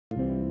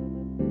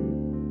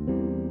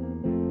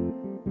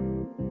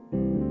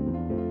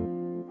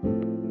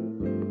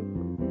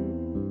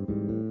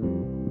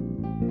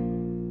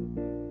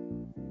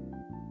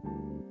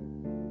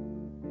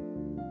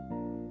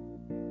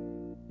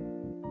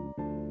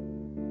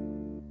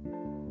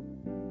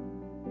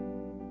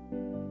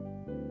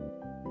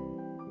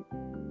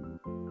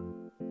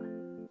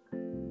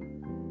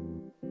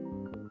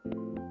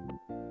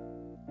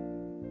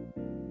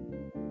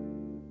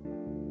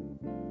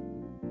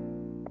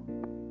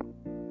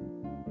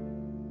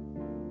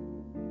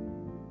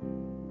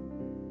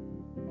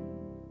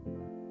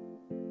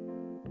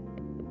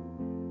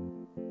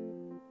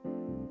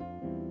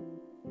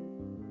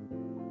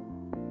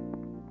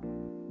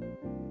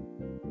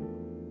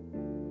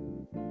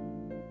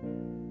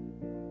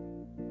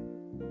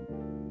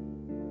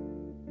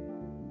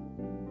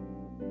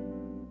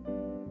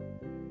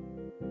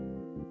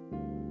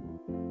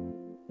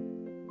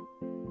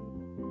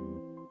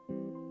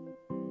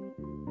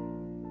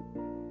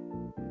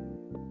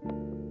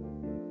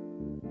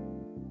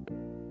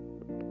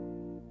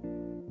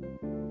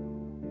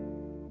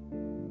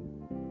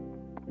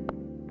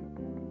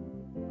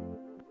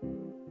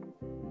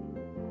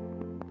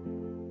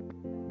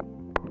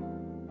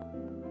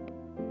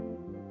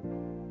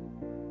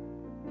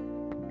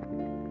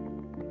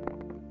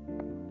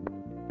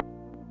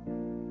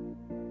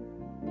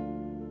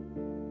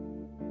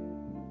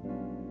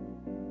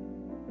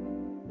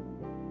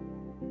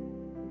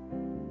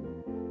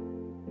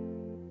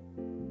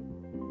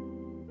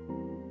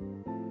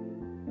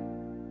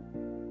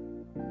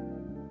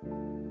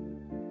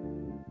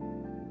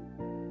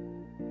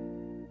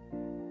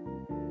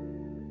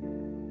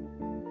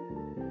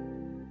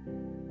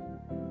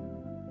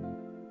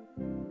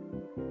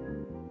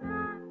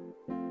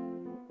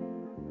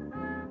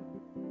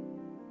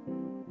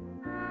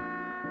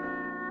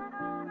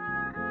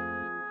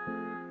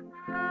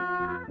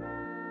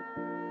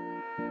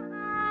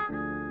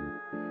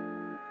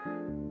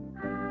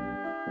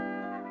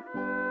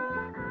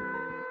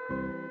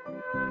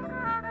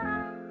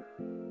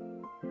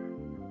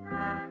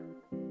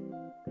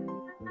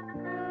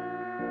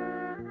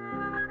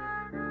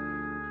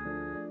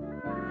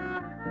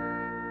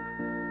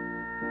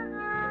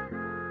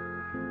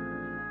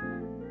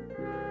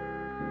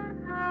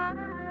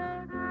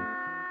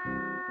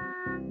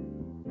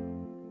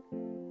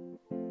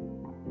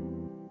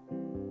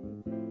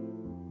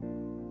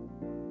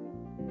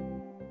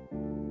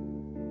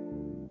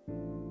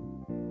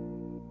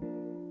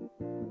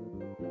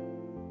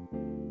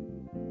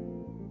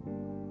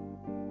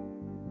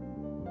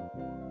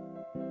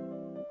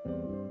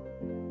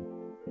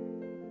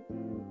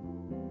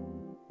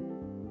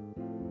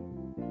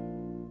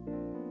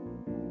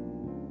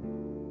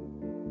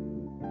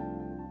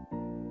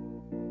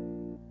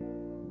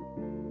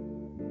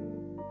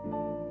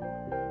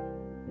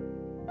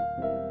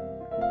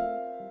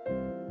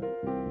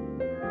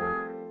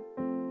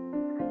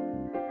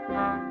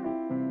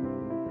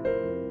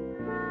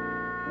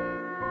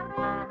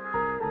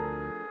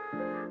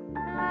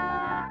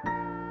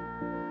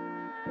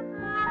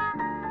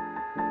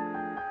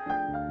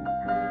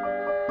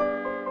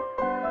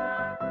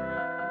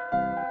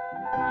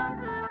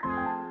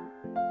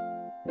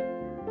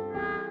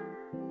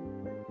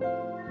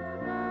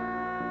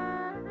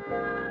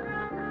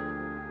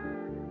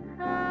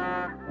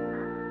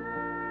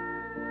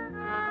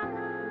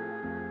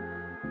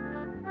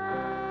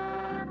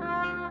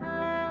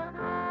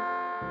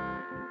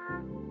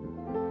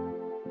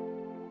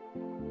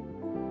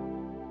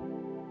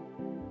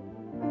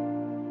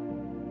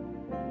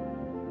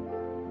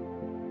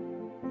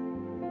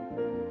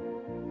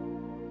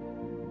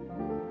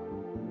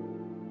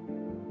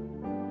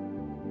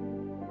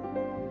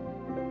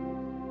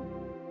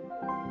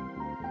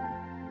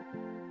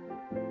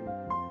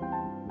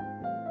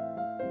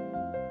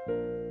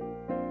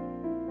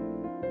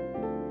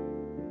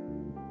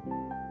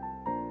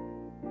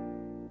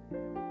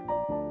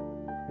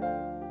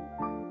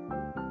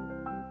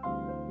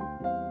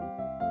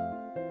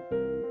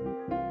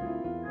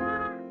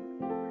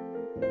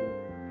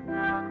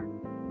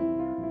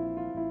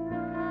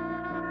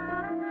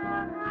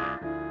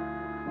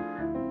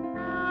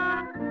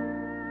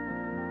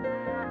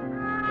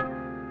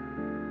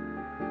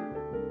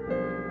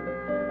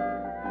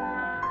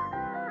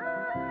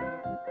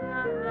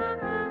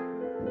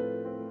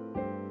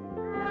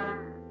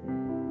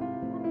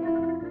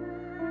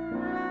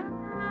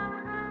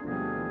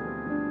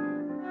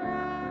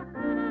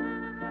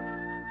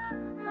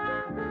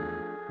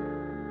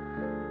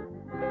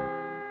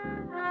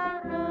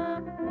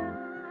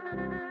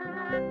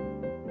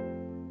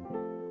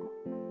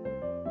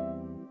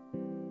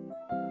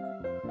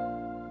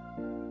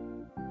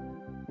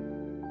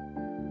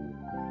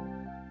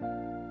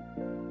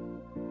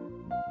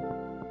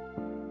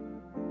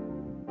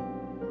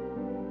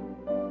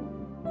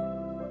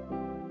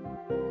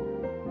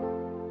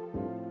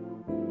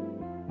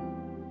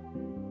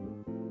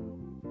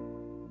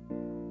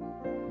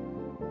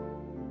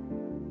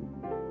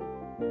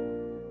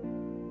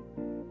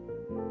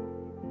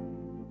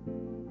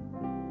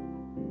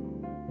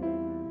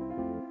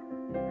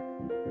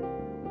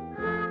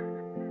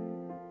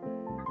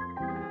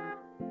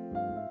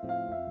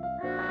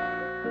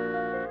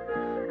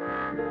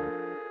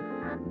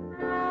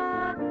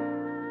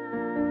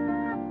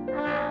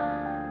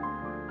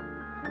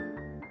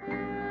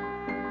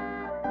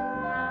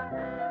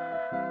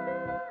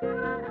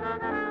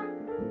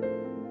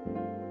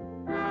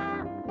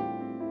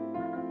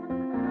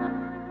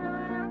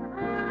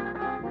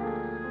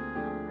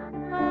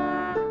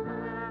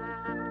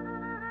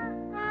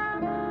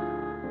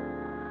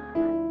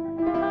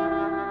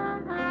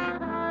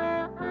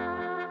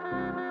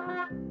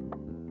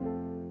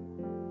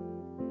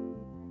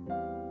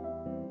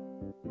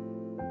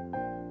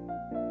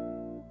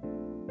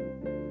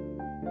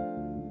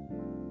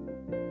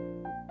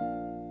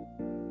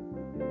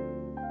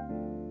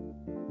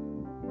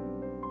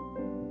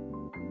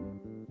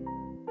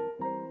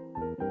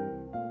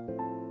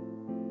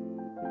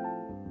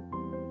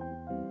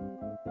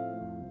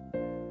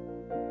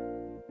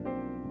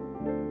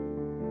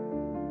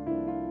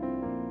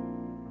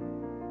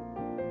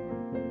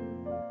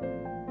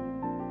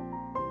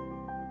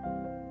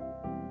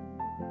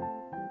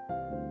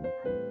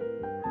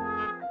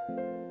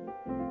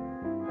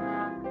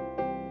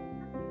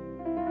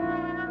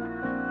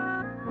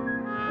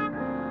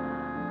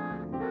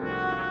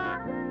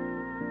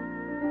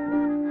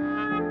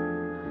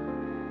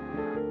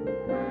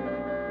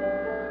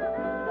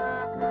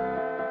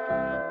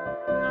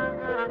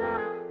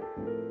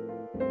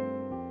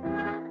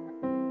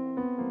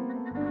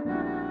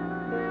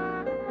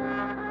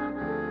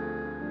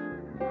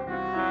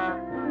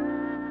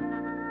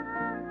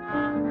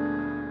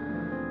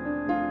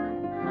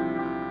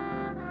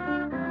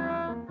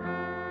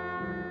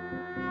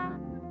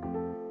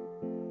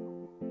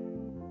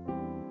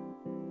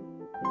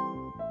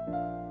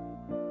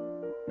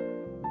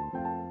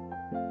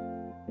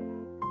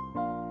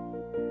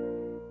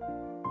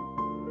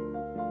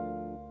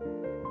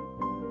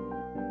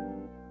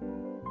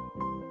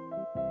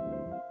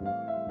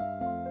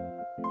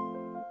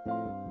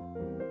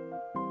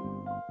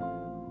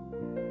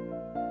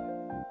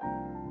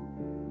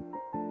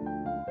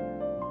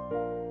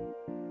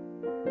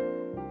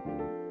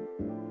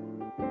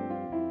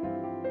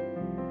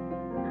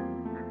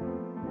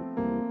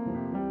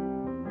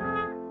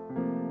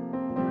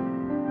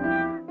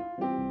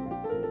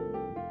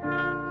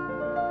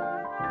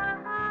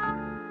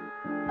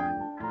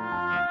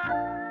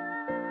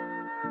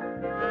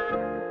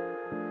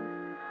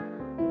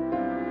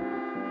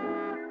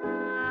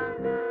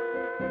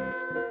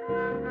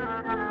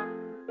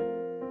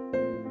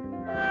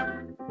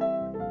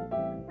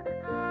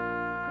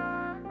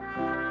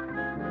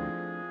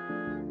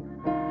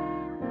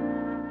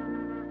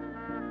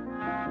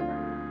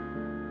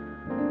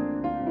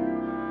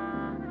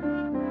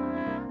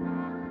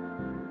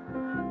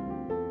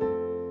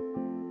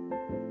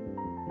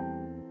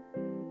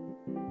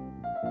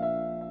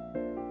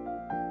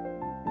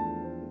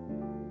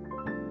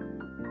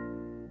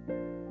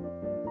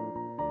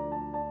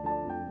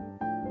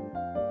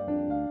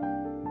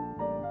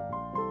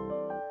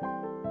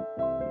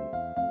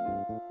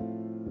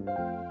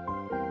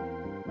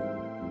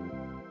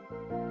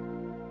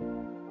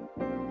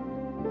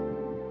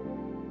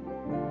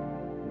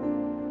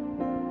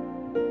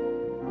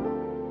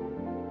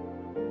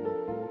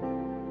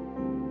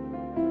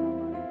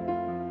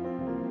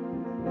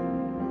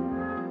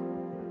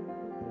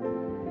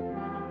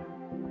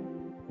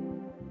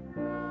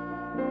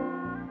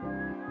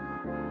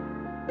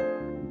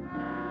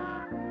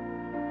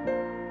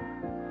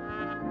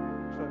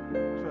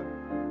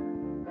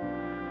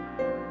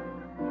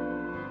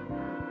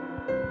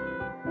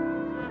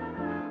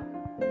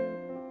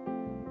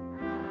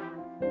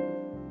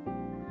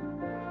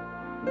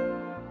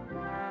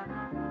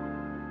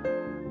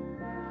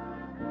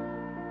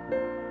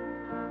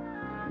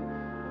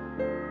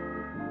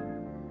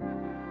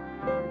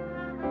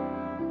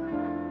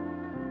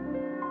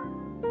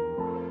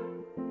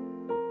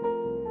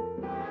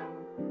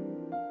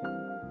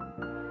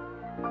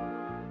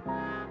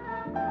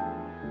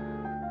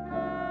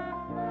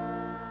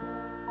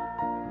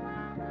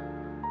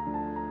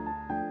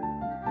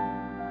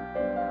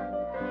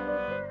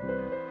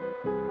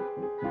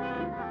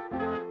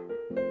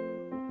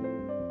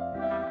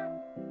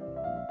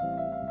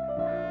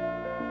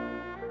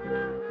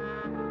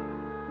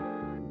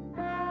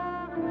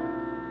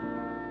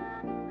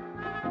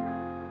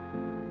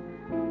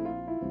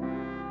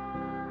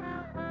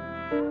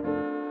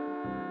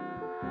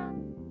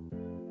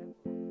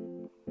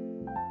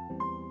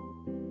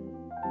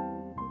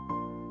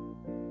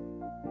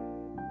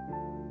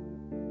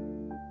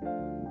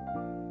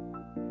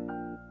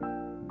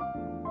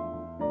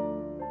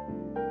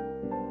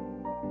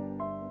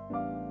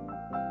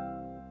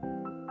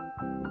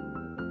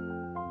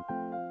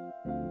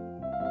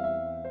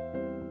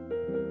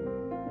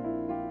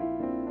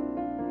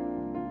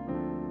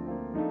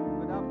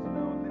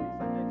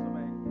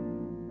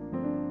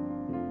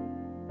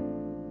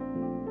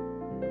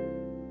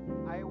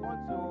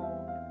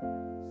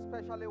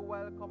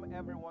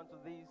everyone to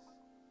this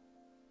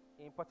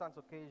important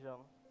occasion.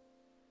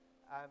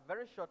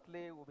 Very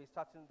shortly, we'll be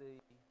starting the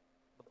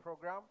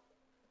program.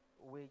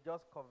 We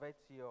just convert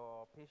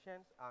your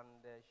patients, and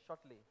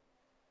shortly,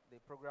 the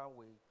program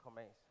will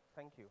commence.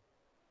 Thank you.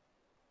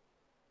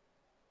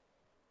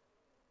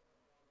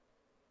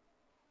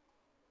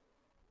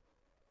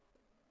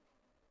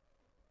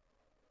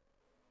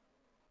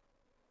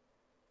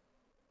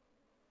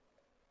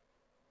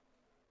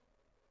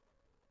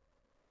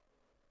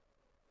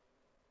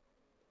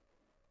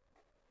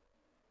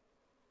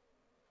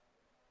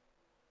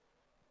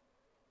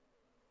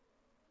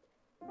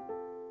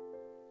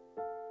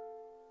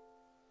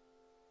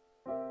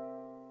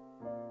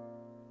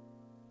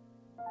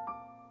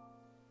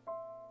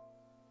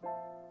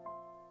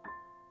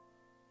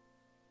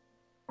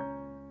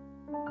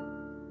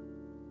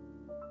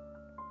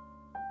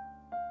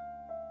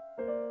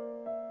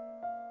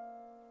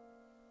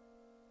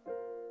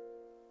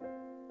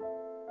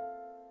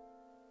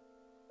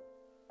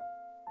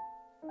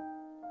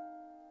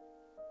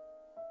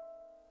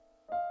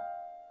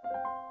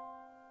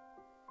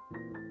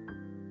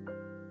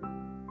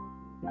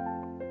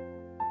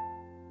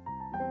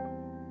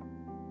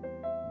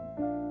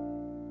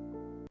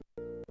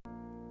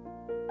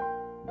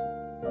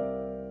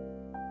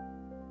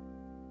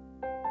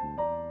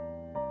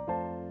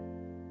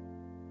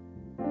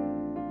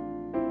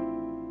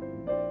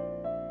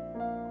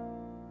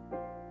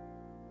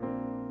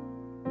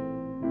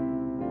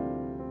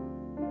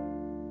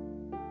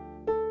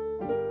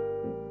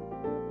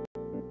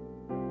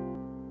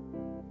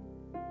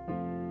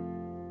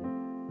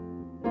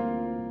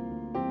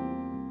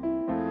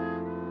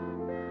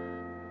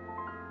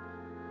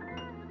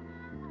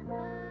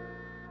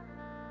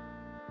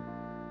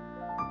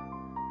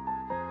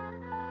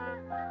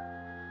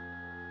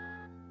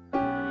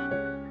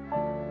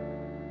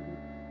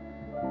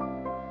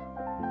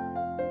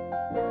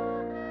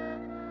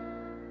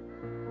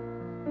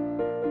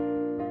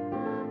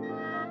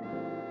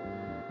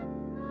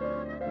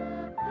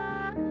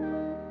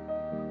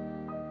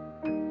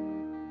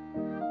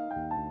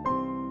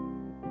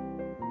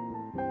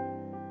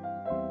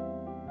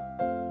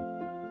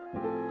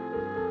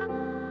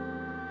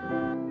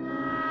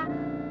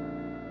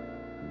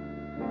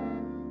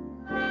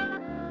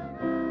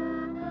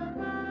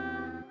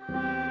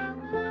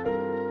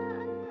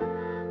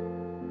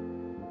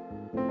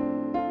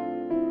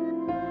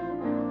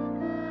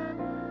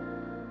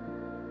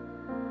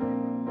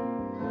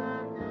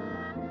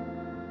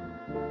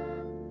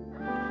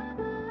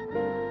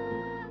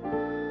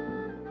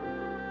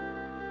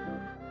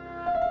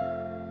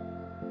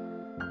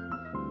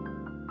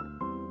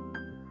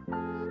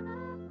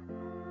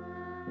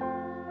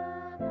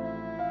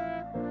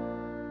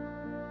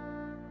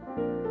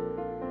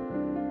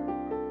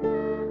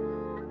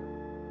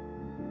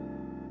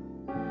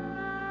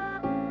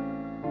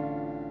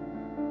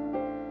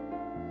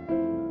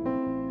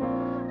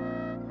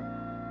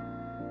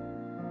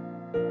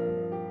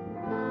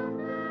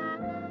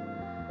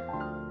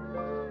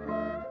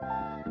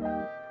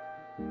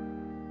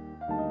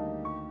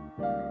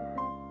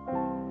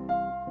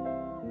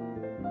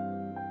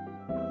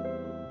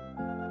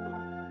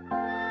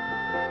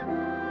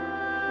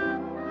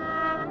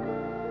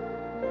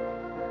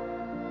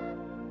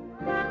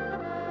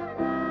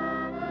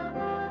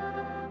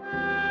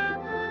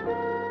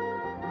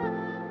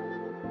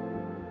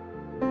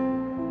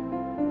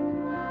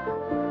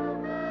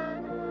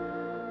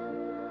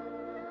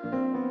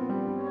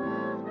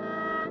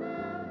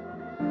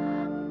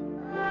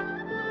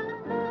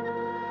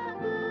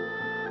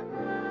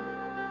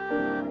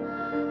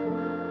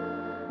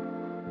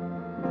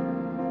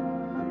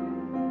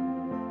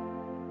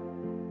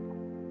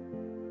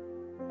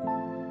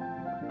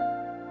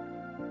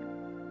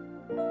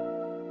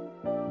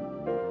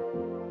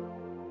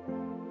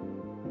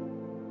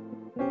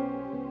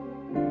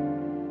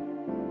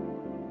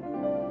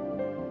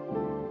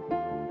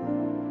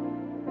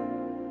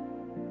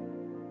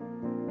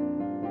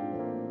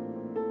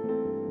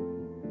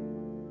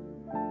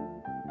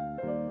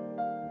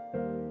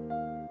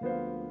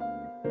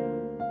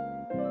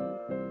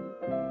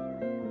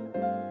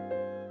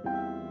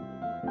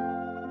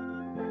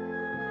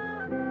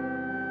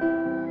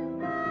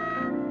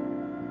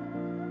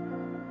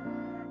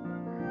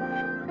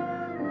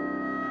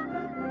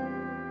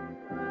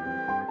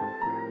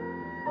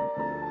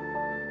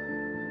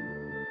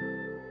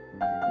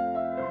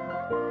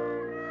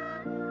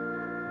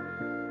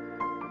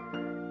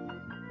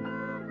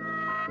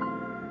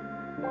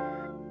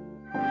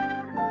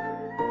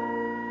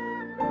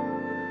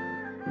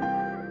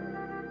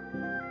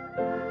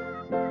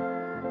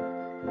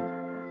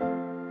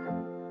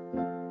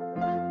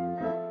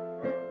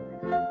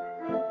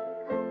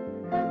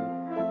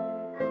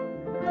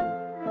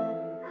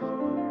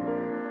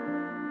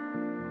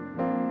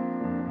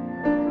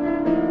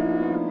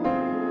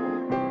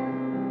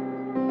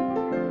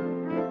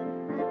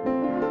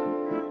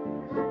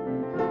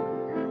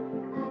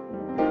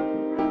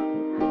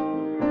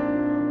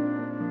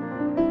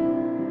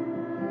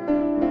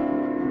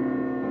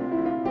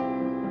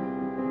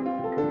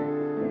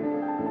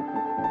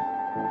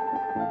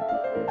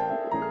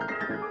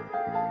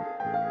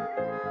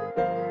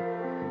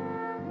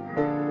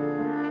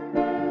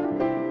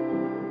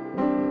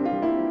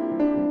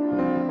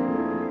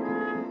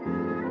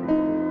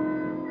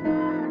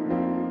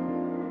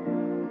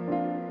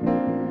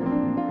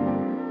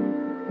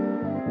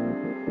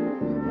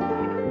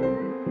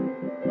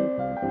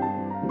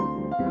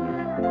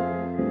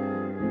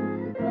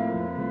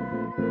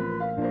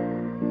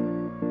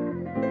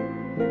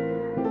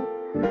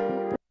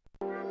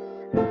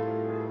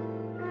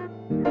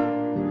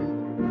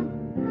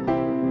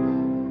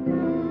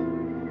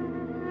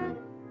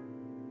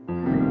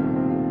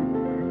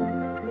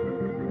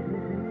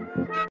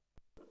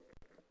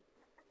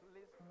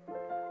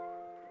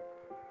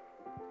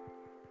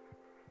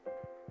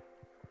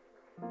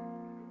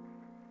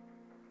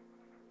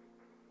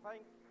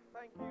 Thank,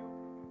 thank you.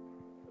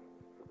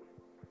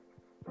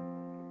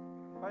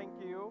 Thank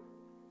you.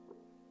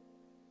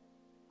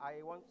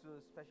 I want to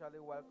especially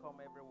welcome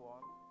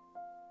everyone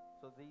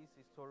to this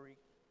historic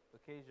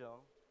occasion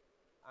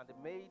and the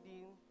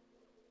maiden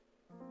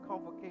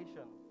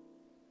convocation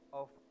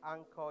of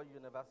Anchor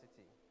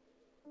University.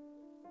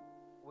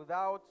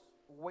 Without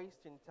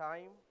wasting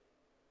time,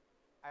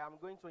 I am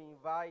going to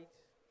invite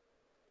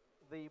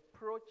the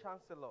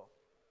Pro-Chancellor,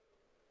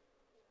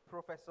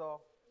 Professor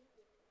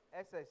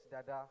S.S.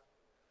 Dada,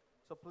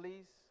 to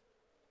please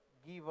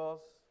give us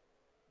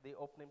the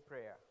opening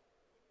prayer.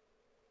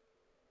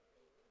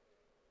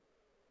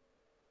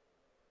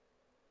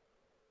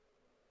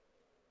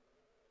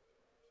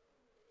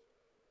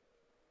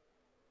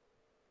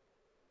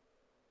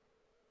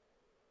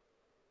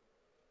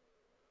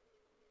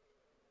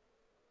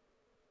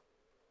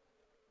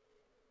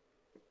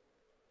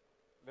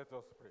 Let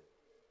us pray.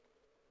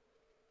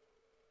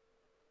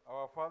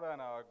 Our Father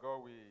and our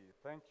God, we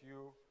thank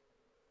you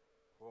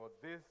for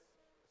this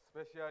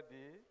special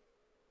day,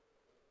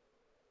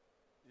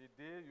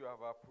 a day you have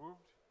approved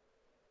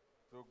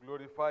to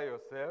glorify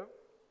yourself,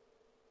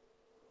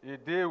 a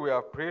day we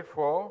have prayed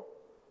for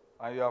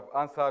and you have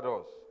answered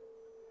us.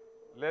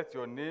 Let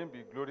your name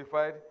be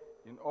glorified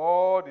in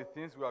all the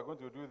things we are going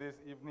to do this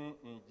evening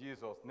in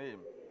Jesus' name.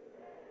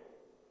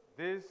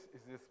 This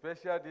is a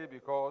special day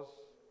because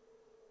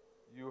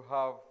you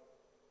have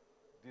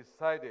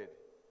decided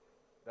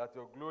that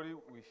your glory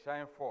will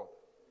shine forth.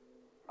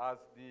 As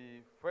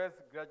the first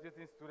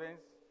graduating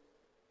students,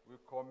 we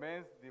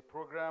commence the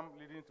program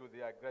leading to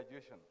their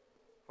graduation.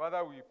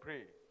 Father, we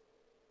pray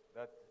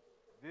that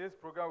this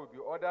program will be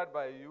ordered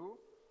by you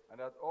and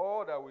that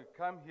all that will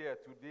come here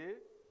today,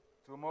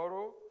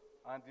 tomorrow,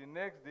 and the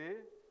next day,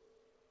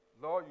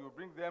 Lord, you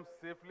bring them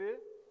safely.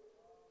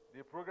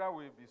 The program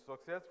will be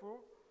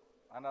successful,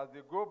 and as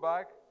they go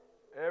back,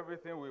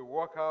 everything will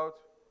work out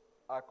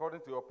according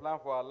to your plan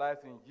for our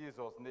lives in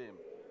Jesus' name.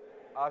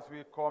 As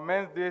we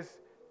commence this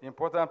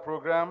important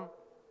program,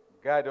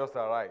 guide us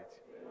aright.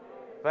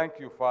 Thank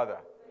you, Father.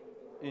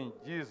 In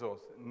Jesus'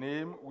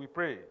 name we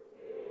pray.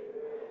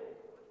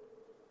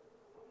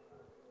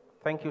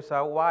 Thank you,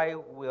 sir.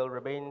 While we'll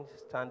remain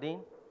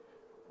standing,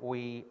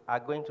 we are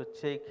going to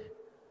take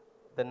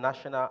the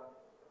national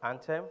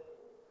anthem,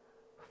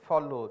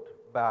 followed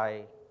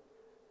by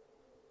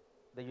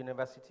the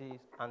university's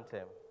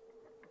anthem.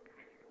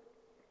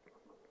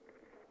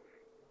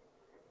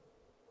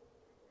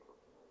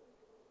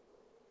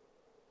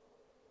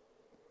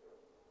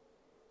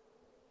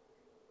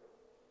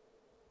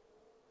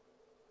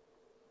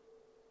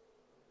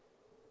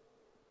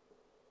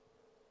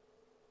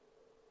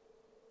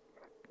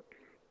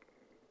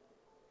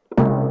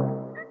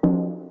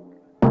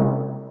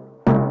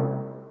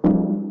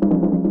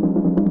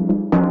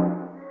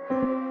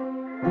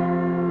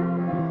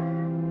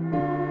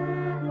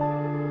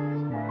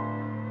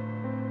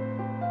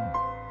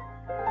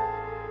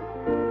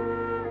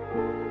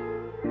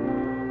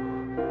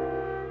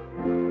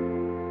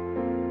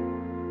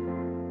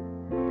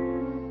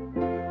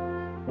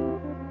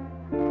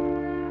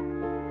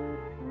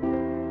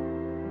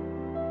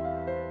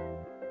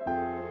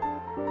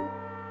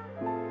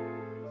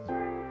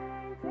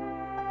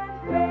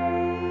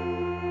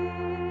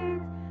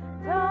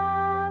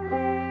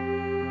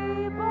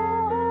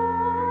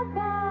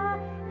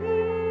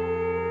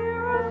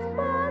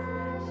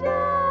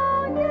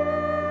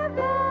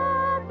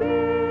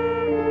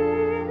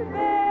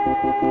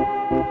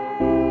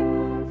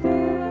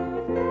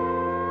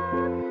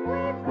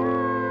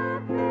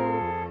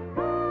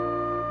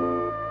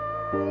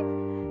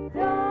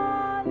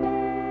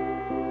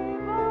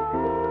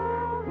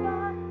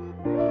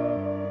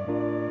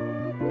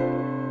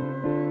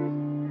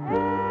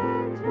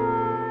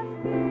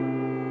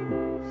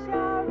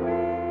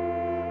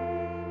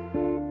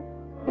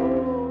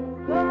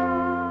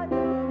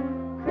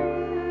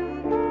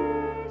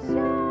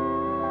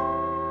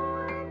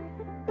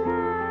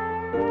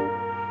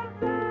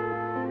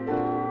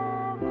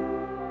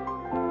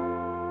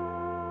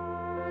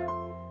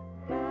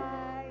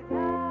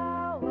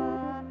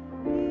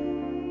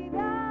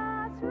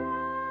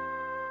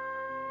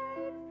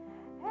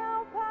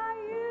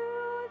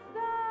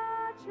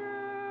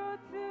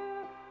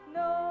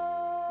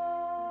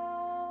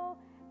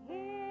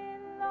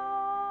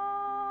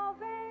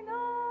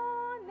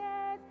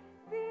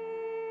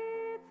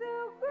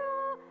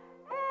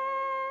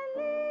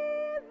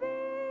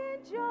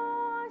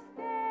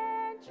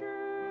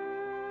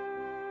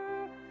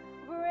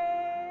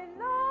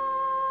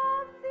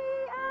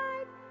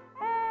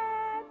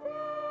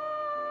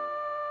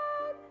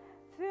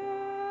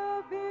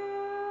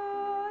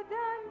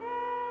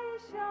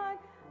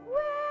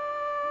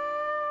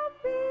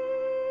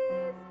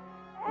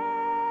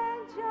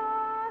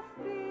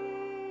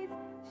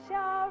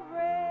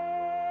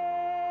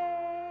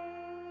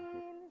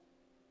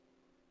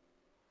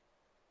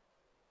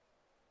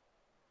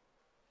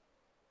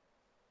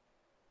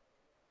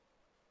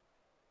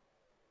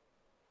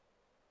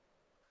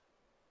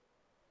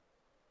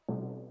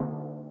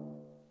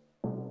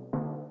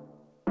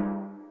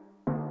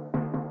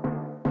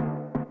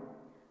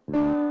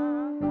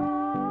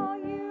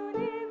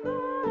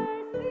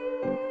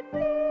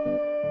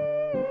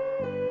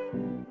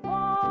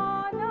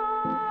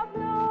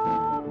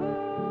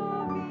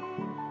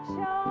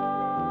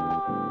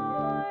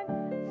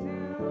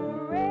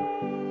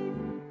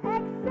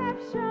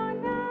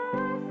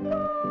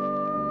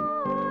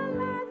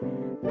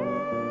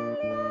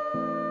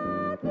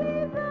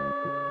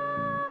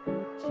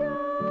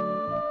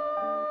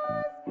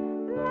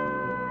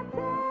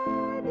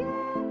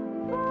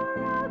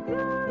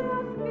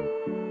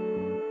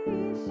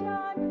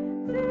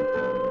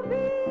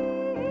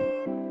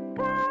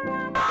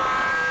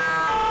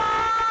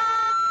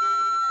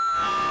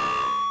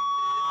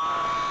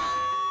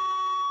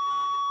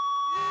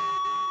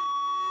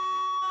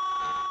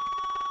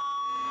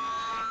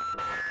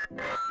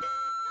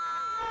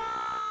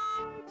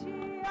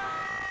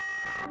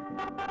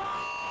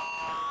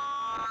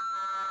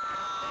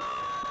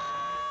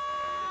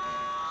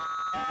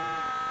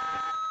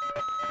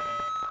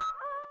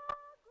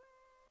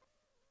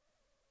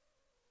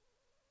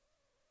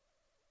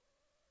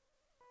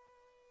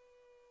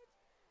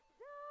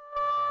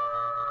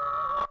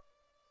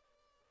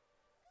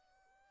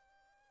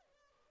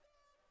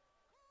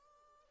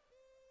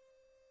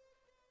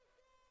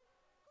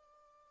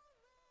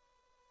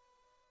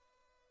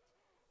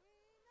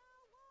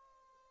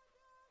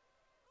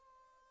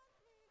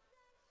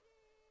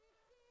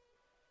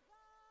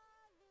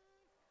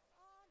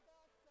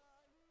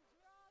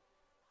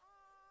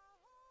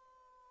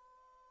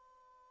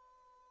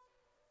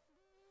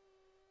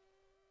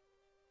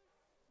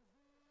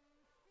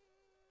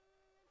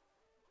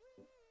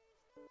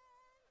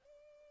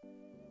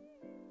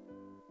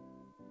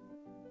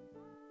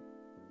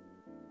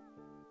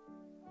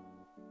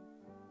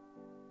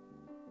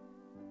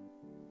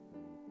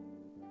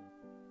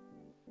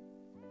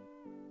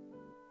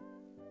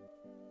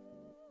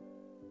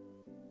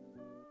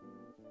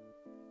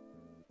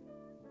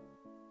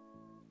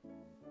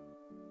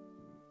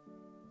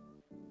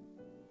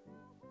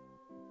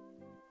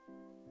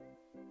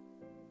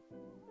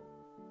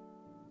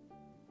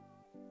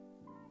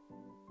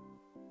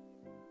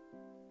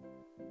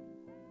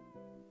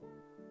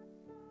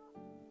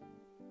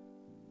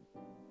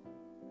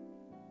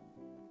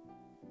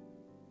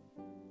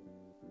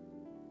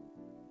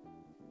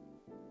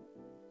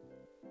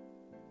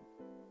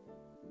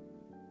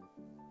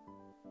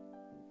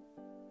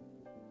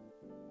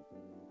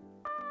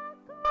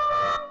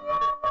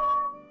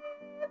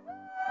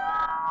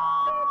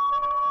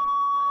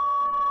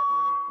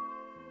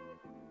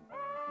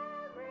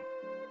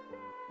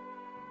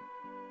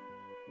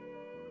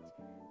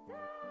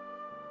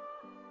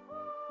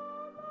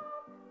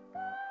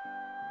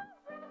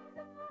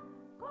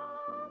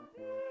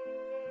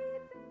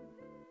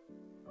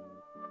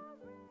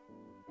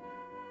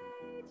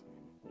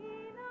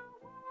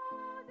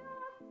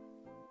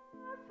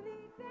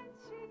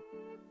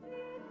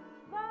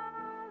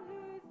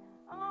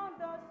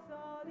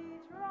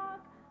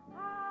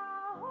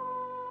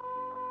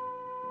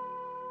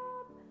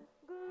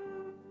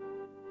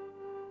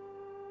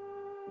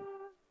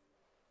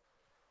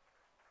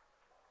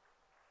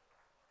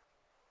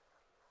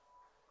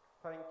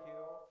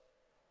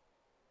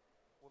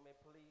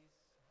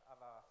 have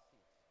our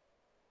seat.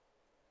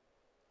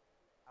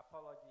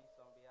 Apologies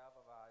on behalf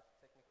of our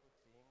technical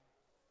team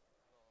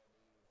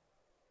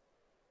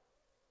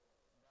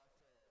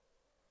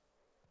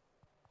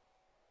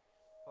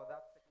for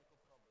that technical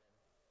problem.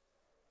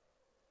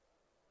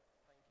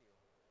 Thank you.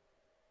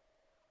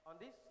 On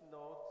this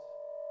note,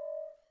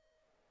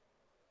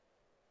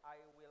 I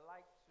would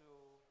like to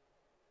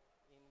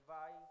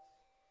invite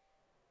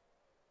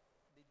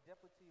the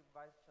Deputy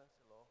Vice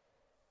Chancellor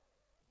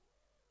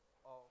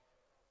of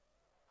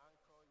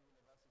Anchor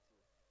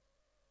University,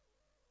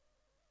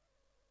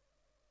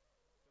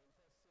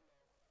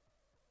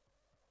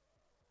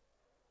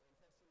 in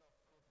person of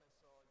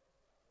Professor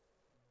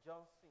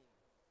Johnson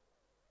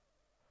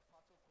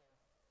Patoko.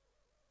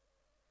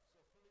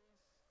 So please,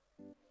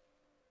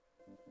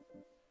 come over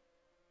here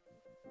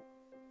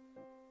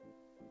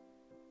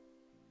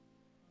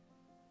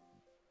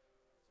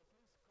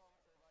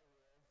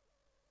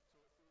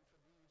to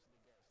introduce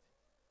the guest.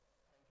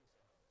 Thank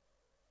you,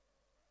 sir.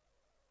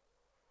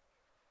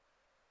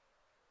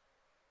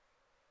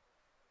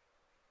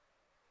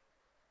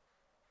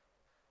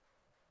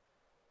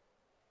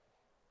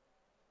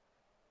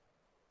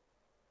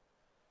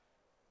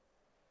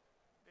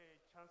 The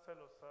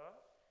Chancellor, sir,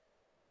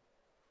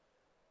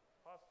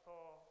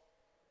 Pastor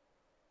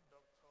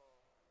Dr.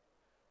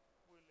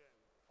 William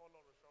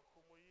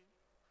Folorushokumoyi.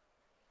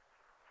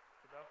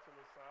 Good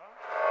afternoon, sir.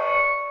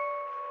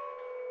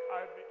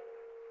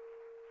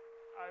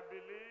 I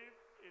believe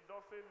it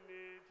doesn't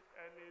need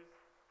any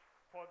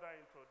further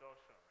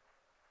introduction.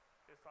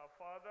 It's our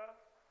father,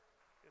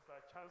 it's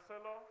our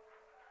chancellor,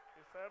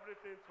 it's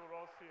everything to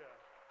us here.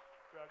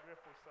 We are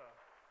grateful, sir.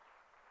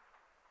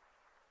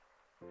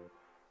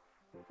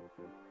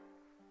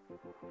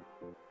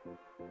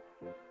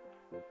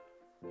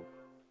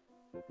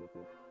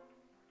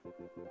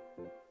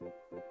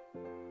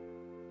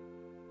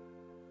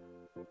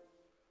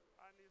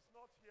 And he's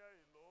not here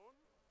alone.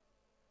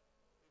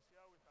 He's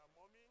here with her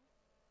mommy.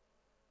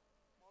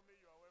 Mommy,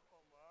 you are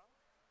welcome, ma.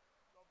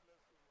 God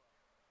bless you, ma.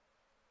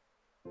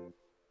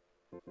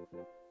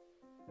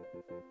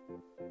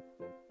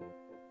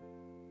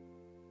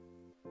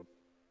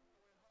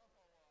 We have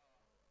our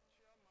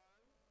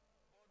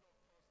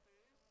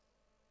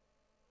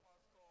chairman,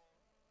 board of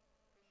trustees,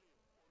 Pastor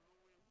Philip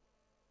Oluwi.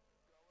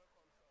 You are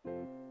welcome, sir.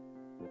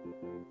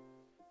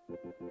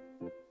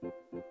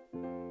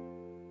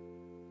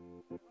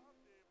 We have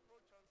the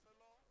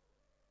pro-chancellor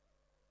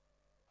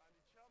and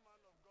the chairman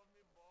of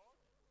governing board,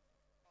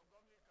 of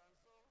governing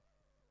council,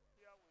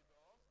 here with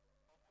us.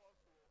 Of course,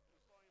 you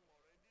saw him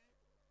already,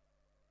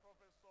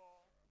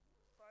 Professor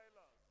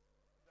Silas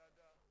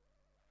Dada.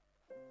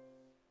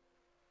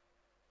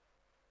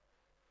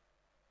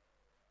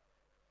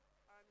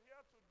 And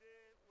here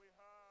today we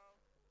have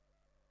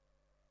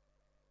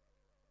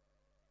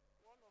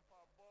one of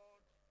our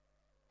board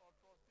of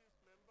trustees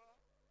member,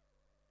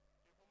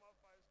 the former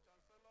vice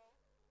chancellor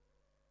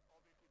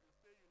of Ekiti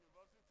State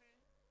University,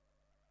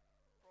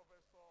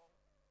 Professor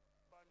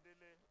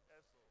Bandele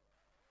Eso.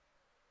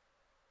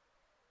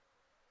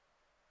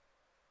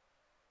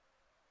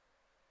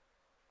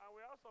 And we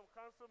have some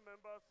council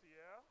members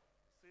here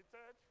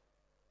seated.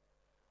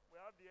 We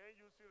have the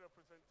NUC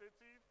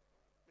representative,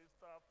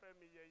 Mr.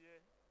 Femi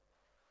Yeye.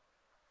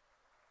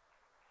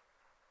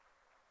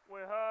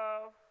 We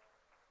have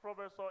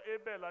Professor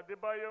Abel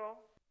Adebayo,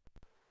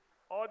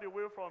 all the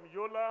way from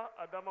Yola,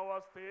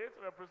 Adamawa State,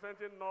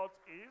 representing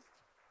Northeast.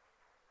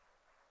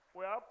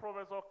 We have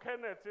Professor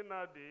Kenneth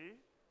Inadi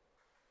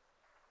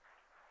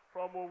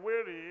from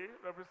Owerri,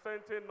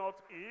 representing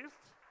Northeast.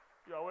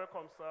 You are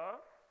welcome, sir.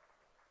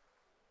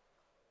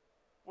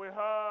 We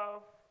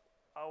have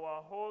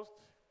our host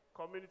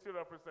community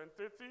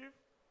representative,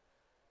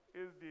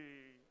 is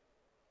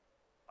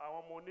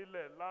our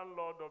Monile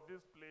landlord of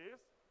this place,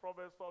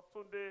 Professor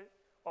Tunde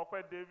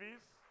Okwe Davis.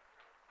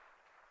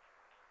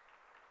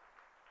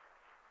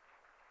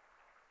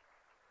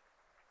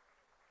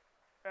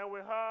 And we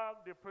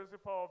have the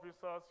principal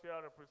officers here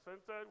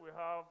represented. We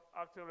have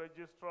acting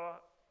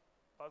registrar,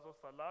 Pastor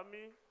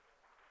Salami,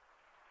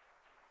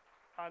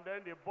 and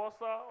then the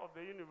bursar of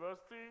the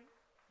university,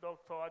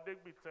 Dr.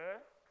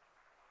 Adegbite.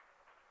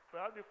 We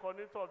have the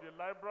coordinator of the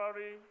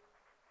library,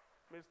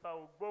 Mr.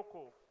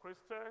 Ugboko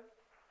Christian.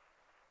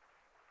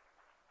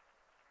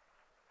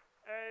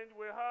 And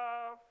we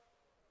have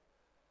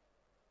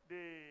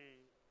the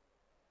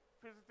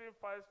visiting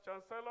vice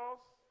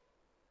chancellors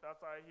that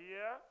are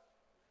here.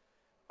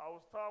 I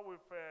will start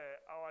with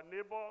our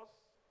neighbors.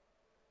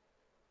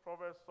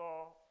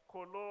 Professor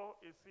Kolo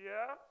is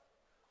here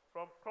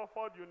from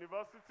Crawford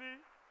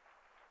University.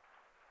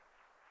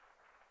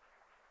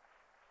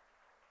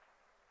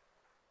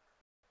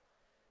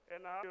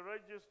 And I have the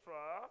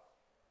registrar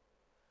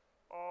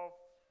of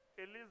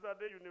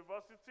Elizabeth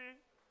University,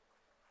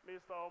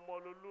 Mr.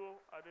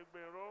 Omololu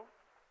Adegbenro.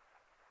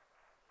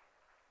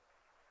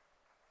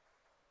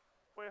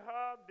 We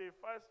have the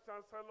Vice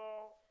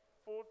Chancellor,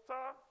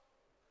 Fota,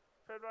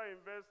 Federal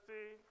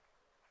University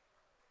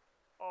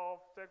of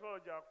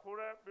Technology,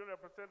 Akure, being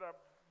represented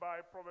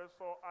by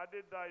Professor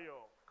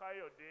Adedayo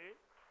Kayode.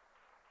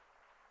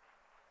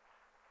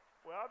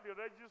 We have the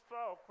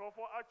registrar of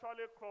Crawford.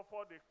 Actually,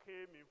 Crawford, they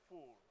came in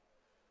full.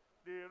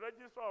 The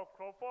registrar of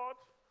Crawford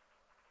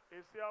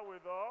is here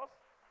with us.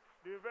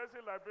 The university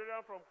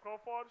librarian from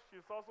Crawford,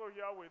 she's also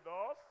here with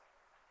us.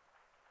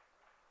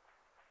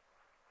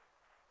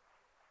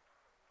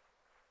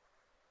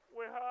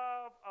 We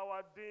have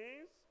our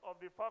deans of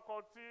the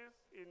faculties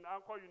in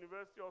Anchor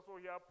University also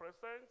here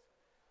present.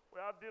 We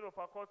have Dean of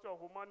Faculty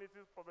of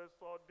Humanities,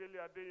 Professor Dele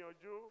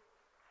Adeyanju,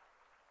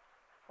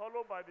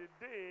 followed by the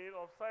Dean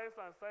of Science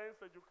and Science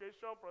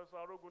Education, Professor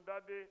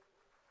Arogundade,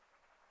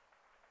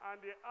 and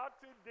the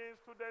Acting Dean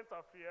Student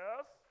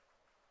Affairs,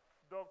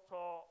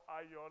 Dr.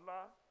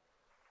 Ayola.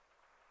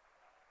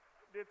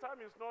 The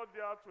time is not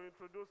there to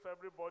introduce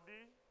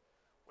everybody.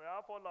 We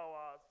have all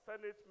our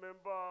Senate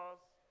members,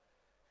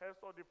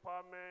 heads of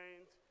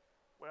department,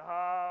 we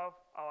have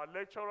our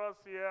lecturers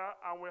here,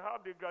 and we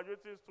have the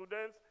graduating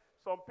students.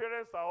 Some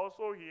parents are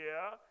also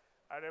here.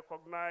 I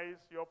recognize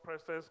your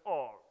presence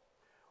all.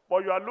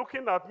 But you are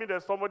looking at me,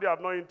 there's somebody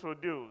I've not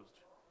introduced.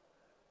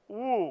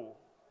 Who?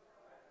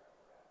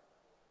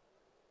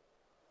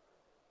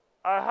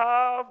 I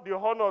have the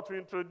honor to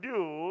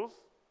introduce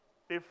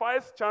the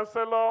Vice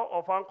Chancellor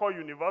of Anchor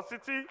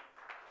University,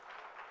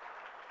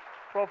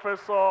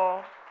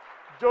 Professor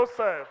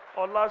Joseph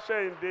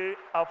Olaseyinde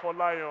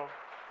Afolayan.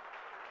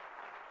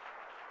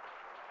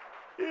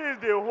 He is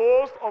the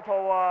host of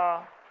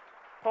our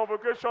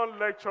Convocation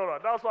lecturer.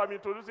 That's why I'm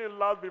introducing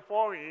last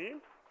before him.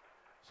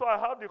 So I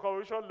have the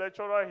Convocation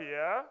lecturer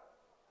here.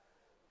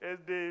 Is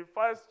the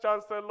Vice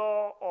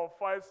Chancellor of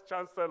Vice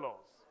Chancellors.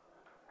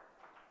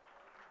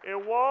 He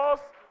was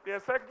the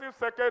Executive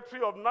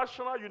Secretary of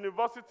National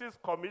Universities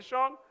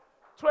Commission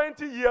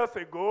 20 years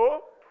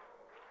ago.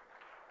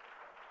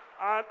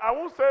 And I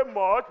won't say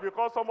much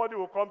because somebody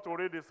will come to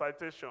read the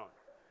citation.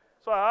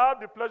 So I have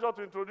the pleasure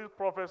to introduce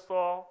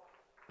Professor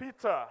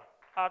Peter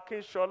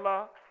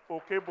Akinshola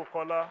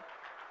Okebukola.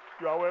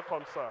 You are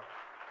welcome, sir.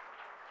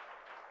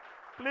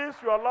 Please,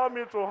 you allow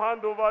me to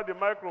hand over the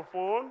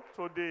microphone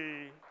to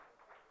the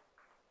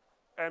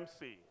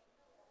MC.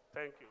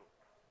 Thank you.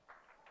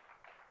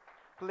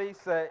 Please,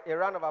 a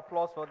round of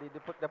applause for the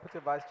Deputy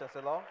Vice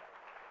Chancellor.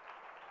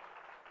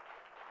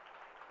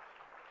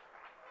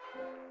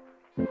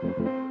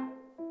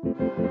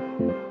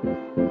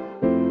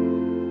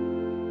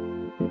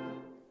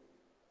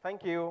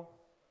 Thank you.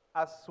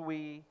 As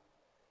we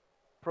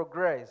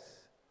progress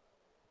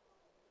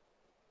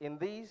in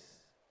this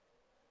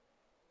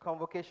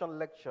convocation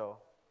lecture,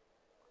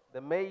 the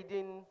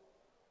Maiden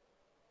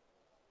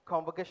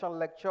convocation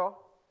lecture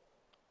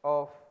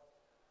of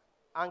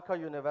Anchor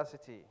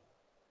University,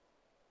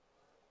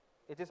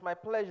 it is my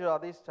pleasure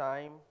at this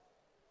time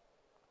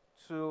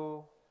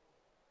to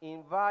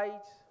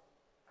invite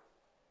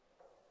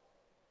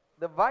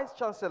the Vice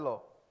Chancellor,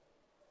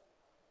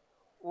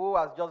 who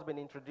has just been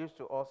introduced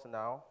to us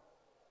now,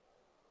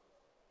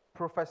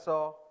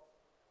 Professor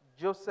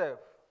Joseph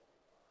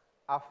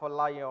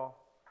Afolayan,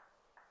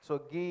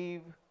 to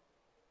give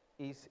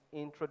his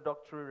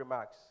introductory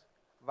remarks.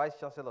 Vice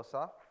Chancellor,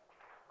 sir.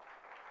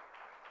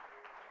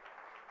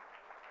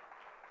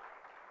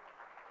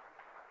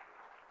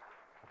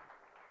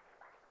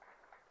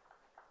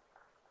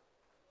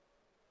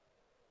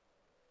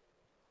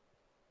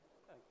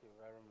 Thank you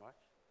very much.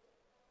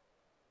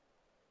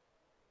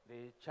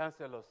 The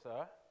Chancellor,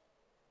 sir,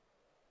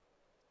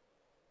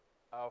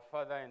 our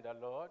Father in the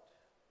Lord,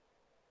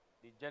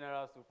 the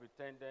General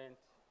Superintendent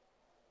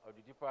of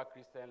the Deeper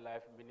Christian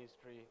Life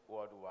Ministry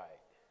worldwide.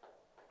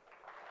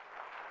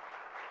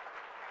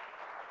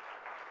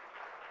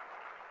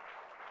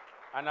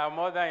 And our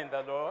Mother in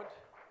the Lord,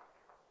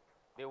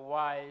 the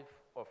wife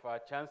of our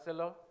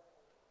Chancellor,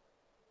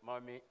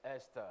 Mommy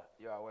Esther,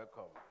 you are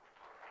welcome.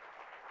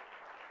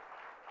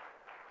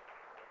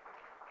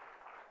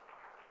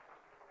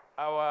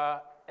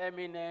 Our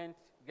eminent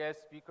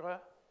guest speaker,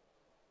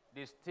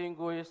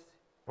 distinguished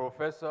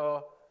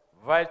Professor,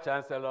 Vice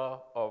Chancellor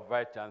of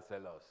Vice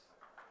Chancellors,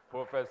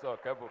 Professor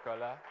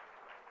Okebukola.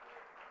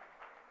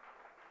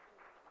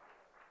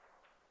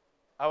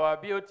 Our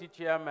BOT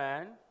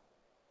Chairman,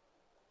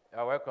 you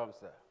are welcome,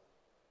 sir.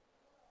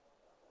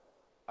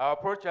 Our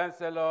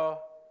Pro-Chancellor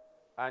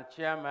and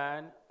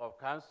Chairman of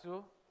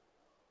Council,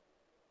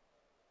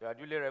 you are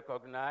duly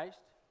recognized.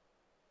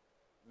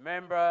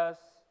 Members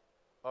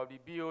of the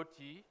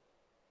BOT,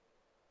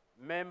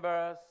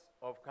 members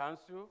of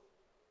Council,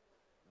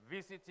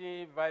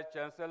 visiting Vice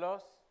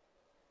Chancellors,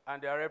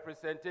 and their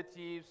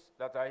representatives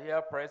that are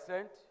here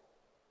present,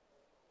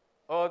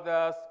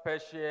 other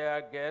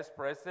special guests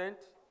present,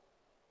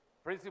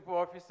 principal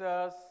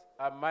officers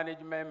and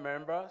management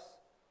members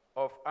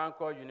of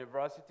Anchor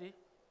University,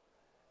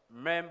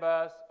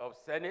 members of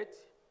Senate,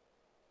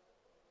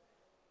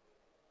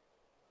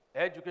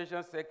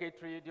 Education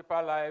Secretary,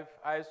 Deeper Life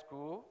High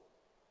School,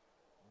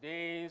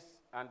 deans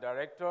and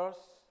directors,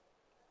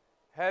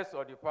 heads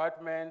of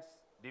departments,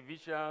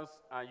 divisions,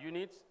 and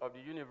units of the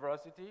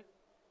university,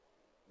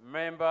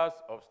 members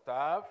of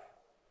staff,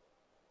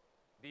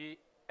 the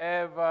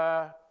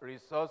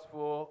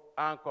ever-resourceful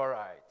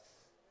anchorites,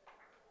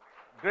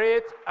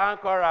 Great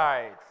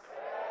anchorites,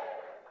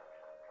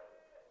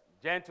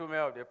 gentlemen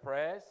of the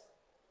press,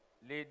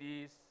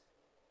 ladies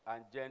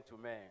and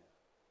gentlemen.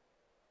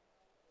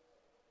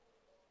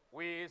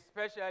 We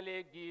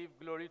especially give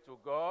glory to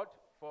God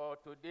for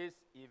today's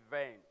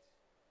event.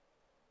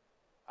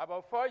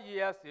 About 4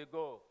 years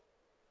ago,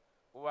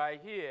 we were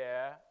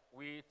here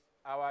with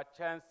our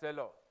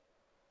Chancellor,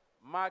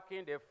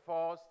 marking the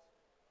first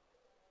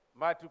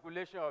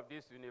matriculation of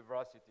this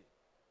university.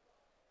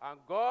 And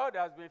God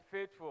has been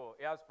faithful.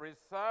 He has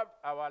preserved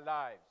our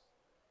lives.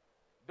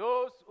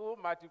 Those who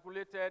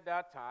matriculated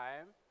that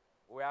time,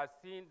 we are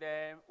seeing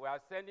them, we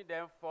are sending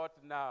them forth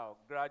now,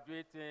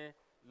 graduating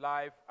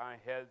life and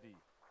healthy.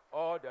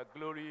 All the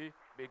glory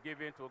be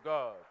given to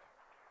God.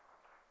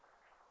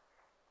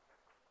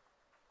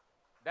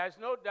 There's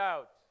no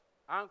doubt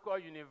Anchor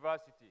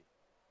University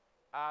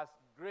has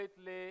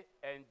greatly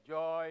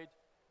enjoyed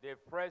the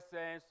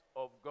presence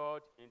of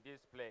God in this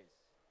place.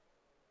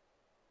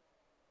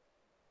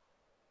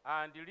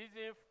 And the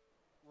reason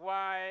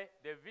why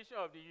the vision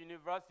of the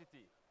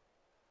university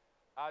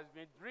has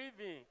been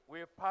driven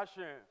with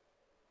passion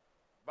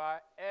by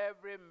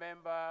every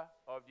member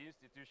of the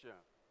institution.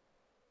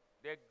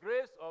 The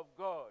grace of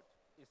God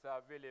is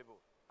available.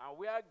 And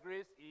where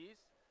grace is,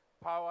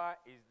 power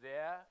is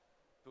there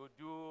to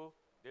do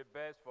the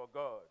best for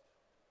God.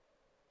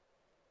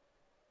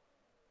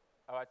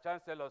 Our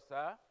Chancellor,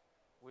 sir,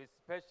 we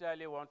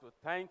especially want to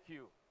thank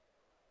you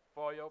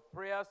for your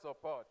prayer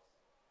support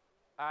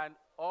and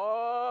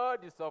all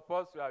the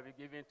support you have been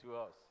giving to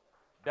us.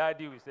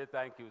 Daddy, we say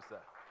thank you, sir.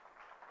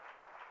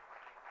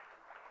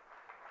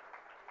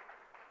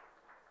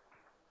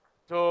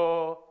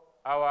 To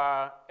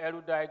our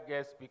erudite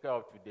guest speaker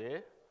of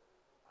today,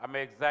 I'm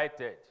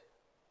excited.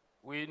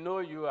 We know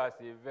you as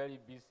a very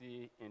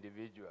busy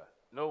individual.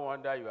 No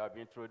wonder you have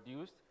been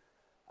introduced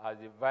as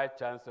the Vice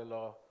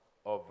Chancellor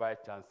of Vice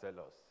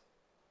Chancellors.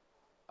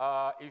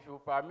 If you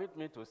permit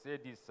me to say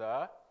this,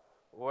 sir,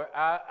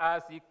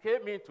 as he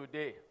came in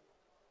today,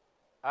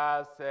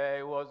 as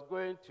he was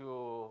going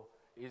to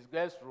his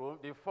guest room,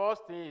 the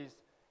first thing is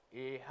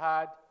he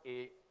had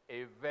a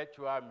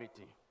virtual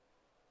meeting.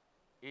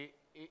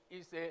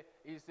 He's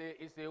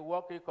a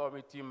working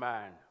committee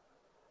man.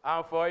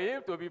 And for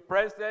him to be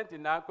present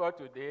in Anchor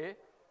today,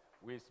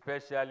 we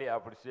especially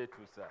appreciate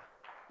you, sir.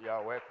 You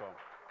are welcome.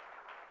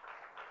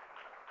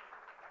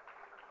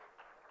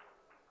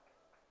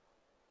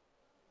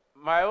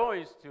 My own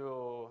is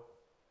to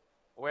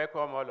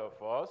welcome all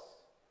of us.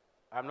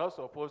 I'm not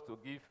supposed to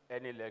give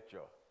any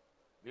lecture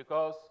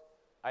because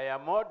I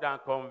am more than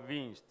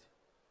convinced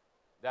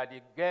that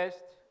the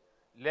guest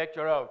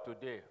lecturer of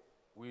today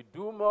will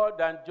do more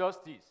than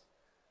justice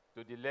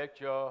to the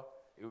lecture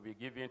he will be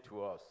giving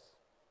to us.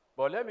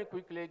 But let me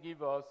quickly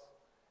give us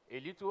a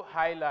little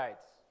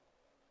highlights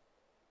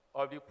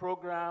of the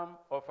program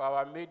of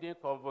our Maiden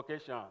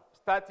Convocation,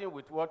 starting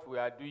with what we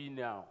are doing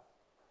now.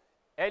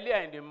 Earlier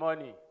in the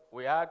morning,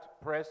 we had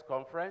press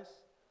conference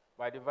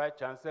by the Vice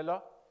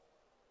Chancellor.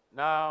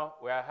 Now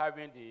we are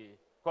having the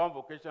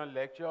Convocation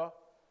lecture.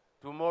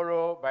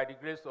 Tomorrow, by the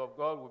grace of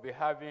God, we'll be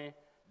having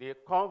the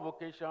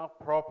Convocation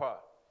proper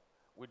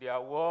with the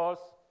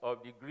awards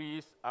of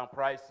degrees and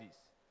prizes.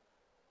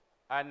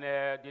 And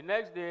the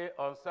next day,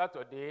 on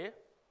Saturday,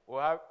 we'll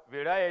have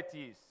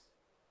varieties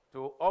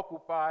to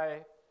occupy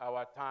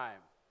our time.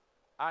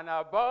 And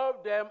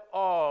above them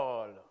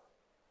all,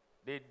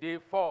 the day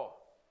 4,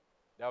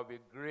 there will be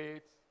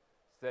great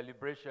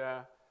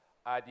celebration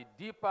at the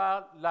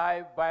Deeper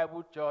Life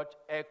Bible Church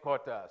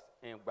headquarters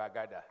in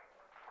Bagada.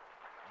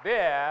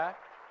 There,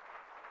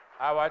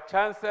 our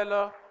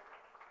Chancellor,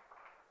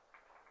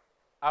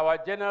 our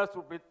General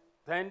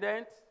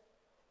Superintendent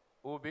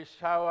will be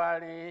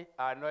showering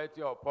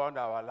anointing upon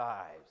our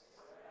lives.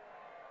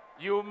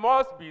 You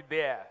must be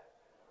there,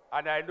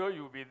 and I know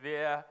you'll be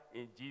there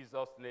in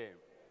Jesus' name.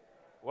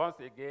 Once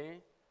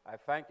again, I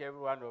thank every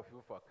one of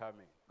you for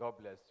coming. God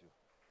bless you.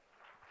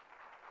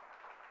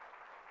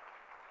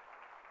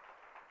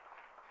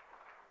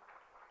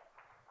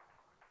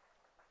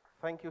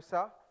 Thank you,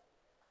 sir.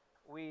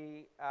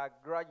 We are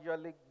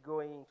gradually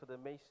going into the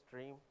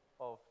mainstream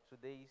of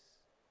today's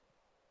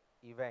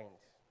event.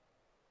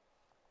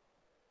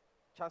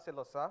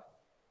 Chancellor, sir,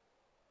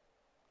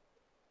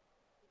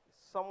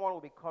 someone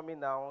will be coming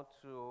now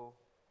to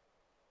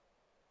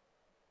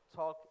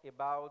talk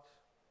about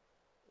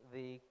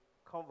the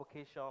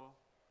Convocation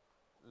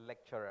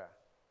lecturer.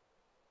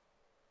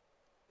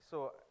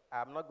 So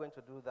I'm not going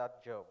to do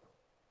that job.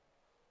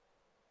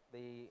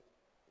 The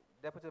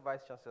Deputy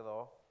Vice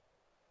Chancellor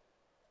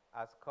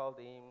has called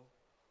him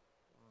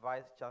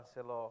Vice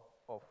Chancellor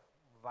of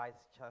Vice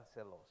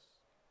Chancellors.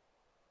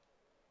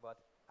 But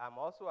I'm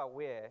also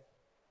aware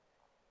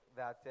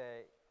that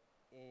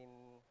in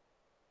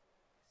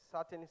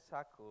certain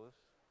circles,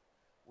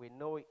 we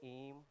know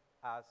him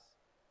as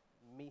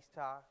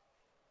Mr.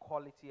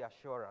 Quality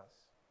Assurance.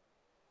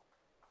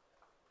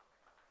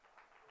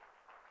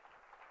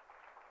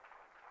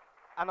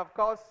 And of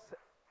course,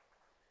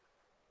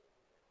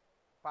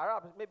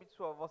 perhaps maybe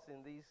two of us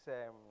in this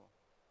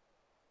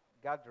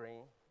gathering.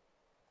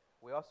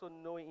 We also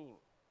know him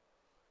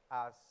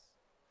as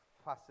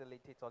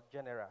Facilitator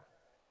General.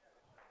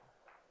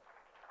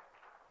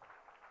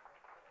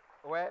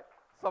 Well,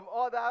 some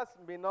others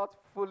may not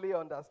fully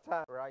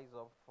understand. Rise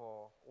up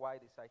for why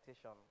the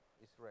citation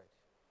is read.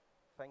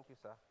 Thank you,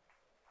 sir.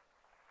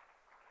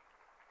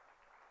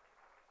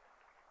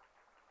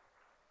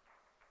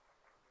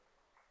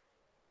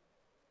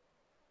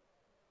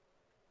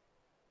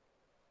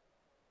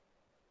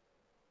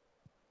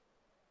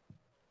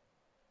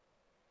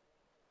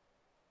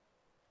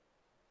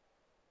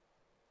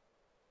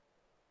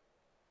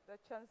 The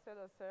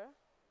Chancellor, sir,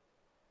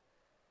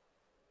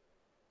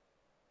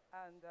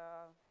 and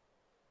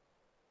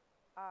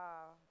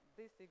our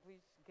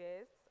distinguished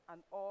guests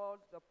and all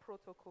the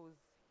protocols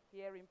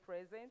herein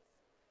present,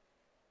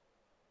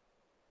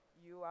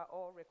 you are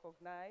all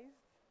recognized.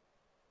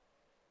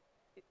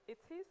 It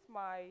is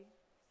my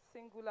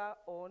singular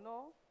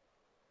honor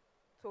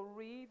to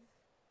read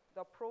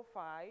the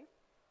profile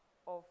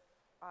of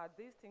our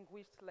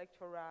distinguished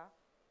lecturer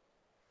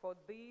for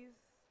this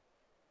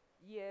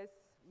year's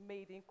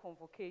Maiden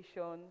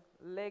Convocation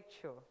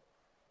lecture.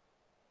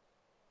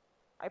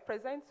 I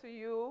present to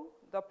you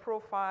the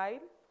profile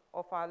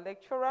of our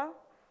lecturer,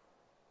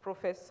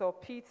 Professor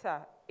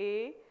Peter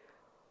A.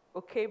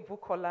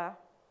 Okebukola.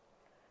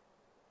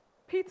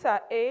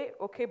 Peter A.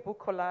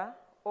 Okebukola,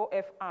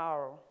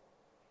 OFR,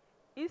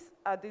 is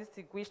a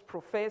distinguished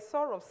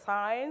professor of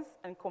science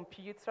and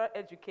computer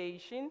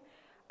education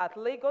at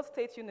Lagos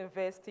State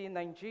University,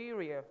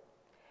 Nigeria.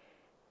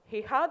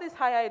 He had his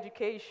higher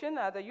education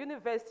at the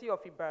University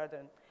of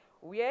Ibadan,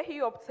 where he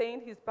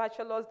obtained his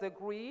bachelor's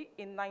degree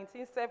in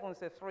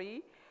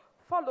 1973,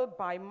 followed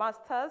by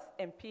master's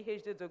and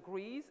PhD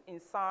degrees in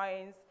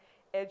science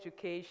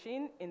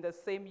education in the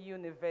same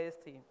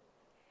university.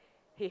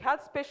 He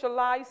had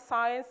specialized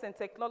science and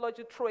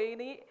technology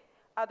training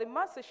at the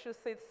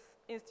Massachusetts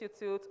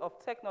Institute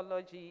of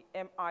Technology,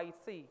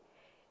 MIT,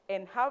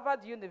 and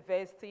Harvard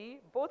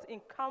University, both in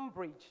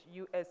Cambridge,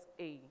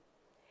 USA.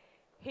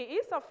 He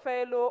is a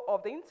fellow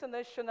of the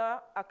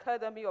International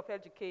Academy of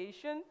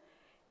Education,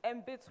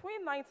 and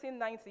between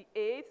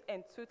 1998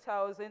 and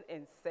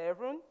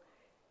 2007,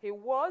 he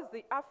was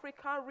the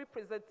African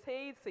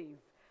representative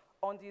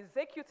on the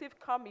Executive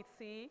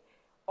Committee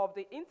of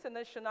the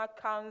International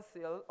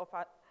Council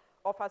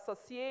of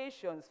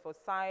Associations for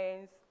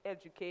Science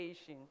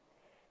Education.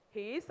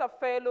 He is a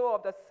fellow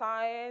of the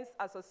Science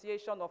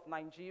Association of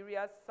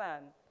Nigeria,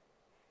 SAN.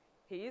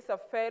 He is a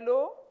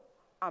fellow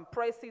and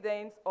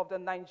president of the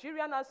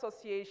Nigerian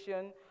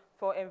Association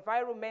for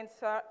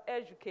Environmental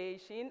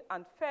Education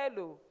and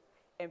fellow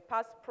and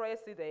past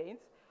president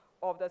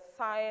of the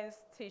Science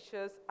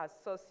Teachers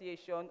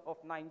Association of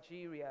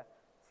Nigeria,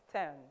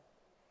 STAN.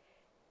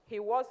 He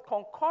was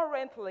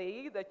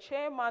concurrently the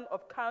chairman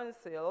of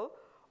council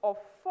of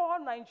 4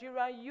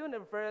 Nigerian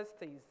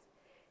universities.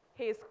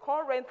 He is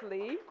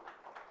currently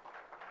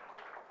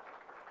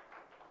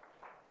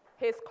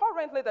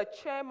the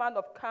chairman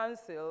of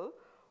council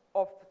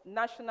of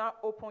National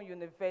Open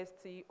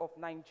University of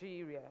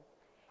Nigeria.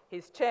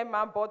 He's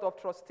chairman, Board of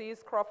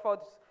Trustees, Crawford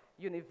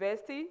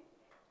University,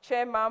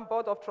 chairman,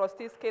 Board of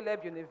Trustees,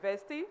 Caleb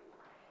University,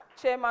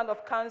 chairman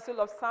of Council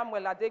of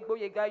Samuel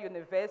Adegboyega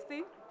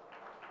University,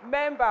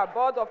 member,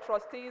 Board of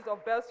Trustees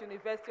of Bells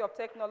University of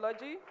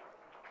Technology,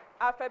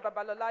 Afe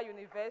Babalola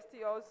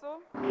University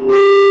also,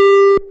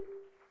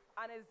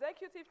 and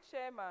executive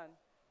chairman,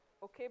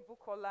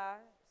 Okebukola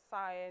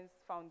Science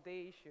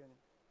Foundation.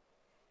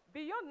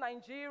 Beyond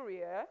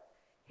Nigeria,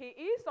 he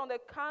is on the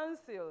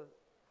council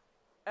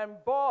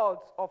and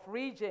boards of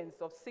regents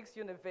of 6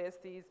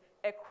 universities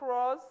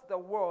across the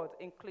world,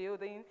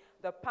 including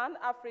the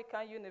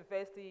Pan-African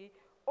University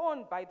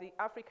owned by the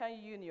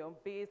African Union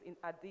based in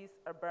Addis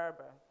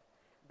Ababa.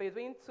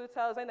 Between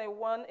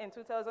 2001 and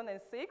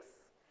 2006,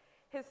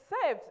 he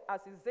served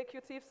as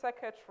executive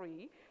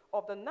secretary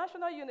of the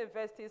National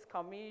Universities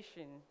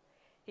Commission.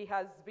 He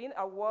has been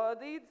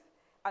awarded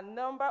a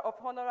number of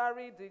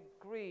honorary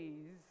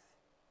degrees.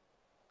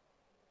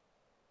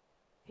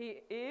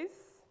 He is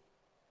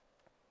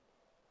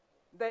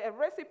the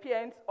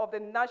recipient of the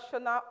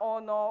National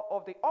Honor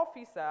of the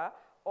Officer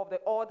of the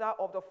Order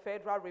of the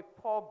Federal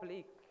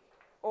Republic,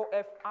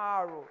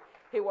 OFR.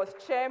 He was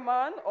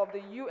chairman of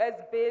the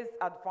US-based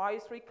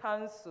Advisory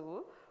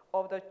Council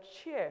of the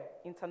Chair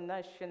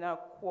International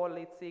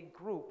Quality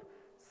Group,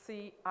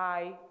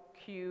 CIQG.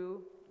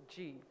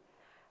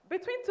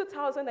 Between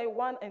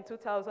 2001 and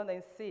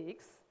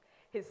 2006,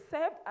 he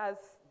served as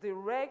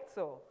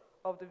director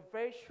of the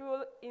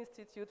Virtual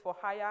Institute for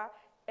Higher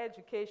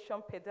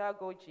Education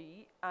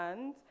Pedagogy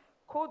and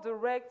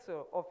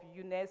co-director of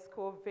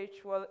UNESCO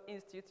Virtual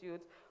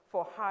Institute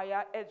for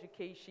Higher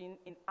Education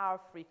in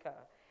Africa.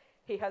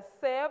 He has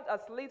served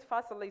as lead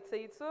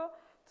facilitator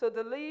to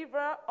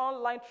deliver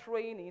online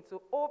training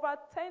to over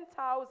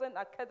 10,000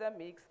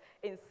 academics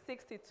in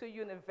 62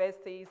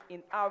 universities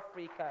in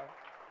Africa.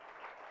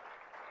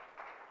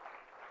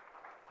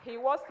 He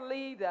was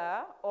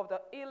leader of the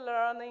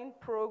e-learning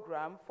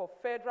program for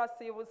federal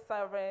civil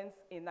servants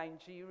in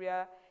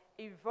Nigeria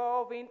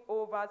involving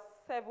over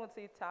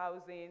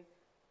 70,000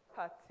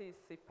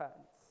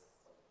 participants.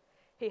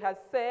 He has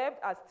served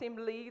as team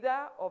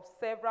leader of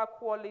several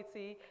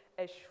quality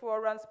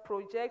assurance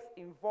projects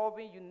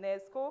involving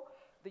UNESCO,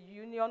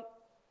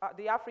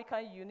 the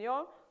African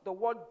Union, the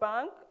World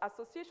Bank,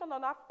 Association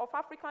of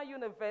African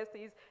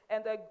Universities,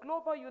 and the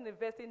Global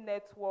University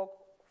Network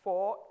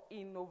for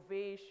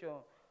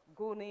Innovation,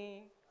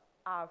 GUNI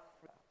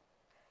Africa.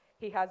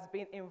 He has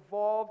been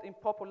involved in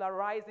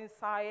popularizing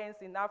science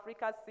in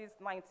Africa since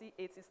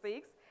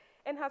 1986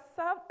 and has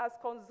served as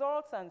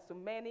consultant to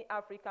many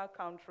African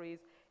countries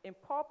in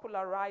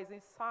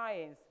popularizing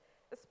science,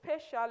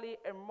 especially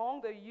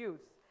among the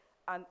youth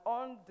and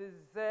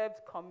undeserved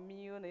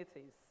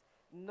communities,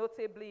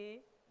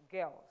 notably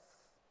girls,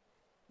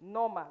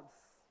 nomads,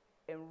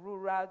 and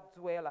rural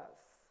dwellers.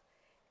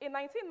 In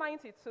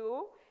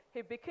 1992,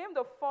 he became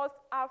the first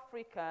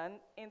African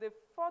in the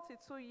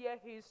 42-year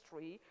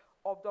history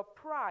of the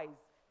prize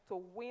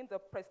to win the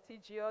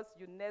prestigious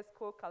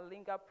UNESCO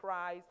Kalinga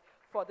Prize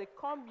for the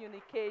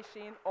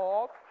communication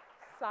of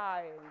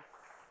science.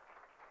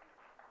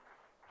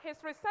 His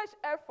research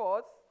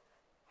efforts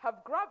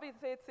have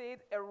gravitated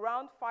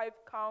around five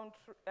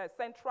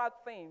central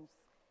themes,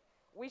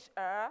 which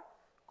are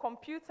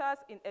computers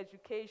in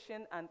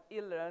education and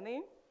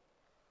e-learning,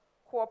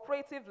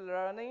 cooperative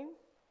learning,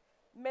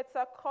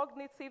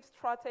 metacognitive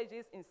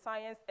strategies in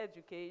science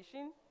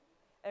education,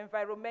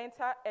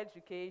 environmental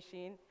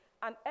education,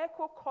 and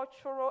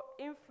eco-cultural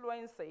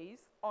influences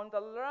on the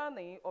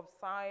learning of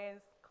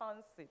science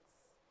concepts.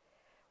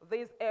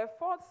 These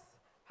efforts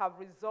have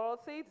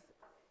resulted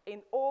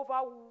in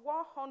over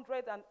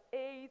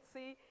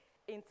 180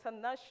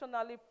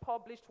 internationally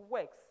published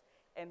works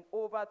and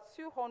over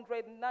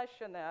 200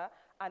 national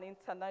and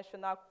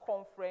international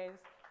conference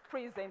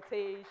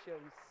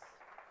presentations.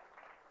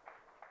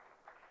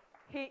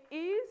 He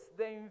is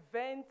the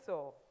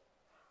inventor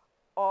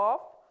of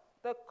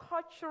the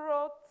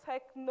cultural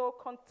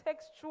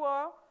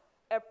techno-contextual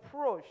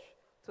approach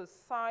to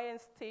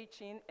science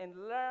teaching and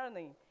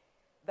learning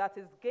that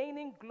is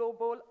gaining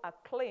global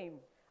acclaim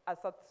as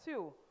a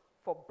tool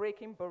for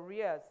breaking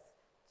barriers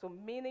to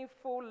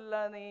meaningful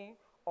learning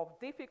of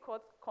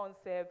difficult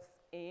concepts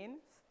in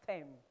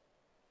STEM.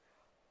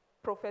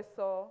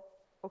 Professor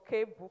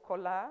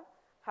Okebukola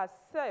has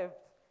served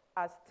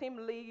as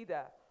team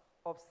leader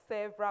of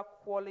several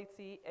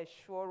quality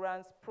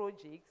assurance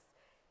projects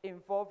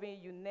involving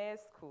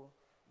UNESCO,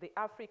 the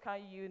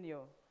African Union,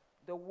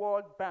 the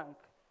World Bank,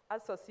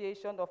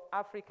 Association of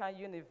African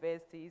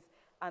Universities,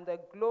 and the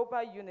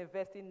Global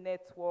University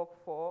Network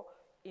for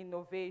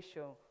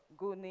Innovation,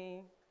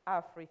 GUNI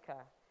Africa.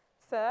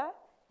 Sir,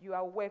 you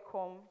are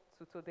welcome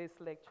to today's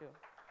lecture.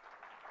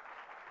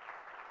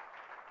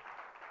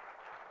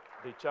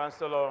 The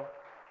Chancellor,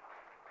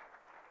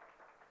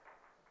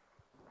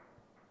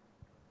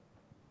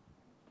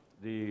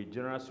 the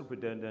General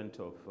Superintendent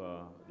of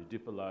the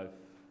Deeper Life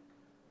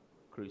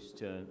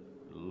Christian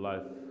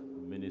Life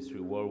Ministry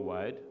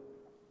Worldwide.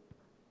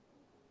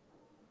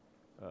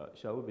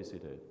 Shall we be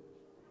seated?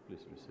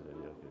 Please be seated.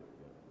 Yeah, okay.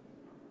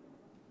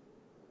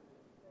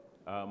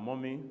 Yeah.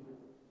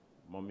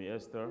 Mommy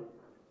Esther,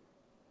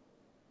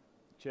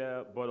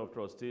 Chair, Board of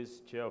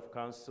Trustees, Chair of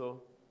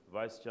Council,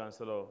 Vice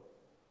Chancellor,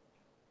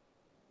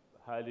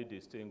 highly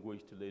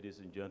distinguished ladies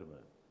and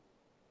gentlemen.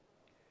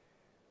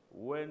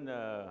 When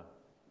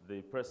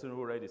the person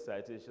who read the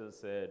citation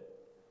said,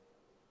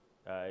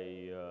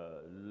 I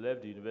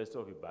left the University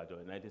of Ibadan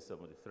in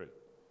 1973,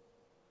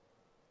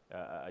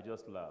 I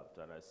just laughed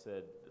and I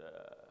said,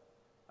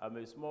 I'm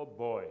a small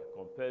boy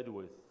compared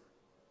with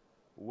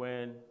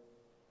when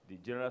the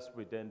General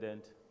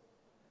Superintendent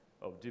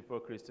of Deeper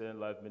Christian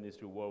Life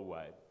Ministry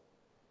Worldwide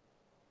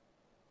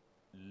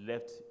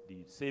left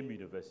the same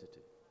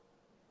university.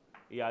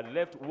 He had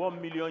left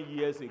 1 million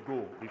years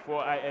ago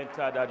before I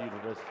entered that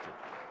university.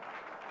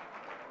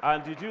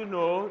 And did you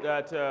know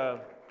that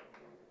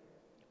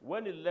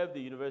when he left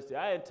the university,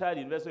 I entered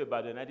the University of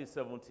Ibadan in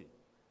 1970,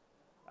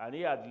 and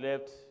he had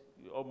left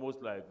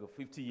almost like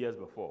 50 years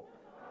before.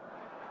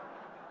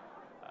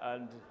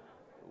 And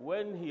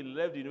when he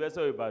left the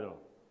University of Ibadan,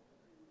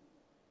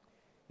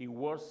 he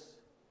was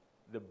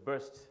the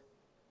best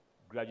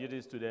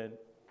graduating student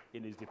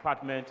in his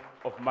department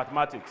of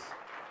mathematics.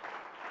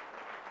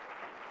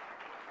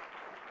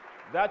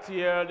 That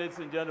year, ladies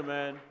and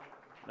gentlemen,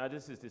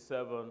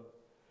 1967,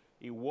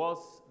 he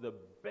was the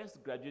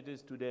best graduating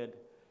student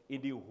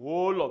in the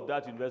whole of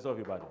that University of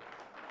Ibadan.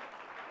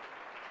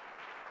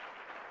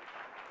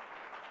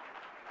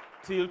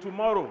 Till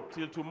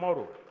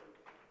tomorrow,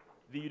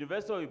 the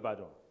University of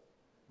Ibadan,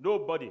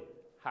 nobody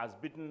has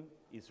beaten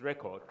his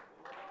record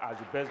as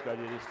the best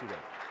graduating student.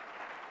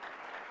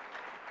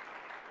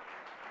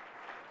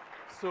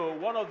 So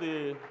one of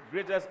the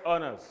greatest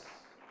honors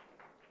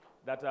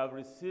that I've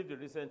received in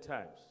recent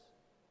times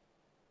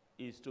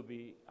is to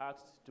be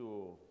asked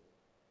to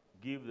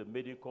give the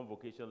Maiden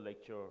Convocation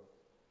lecture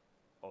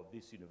of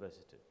this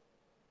university.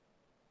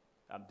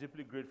 I'm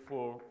deeply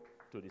grateful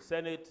to the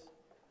Senate,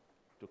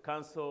 to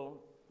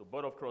Council, to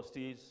Board of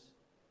Trustees,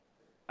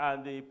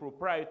 and the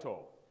proprietor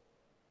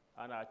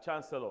and our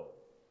chancellor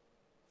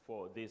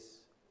for this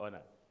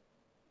honor.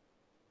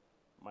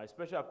 My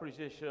special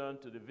appreciation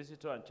to the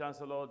visitor and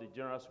chancellor, the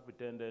general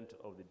superintendent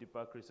of the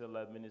Deeper Christian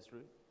Life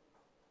Ministry,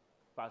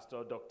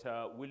 Pastor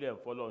Dr. William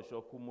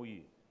Folonsho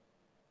Kumuyi,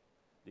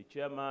 the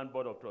chairman,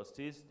 board of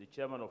trustees, the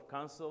chairman of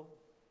council,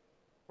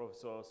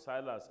 Professor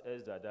Silas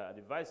S. Dada, and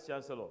the vice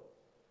chancellor,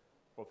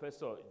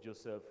 Professor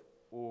Joseph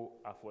O.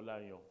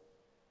 Afolanyo.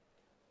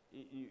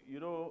 You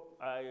know,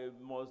 I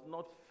must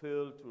not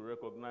fail to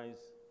recognize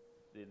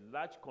the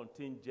large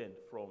contingent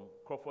from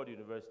Crawford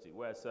University,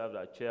 where I served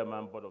as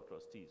chairman, board of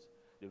trustees,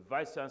 the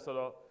vice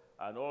chancellor,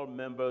 and all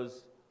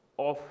members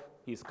of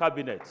his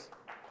cabinet,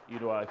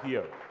 are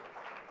here.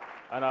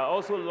 And I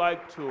also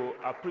like to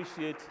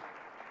appreciate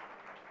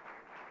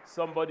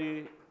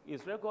somebody.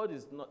 His record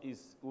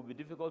will be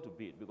difficult to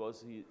beat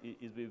because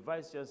he's been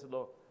vice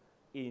chancellor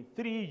in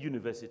 3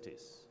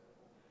 universities.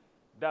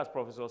 That's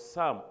Professor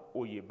Sam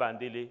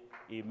Oyebandele,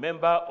 a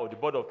member of the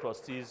board of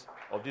trustees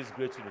of this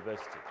great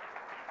university.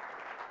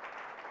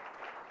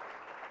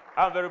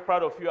 I'm very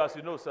proud of you, as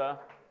you know, sir.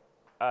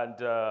 And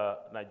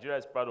Nigeria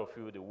is proud of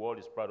you. The world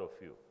is proud of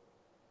you.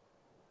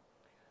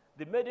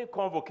 The Maiden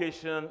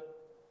Convocation,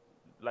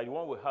 like the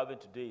one we're having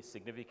today, is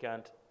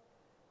significant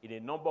in a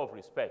number of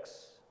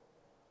respects.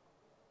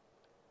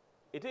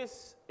 It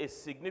is a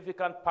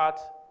significant part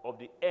of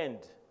the end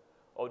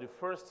of the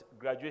first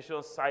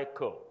graduation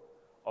cycle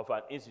of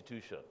an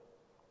institution.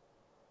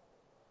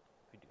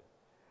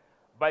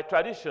 By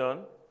tradition,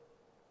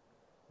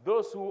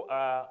 those who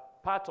are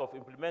part of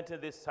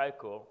implementing this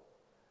cycle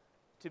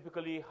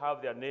typically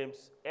have their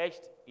names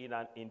etched in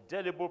an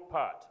indelible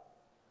part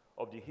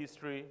of the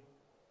history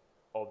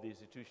of the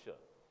institution.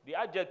 The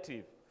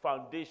adjective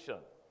foundation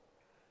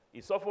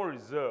is often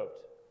reserved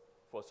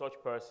for such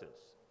persons.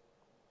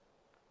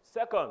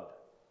 Second,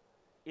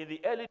 in the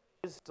early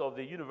days of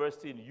the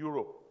university in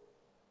Europe,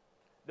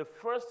 the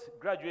first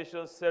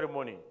graduation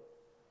ceremony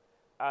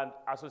and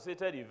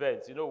associated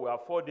events, we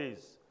have 4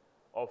 days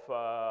of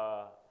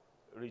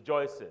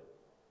rejoicing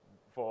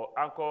for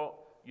Anchor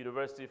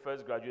University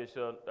first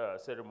graduation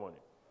ceremony,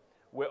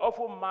 were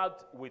often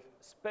marked with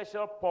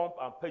special pomp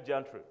and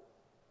pageantry.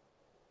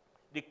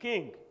 The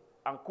king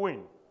and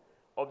queen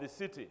of the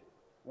city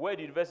where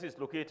the university is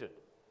located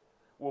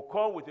will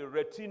come with a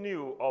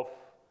retinue of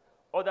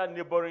other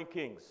neighboring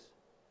kings,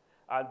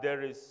 and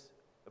there is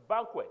a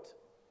banquet.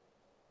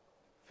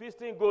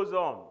 Feasting goes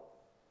on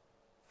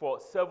for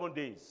 7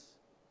 days.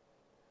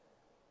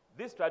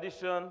 This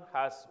tradition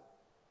has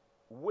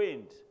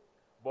waned,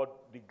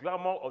 but the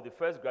glamour of the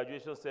first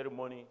graduation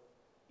ceremony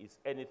is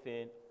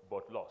anything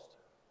but lost.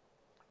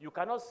 You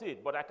cannot see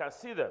it, but I can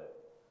see them.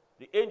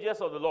 The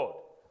angels of the Lord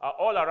are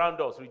all around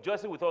us,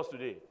 rejoicing with us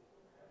today.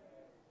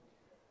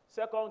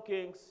 2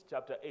 Kings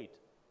chapter 8.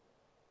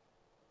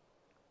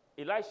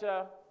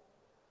 Elisha,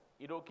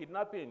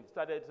 kidnapping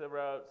started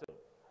several times.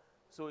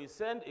 So he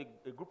sent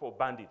a group of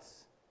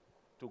bandits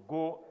to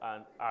go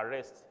and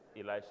arrest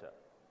Elisha.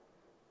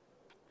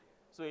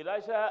 So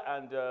Elisha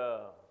and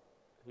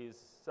his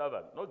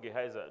servant, not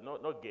Gehazi,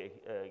 not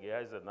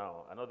Gehazi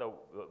now, another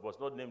was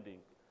not named in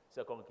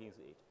 2 Kings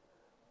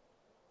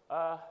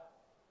 8,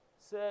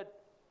 said,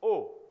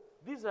 "Oh,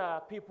 these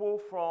are people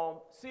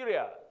from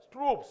Syria,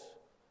 troops."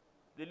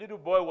 The little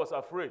boy was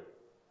afraid.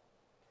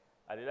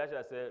 And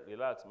Elisha said,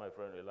 "Relax, my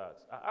friend,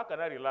 relax." How can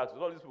I relax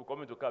with all these people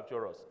coming to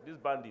capture us, these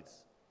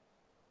bandits?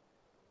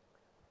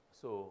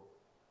 So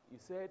he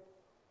said,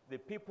 the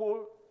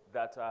people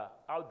that are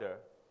out there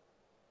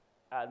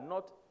are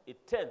not a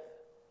tenth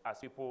as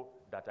people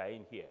that are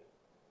in here.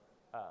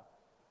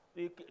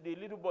 The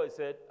little boy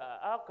said,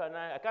 how can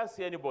I can't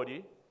see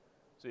anybody.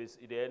 So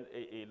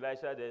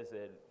Elisha then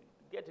said,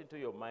 get into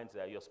your mind's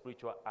eye, your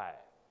spiritual eye.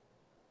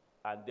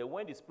 And then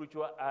when the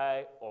spiritual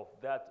eye of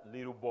that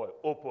little boy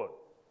opened,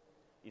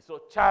 he saw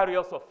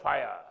chariots of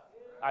fire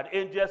and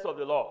angels of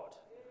the Lord.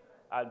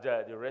 And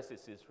the rest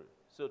is history.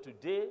 So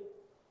today,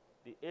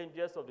 the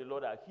angels of the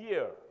Lord are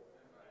here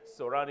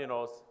surrounding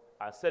us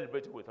and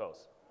celebrating with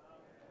us.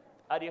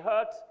 At the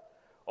heart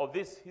of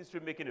this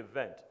history-making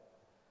event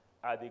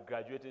are the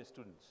graduating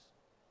students.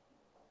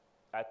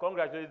 I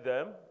congratulate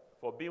them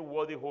for being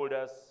worthy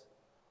holders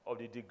of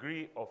the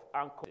degree of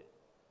anchor.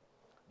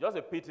 Just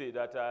a pity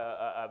that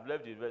I've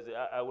left the university.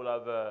 I will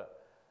have,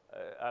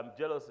 I'm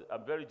jealous,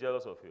 I'm very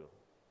jealous of you.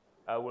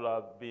 I will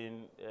have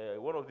been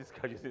one of these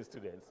graduating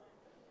students.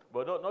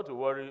 But not to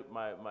worry,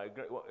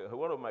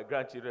 one of my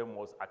grandchildren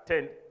must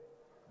attend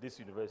this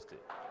university.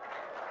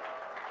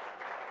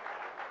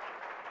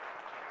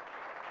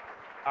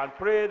 And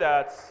pray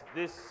that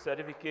this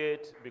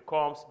certificate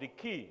becomes the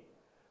key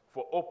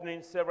for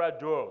opening several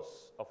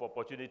doors of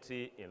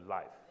opportunity in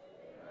life.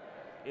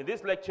 Amen. In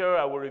this lecture,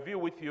 I will review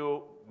with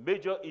you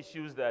major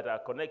issues that are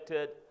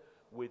connected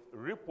with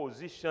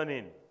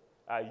repositioning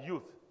our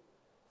youth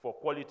for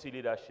quality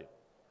leadership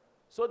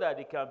so that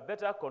they can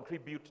better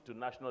contribute to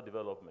national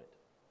development.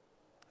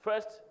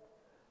 First,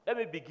 let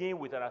me begin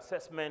with an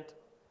assessment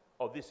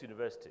of this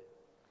university.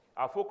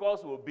 Our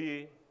focus will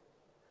be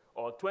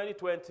on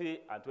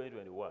 2020 and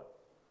 2021.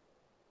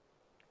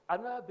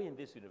 I've never been in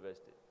this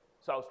university.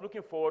 So I was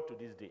looking forward to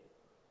this day.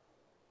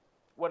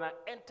 When I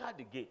entered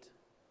the gate,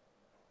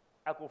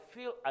 I could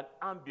feel an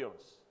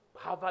ambience,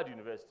 Harvard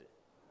University.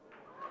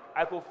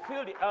 I could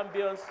feel the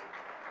ambience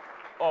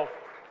of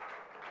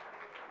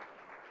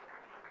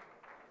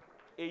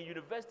a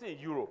university in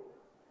Europe.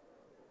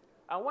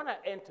 And when I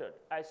entered,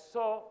 I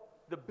saw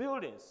the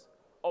buildings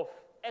of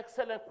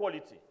excellent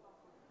quality.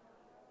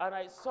 And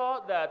I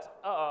saw that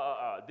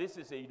this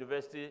is a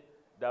university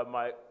that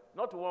my,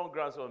 not one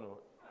grandson,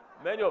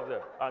 many of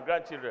them and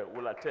grandchildren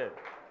will attend.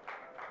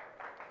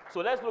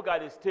 So let's look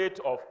at the state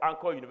of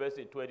Anchor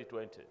University in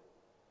 2020.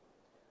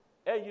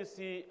 And you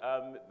see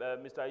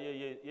Mr.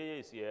 Yeye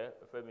is here,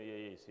 Femi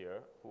Yeye is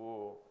here,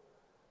 who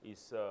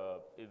is a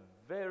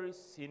very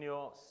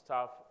senior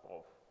staff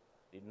of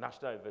the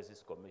National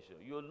Universities Commission.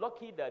 You're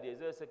lucky that the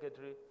Executive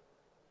Secretary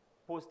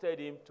posted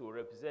him to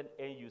represent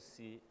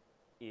NUC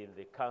in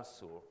the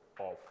council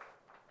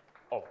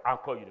of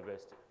Anchor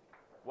University.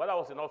 While I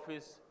was in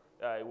office,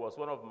 he was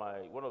one of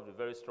the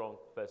very strong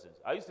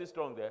persons. Are you still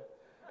strong there?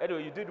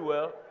 Anyway, you did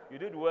well. You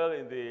did well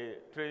in the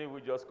training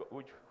which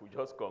we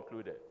just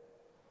concluded.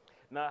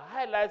 Now,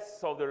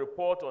 highlights of the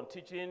report on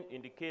teaching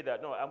indicate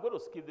that, no, I'm going to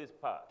skip this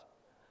part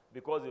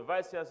because the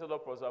Vice Chancellor,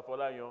 Professor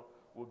Folanyo,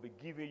 will be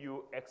giving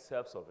you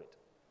excerpts of it.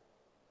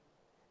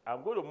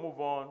 I'm going to move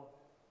on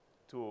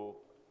to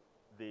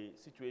the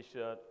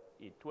situation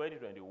in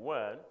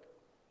 2021.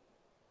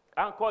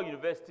 Anchor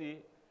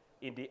University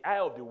in the eye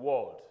of the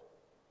world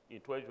in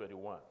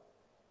 2021.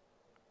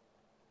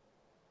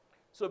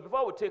 So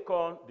before we take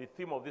on the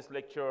theme of this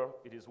lecture,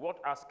 it is worth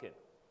asking,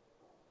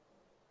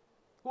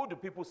 who do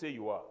people say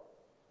you are?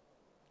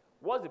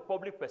 What's the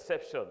public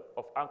perception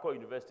of Anchor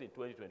University in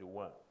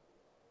 2021?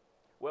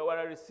 Well, when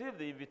I received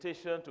the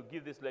invitation to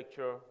give this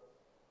lecture,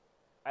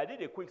 I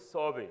did a quick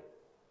survey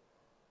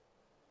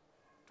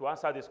to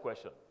answer this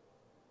question.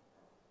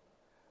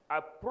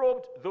 I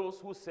probed those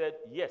who said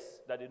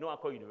yes, that they know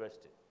Anchor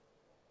University.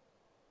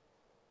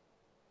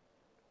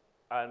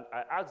 And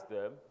I asked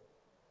them,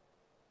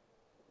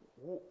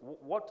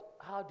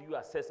 how do you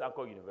assess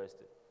Anchor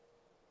University?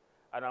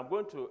 And I'm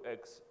going to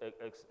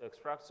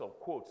extract some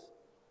quotes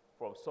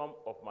from some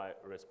of my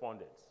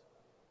respondents.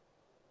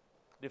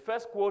 The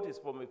first quote is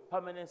from a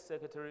permanent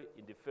secretary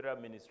in the federal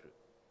ministry.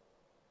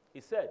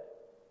 He said,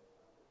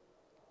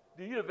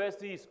 the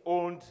university is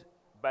owned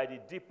by the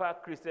Deeper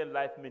Christian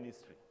Life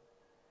Ministry.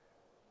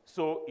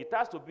 So it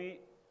has to be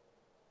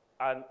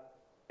an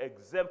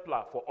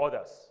exemplar for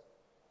others,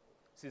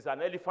 since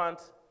an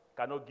elephant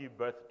cannot give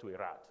birth to a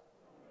rat.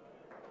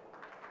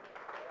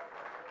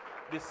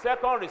 The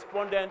second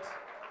respondent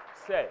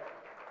said,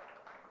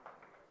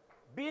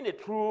 being a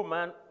true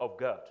man of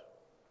God,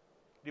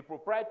 the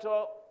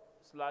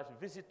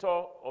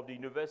proprietor/visitor of the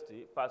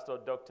university, Pastor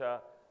Dr.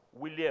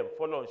 William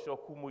Folonsho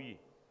Kumuyi,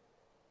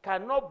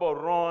 cannot but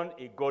run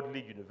a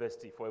godly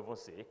university for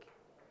heaven's sake.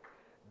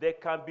 There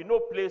can be no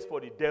place for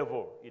the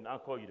devil in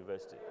Anchor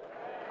University.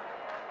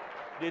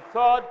 The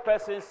third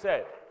person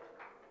said,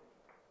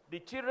 the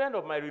children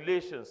of my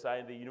relations are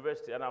in the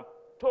university, and I'm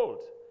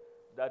told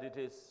that it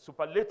is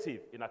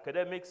superlative in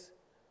academics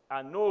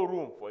and no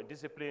room for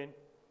indiscipline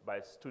by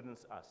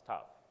students and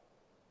staff.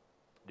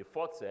 The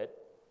fourth said,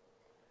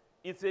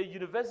 it's a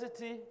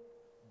university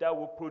that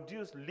will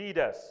produce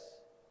leaders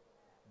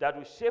that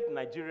will shape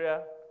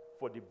Nigeria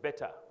for the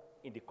better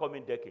in the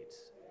coming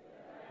decades.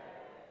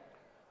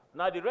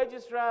 Now, the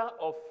registrar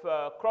of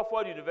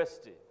Crawford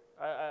University,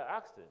 I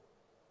asked him,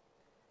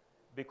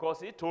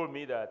 because he told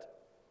me that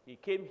he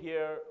came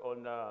here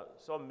on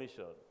some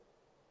mission.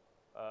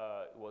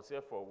 He was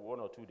here for 1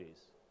 or 2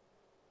 days.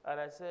 And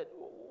I said,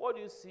 what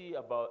do you see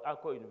about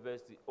Anchor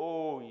University?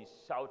 Oh, he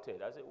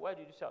shouted. I said, why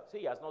did you shout? Say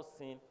he has not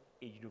seen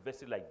a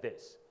university like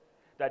this.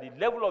 That the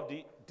level of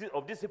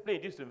discipline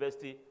in this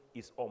university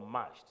is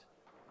unmatched.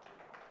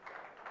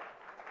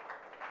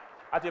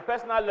 At a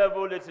personal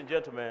level, ladies and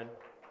gentlemen,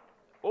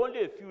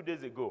 only a few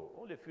days ago,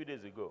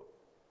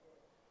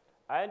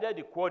 I ended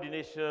the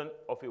coordination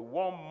of a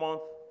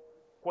 1-month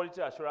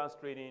quality assurance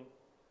training.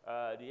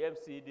 The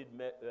MC did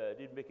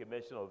make a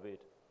mention of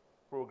it,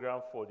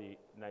 program for the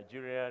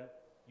Nigerian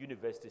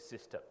university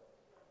system.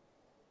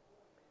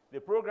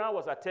 The program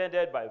was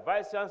attended by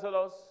vice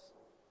chancellors,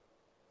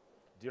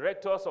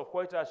 directors of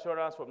quality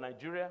assurance from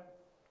Nigeria,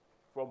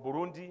 from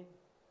Burundi,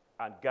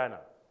 and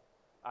Ghana,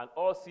 and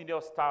all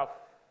senior staff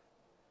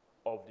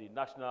of the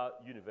National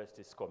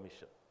Universities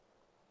Commission.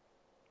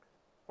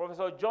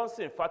 Professor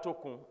Johnson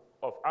Fatokun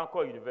of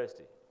Anchor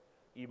University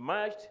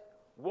emerged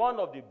one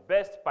of the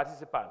best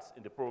participants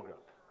in the program.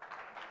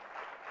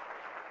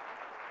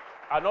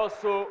 And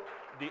also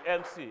the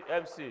MC,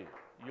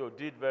 you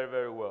did very,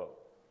 very well.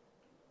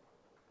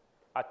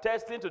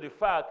 Attesting to the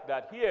fact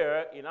that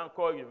here in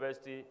Anchor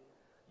University,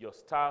 your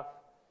staff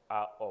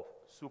are of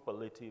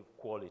superlative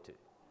quality.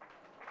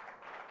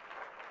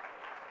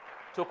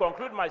 To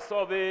conclude my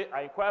survey,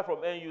 I inquired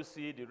from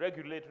NUC, the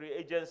regulatory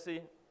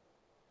agency,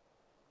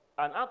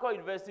 and Anchor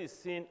University is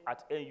seen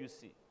at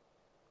NUC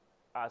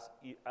as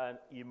an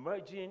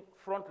emerging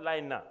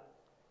frontliner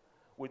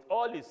with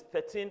all its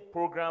 13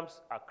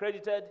 programs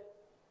accredited,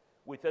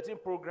 with 13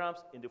 programs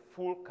in the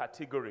full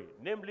category,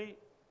 namely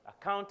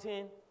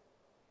accounting,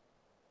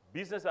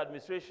 business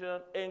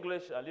administration,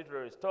 English and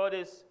literary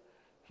studies,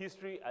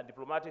 history and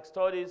diplomatic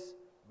studies,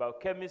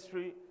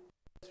 biochemistry,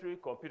 chemistry,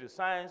 computer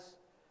science,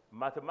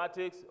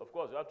 mathematics. Of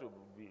course, you have to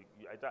be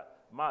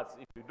maths.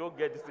 If you don't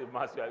get this in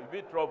maths, you are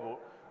in trouble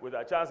with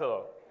our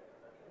chancellor.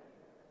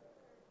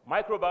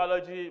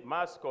 Microbiology,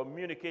 mass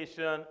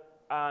communication,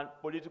 and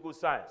political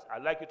science.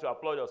 I'd like you to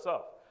applaud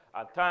yourself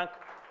and thank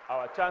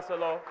our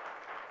chancellor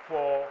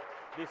for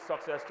this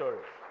success story.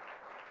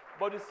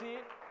 But you see,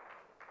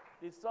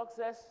 the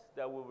success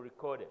that we've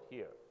recorded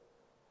here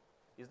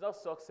is not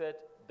success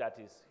that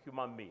is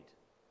human-made,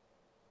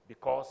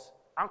 because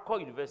Anchor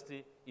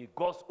University is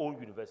God's own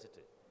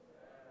university.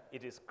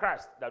 It is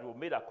Christ that will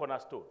make a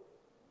cornerstone,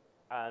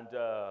 and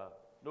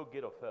no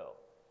gate of hell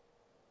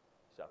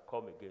shall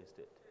come against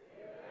it.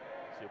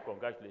 So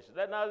congratulations.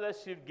 Now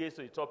let's shift gears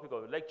to the topic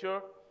of the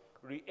lecture,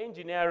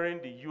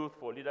 re-engineering the youth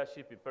for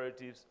leadership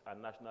imperatives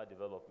and national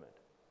development.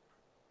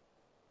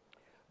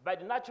 By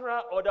the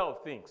natural order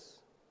of things,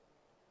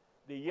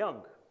 the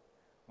young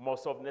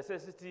must of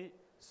necessity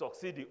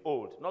succeed the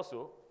old, not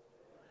so?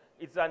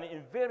 It's an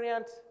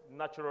invariant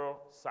natural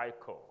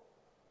cycle.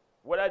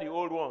 Whether the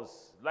old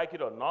ones like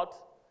it or not,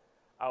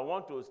 and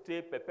want to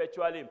stay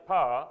perpetually in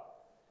power,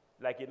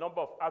 like a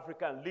number of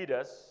African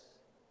leaders,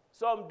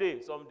 someday,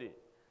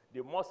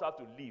 they must have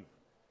to leave,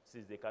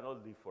 since they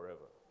cannot live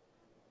forever.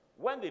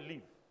 When they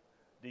leave,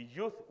 the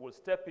youth will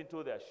step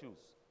into their shoes.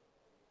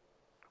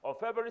 On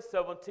February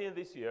 17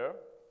 this year,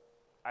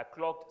 I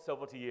clocked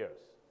 70 years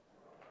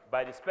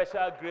by the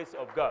special grace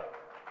of God.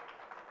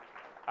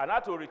 And I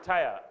had to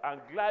retire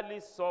and gladly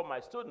saw my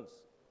students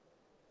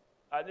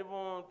and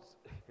even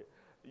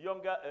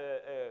younger,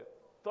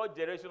 third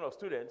generation of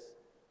students,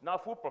 now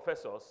full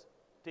professors,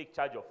 take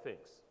charge of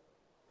things.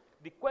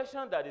 The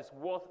question that is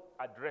worth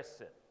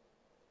addressing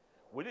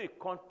within the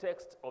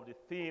context of the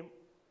theme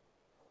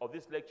of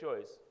this lecture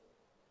is,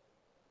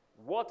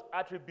 what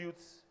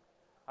attributes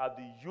have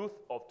the youth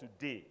of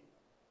today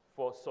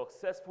for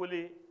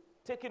successfully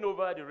taking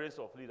over the reins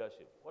of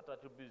leadership? What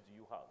attributes do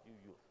you have, you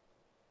youth?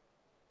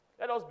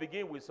 Let us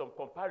begin with some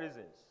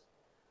comparisons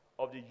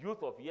of the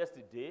youth of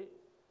yesterday,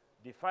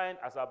 defined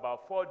as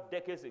about 4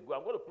 decades ago.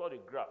 I'm going to plot a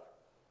graph,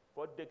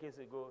 4 decades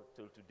ago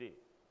till today,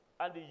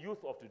 and the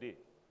youth of today.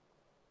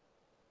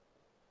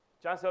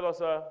 Chancellor,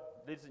 sir,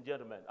 ladies and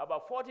gentlemen,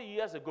 about 40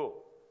 years ago,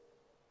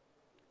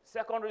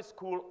 secondary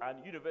school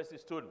and university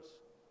students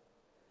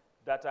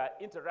that I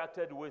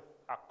interacted with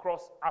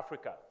across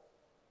Africa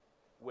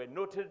were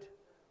noted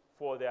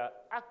for their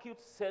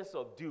acute sense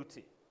of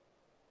duty,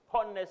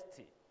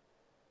 honesty,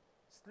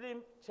 slim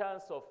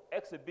chance of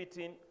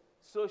exhibiting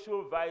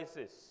social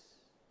vices,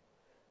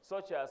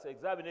 such as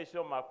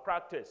examination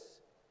malpractice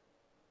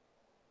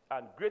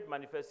and great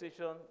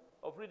manifestation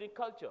of reading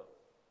culture.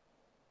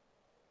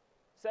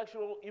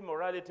 Sexual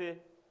immorality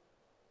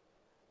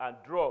and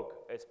drug,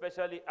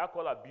 especially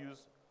alcohol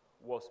abuse,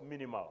 was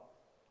minimal.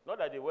 Not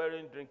that they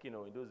weren't drinking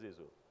in those days,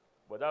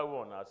 but that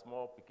one has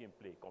small picking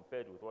play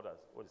compared with what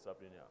is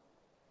happening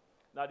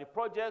now. Now, the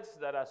projects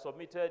that are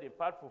submitted in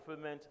part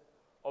fulfillment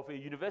of a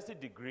university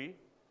degree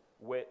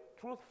were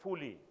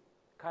truthfully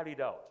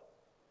carried out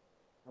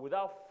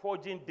without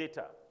forging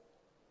data,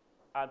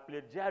 and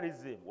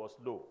plagiarism was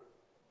low.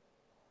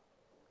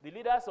 The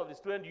leaders of the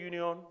student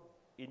union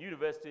in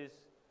universities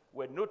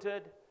were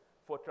noted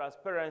for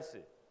transparency,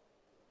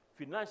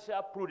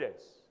 financial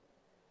prudence,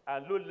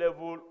 and low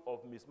level of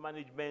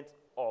mismanagement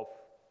of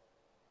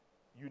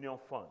union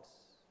funds.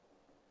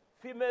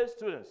 Female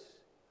students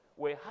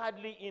were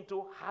hardly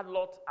into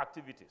harlot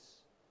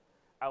activities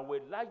and were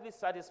largely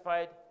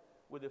satisfied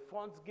with the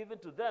funds given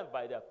to them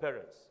by their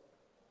parents.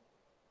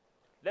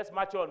 Let's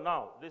march on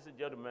now, ladies and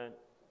gentlemen,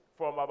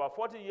 from about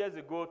 40 years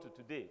ago to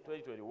today,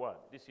 2021,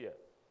 this year.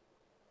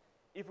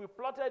 If we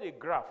plotted a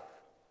graph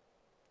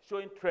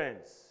showing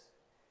trends,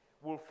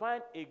 we'll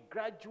find a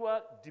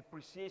gradual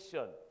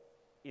depreciation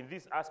in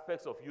these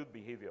aspects of youth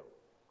behavior.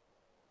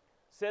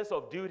 Sense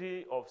of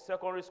duty of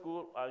secondary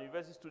school and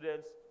university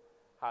students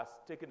has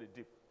taken a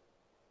dip.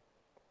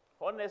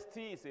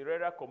 Honesty is a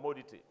rare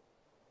commodity,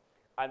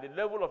 and the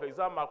level of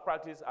exam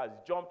malpractice has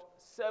jumped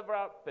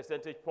several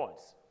percentage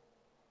points,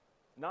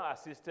 now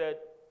assisted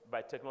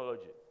by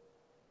technology.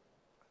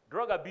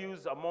 Drug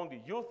abuse among the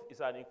youth is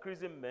an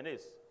increasing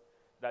menace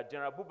that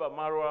General Buba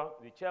Marwa,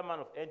 the chairman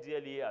of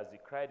NDLEA, has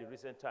decried in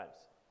recent times.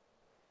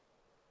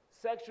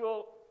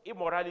 Sexual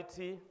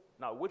immorality,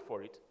 now wait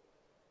for it,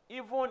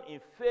 even in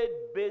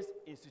faith-based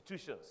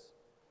institutions,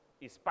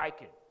 is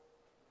spiking.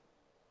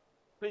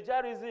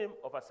 Plagiarism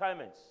of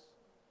assignments,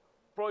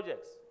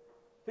 projects,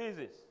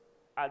 theses,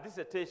 and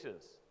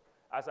dissertations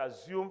has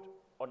assumed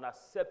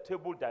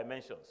unacceptable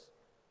dimensions,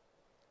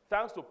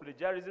 thanks to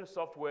plagiarism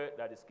software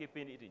that is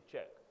keeping it in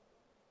check.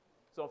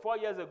 So 4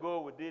 years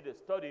ago, we did a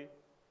study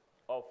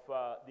of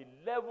the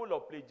level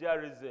of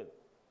plagiarism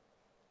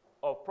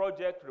of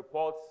project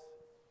reports,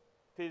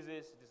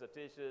 theses,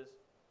 dissertations,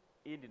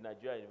 in the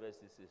Nigerian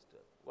university system.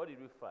 What did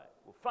we find?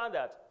 We found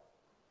that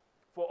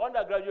for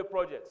undergraduate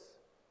projects,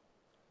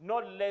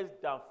 not less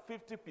than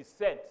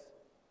 50%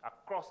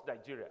 across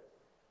Nigeria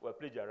were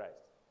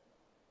plagiarized.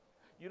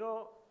 You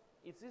know,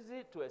 it's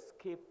easy to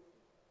escape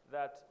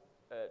that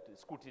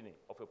scrutiny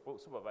of a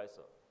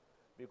supervisor,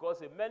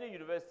 because in many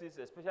universities,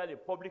 especially in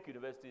public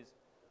universities,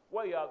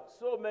 where you have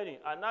so many,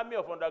 an army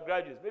of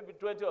undergraduates, maybe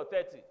 20 or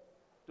 30,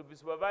 to be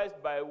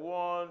supervised by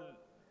one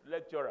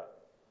lecturer,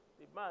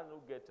 the man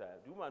who get time,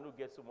 the woman who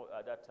gets so much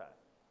at that time.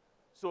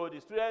 So the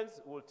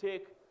students will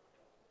take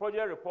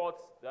project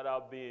reports that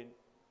have been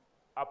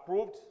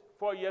approved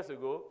 4 years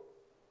ago,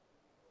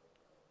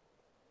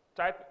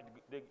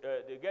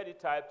 they get it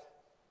typed,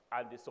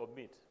 and they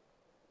submit.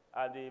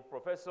 And the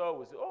professor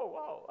will say, oh,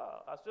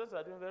 wow, our students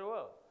are doing very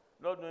well,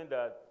 not knowing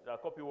that they are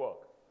copy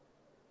work.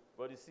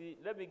 But you see,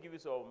 let me give you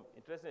some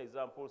interesting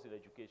examples in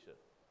education.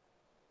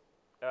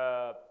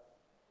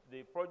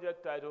 The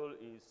project title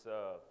is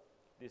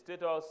The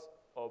Status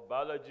of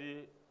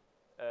Biology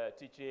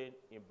Teaching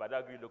in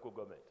Badagry Local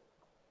Government.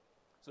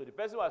 So the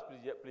person who has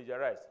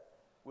plagiarized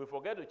will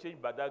forget to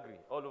change Badagry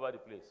all over the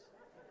place.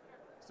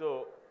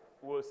 So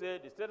we'll say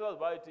the status of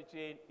biology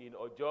teaching in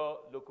Ojo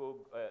local,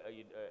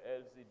 in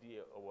LCD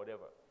or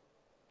whatever.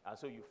 And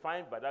so you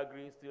find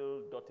Badagry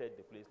still dotted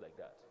the place like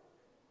that.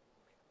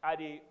 At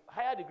the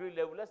higher degree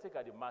level, let's take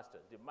at the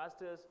masters. The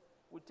masters,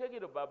 we take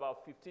it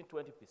about 15,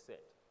 20%.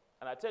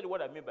 And I'll tell you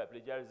what I mean by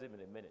plagiarism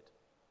in a minute.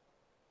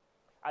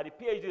 At the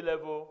PhD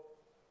level,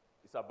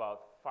 it's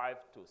about 5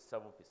 to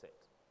 7%.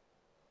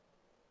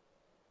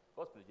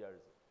 What's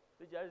plagiarism?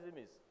 Plagiarism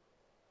is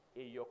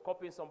you're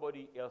copying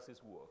somebody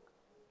else's work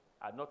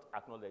and not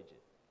acknowledging.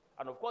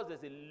 And of course,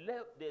 there's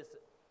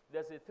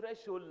a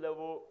threshold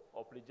level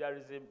of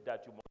plagiarism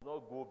that you must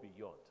not go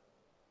beyond.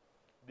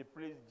 The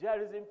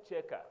plagiarism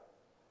checker,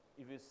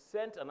 if you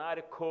sent an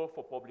article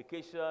for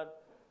publication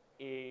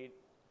in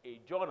a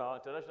journal,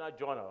 international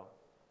journal,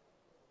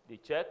 they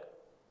check.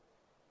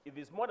 If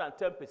it's more than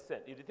 10%,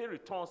 if the thing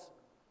returns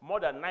more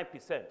than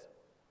 9%,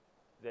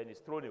 then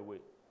it's thrown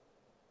away.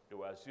 They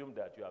will assume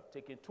that you have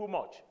taken too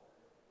much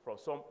from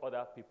some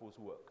other people's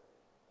work.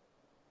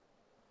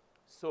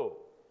 So,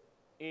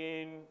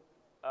 in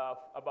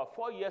about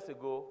 4 years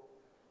ago,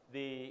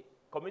 the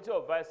Committee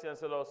of Vice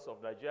Chancellors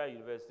of Nigerian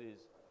universities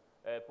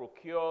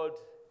procured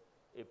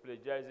a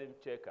plagiarism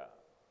checker,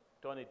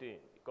 turn it in,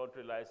 a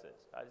country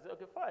license. And they said,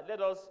 okay, fine,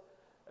 let us,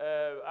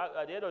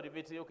 at the end of the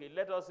meeting, okay,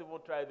 let us even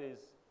try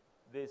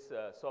this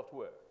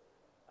software.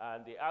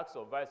 And they asked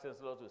some vice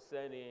chancellors to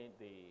send in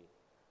the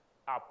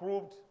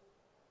approved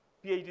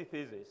PhD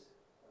thesis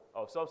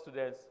of some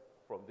students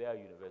from their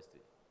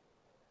university.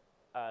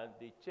 And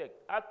they checked,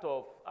 out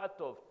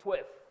of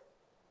 12,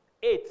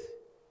 8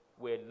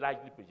 were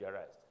largely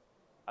plagiarized.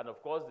 And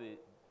of course, the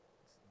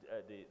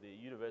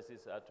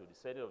universities had to, the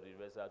Senate of the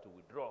university had to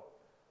withdraw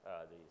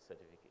the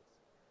certificates.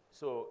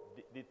 So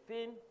the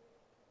thing,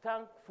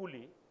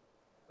 thankfully,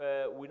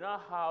 we now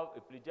have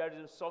a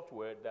plagiarism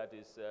software that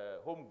is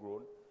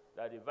homegrown,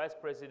 that the vice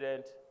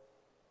president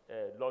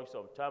launched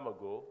some time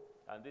ago,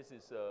 and this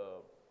is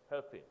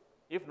helping.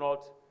 If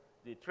not,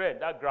 the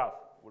trend, that graph,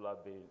 will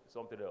have been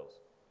something else.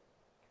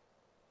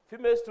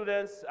 Female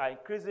students are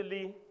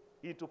increasingly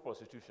into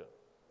prostitution.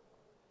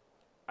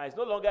 And it's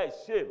no longer a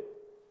shame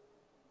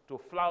to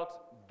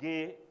flout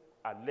gay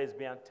and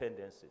lesbian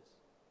tendencies.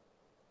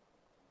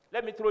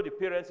 Let me throw the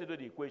parents into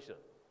the equation,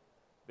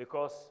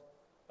 because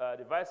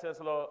the Vice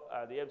Chancellor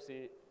and the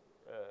MC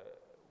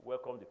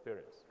welcome the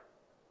parents.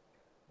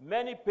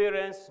 Many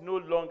parents no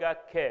longer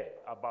care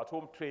about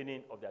home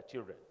training of their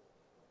children.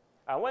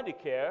 And when they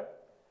care,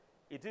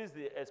 it is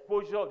the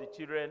exposure of the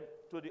children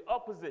to the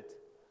opposite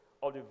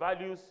of the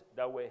values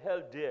that were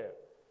held dear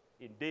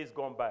in days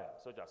gone by,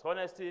 such as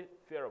honesty,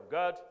 fear of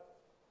God,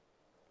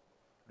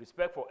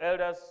 respect for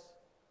elders,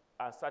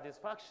 and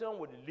satisfaction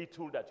with the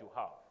little that you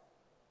have.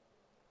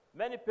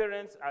 Many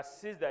parents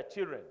assist their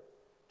children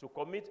to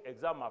commit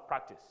exam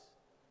malpractice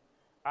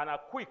and are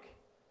quick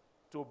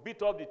to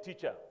beat up the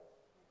teacher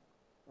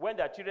when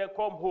their children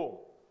come home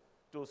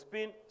to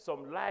spin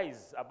some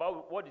lies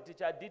about what the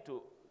teacher did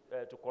to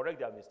correct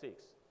their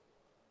mistakes.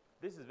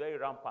 This is very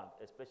rampant,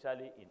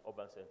 especially in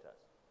urban centers.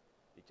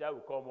 The child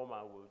will come home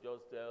and will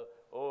just tell,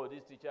 oh,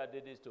 this teacher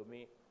did this to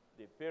me.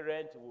 The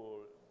parent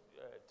will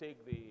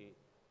take the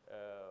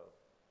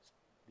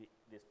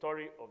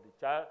story of the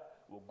child,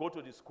 will go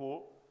to the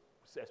school,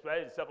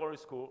 especially the secondary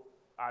school,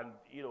 and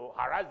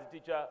harass the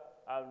teacher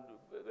and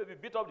maybe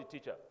beat up the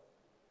teacher.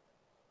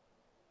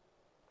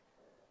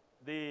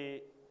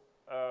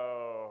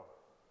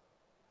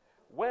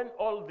 When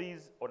all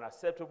these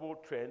unacceptable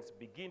trends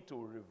begin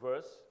to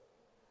reverse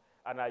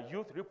and our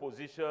youth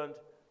repositioned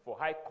for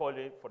high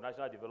calling for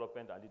national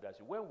development and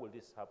leadership, when will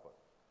this happen?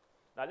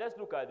 Now let's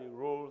look at the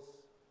roles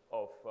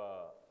of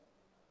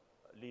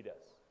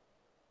leaders.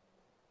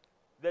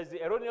 There's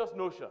the erroneous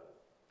notion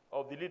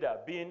of the leader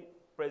being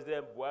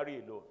President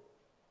Buhari alone.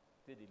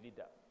 Say the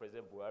leader,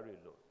 President Buhari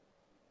alone.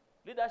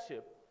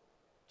 Leadership,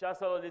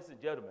 Chancellor, ladies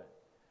and gentlemen,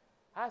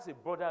 has a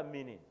broader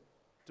meaning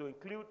to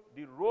include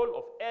the role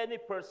of any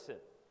person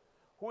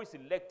who is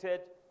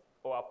elected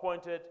or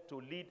appointed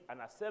to lead an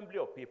assembly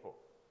of people.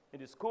 In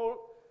the school,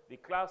 the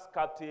class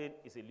captain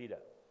is a leader.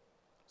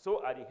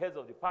 So are the heads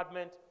of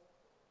department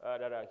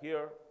that are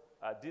here,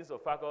 deans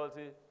of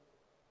faculty,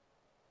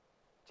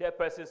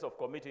 chairpersons of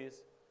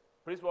committees,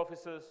 principal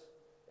officers,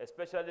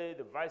 especially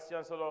the vice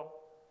chancellor,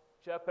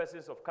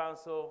 chairpersons of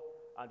council,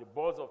 and the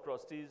boards of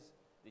trustees,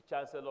 the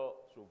chancellor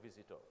through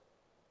visitor.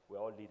 We're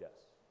all leaders.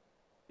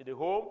 In the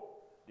home,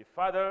 the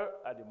father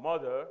and the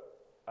mother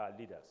are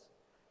leaders.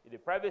 In the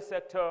private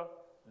sector,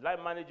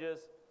 line managers,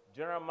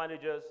 general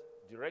managers,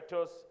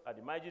 directors, and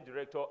the managing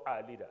director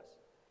are leaders.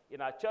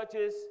 In our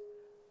churches,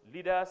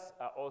 leaders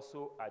are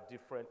also at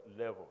different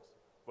levels,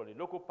 from the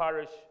local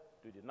parish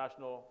to the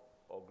national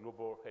or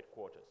global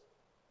headquarters.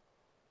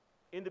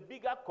 In the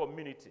bigger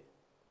community,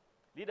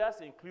 leaders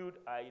include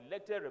our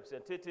elected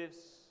representatives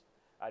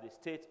at the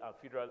state and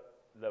federal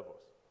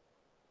levels.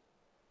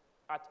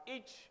 At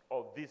each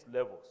of these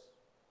levels,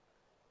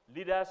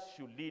 leaders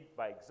should lead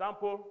by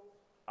example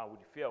and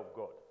with the fear of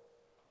God.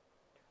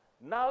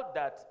 Now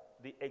that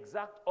the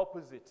exact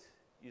opposite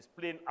is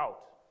playing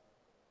out,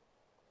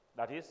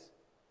 that is,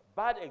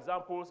 bad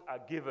examples are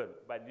given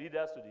by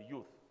leaders to the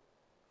youth,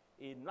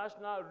 a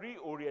national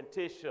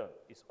reorientation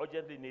is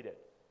urgently needed,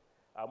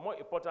 and more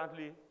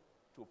importantly,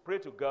 to pray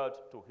to God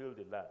to heal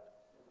the land.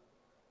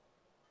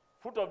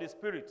 Fruit of the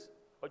Spirit,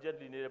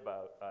 urgently needed by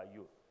our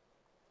youth.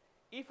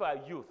 If our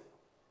youth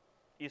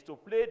is to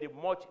play the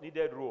much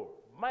needed role,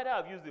 might I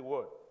have used the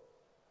word?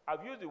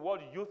 I've used the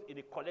word youth in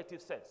a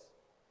collective sense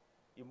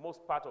in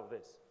most part of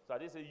this. So I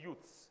didn't say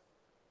youths.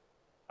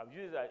 I've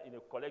used that in a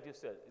collective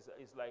sense.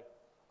 It's like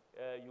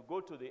you go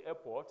to the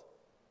airport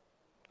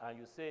and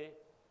you say,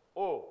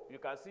 oh, you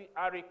can see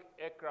Arik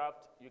aircraft,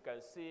 you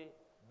can see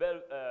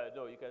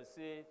you can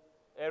see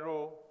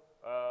Aero,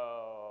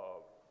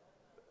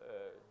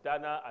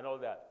 Dana, and all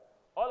that.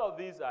 All of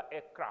these are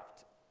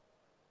aircraft.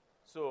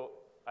 So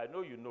I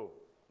know you know.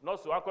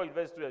 Not so Anchor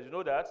University students, you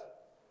know that?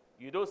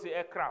 You don't say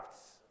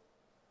aircrafts.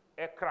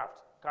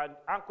 Aircraft. Can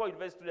Anchor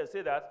University students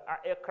say that? Are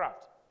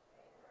aircraft.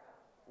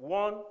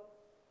 1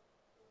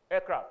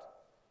 aircraft.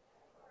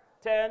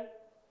 10.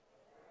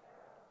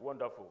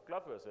 Wonderful.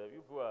 Clap for yourself.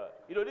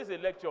 You know, this is a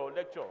lecture,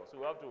 so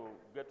we have to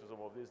get to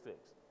some of these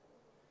things.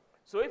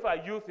 So if our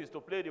youth is to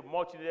play the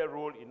much needed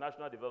role in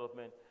national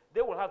development,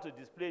 they will have to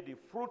display the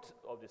fruit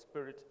of the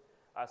Spirit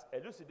as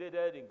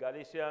elucidated in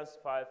Galatians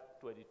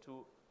 5:22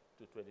 to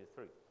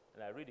 23.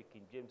 And I read the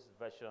King James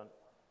Version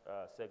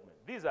segment.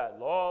 These are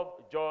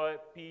love, joy,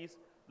 peace,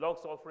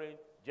 long-suffering,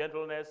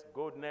 gentleness,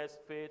 goodness,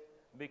 faith,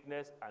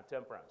 meekness, and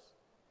temperance.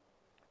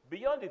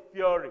 Beyond the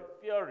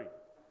theory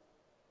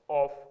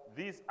of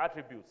these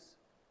attributes,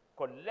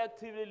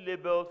 collectively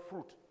labeled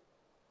fruit,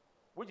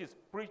 which is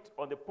preached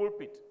on the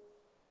pulpit,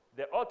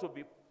 there ought to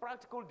be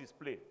practical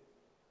display.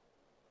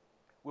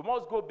 We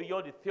must go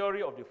beyond the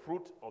theory of the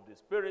fruit of the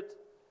Spirit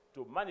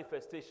to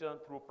manifestation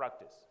through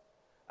practice.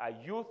 Our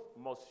youth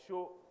must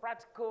show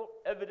practical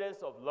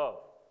evidence of love,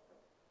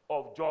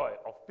 of joy,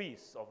 of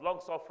peace, of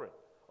long-suffering,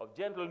 of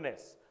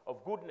gentleness,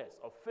 of goodness,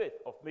 of faith,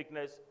 of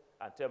meekness,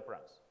 and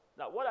temperance.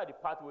 Now, what are the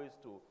pathways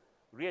to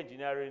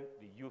re-engineering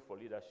the youth for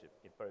leadership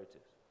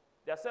imperatives?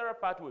 There are several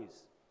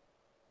pathways.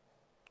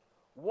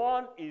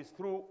 One is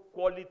through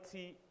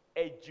quality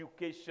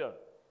education.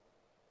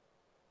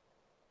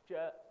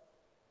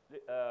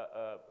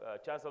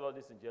 Chancellor,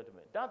 ladies and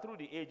gentlemen, down through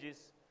the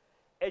ages,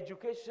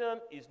 education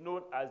is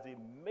known as the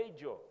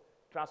major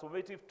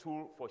transformative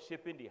tool for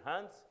shaping the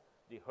hands,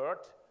 the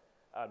heart,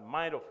 and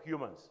mind of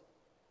humans.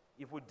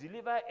 If we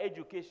deliver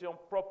education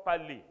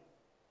properly,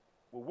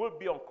 we will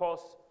be on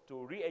course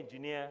to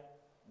re-engineer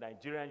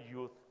Nigerian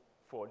youth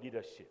for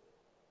leadership.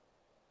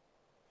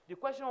 The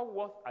question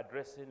worth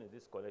addressing in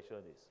this collection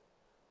is,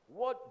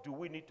 what do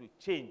we need to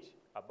change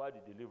about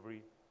the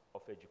delivery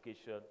of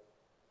education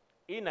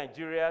in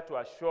Nigeria to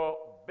assure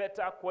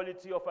better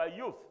quality of our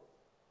youth?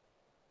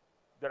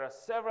 There are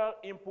several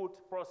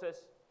input, process,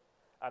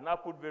 and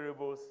output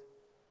variables.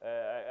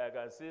 I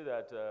can see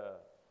that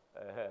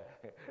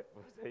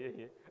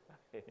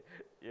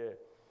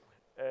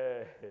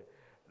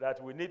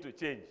that we need to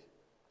change.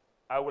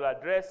 I will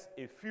address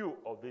a few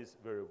of these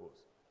variables.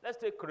 Let's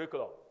take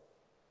curriculum.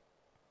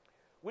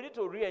 We need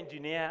to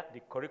re-engineer the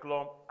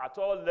curriculum at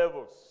all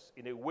levels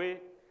in a way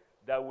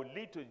that will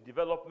lead to the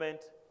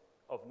development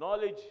of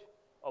knowledge,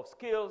 of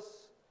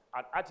skills,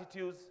 and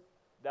attitudes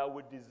that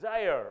we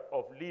desire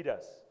of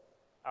leaders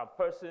and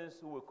persons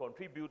who will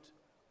contribute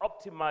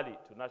optimally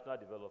to national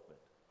development.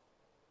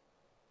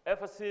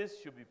 Emphasis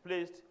should be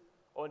placed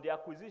on the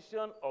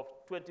acquisition of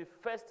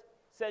 21st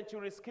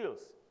century skills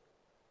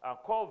and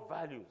core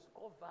values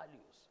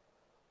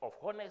of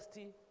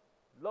honesty,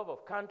 love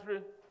of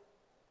country,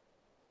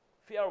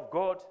 fear of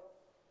God,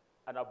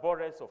 and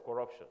abhorrence of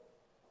corruption.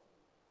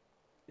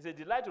 It's a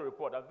delight to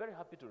report, I'm very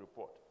happy to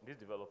report this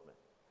development,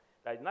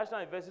 that the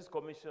National Universities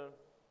Commission,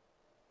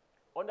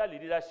 under the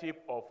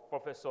leadership of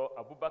Professor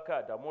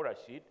Abubakar Adamu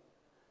Rashid,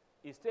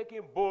 is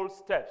taking bold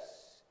steps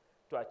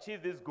to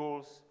achieve these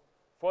goals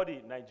for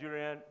the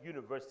Nigerian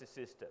university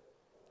system.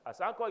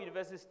 As Anchor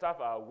University staff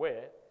are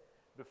aware,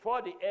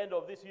 before the end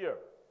of this year,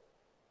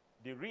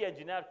 the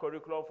re-engineered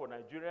curriculum for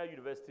Nigerian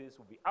universities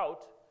will be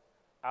out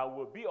and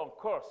will be on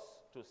course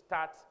to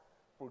start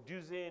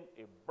producing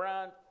a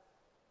brand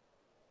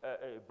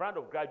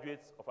of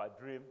graduates of our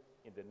dream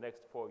in the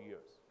next 4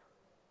 years.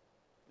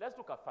 Let's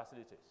look at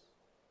facilities.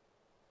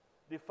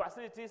 The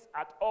facilities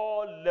at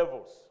all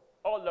levels,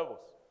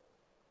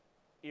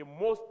 in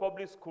most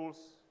public schools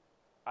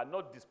are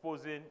not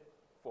disposing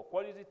for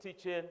quality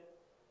teaching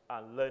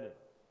and learning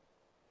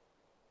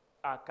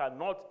and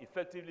cannot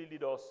effectively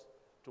lead us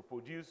to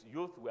produce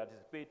youth we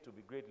anticipate to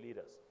be great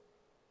leaders.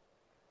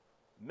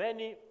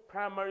 Many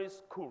primary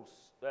school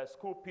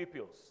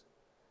pupils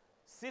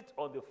sit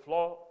on the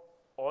floor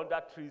or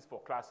under trees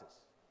for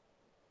classes.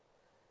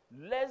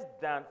 Less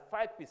than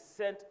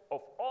 5%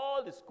 of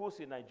all the schools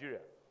in Nigeria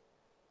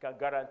can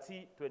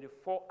guarantee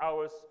 24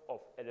 hours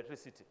of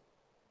electricity.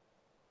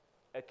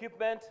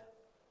 Equipment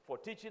for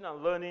teaching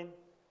and learning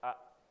are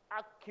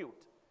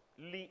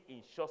acutely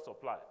in short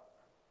supply.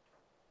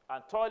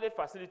 And toilet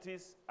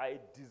facilities are a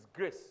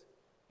disgrace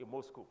in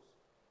most schools,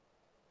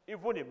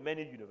 even in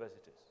many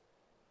universities.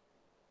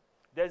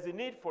 There's a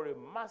need for a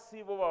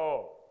massive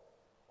overhaul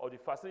of the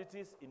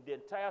facilities in the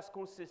entire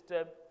school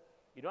system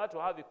in order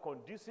to have a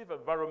conducive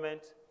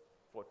environment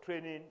for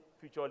training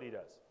future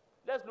leaders.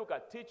 Let's look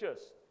at teachers.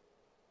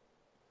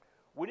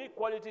 We need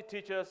quality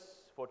teachers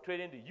for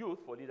training the youth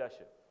for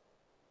leadership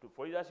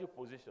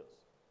positions,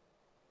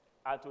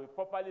 and to be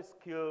properly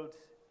skilled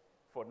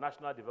for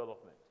national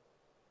development.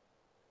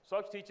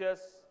 Such teachers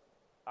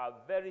are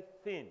very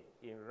thin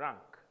in rank,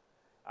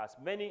 as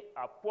many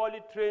are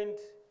poorly trained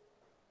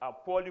and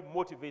poorly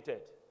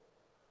motivated.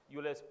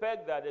 You'll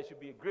expect that there should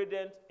be a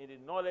gradient in the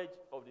knowledge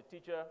of the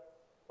teacher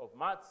of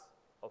maths,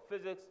 of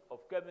physics,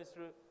 of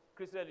chemistry,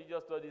 Christian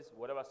religious studies,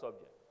 whatever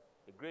subject.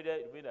 A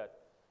gradient means that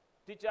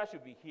teacher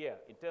should be here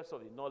in terms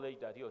of the knowledge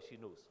that he or she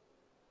knows.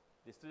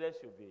 The student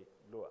should be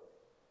lower.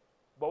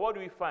 But what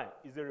do we find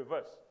is the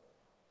reverse.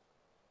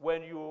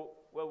 When we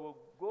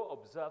go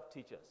observe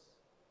teachers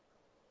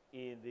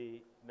in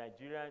the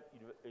Nigerian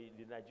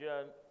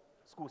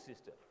school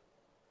system,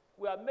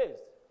 we are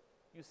amazed.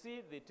 You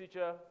see the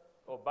teacher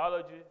of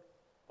biology,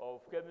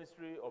 of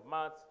chemistry, of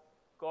maths,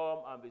 come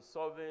and be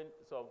solving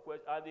some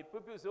questions. And the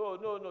people say, oh,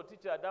 no,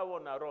 teacher, that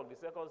one is wrong. The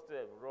second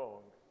step,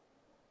 wrong.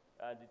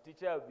 And the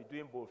teacher will be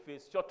doing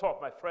boldface. Shut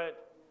up, my friend.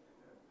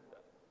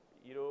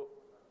 You know,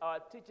 our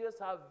teachers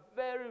have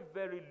very,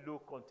 very low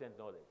content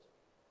knowledge.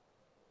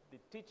 A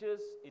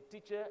teacher's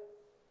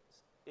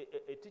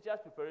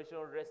preparation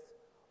rests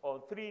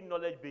on 3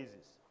 knowledge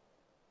bases.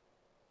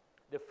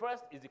 The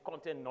first is the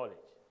content knowledge.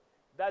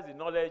 That's the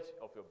knowledge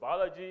of your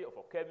biology, of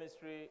your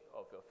chemistry,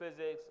 of your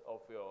physics,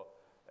 of your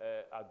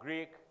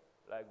Greek,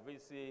 like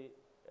VC,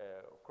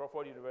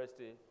 Crawford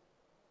University.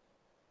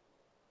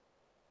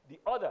 The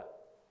other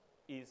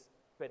is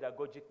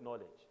pedagogic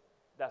knowledge.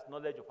 That's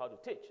knowledge of how to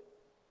teach,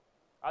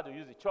 how to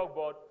use the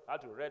chalkboard, how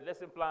to read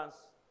lesson plans,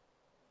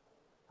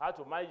 how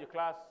to manage the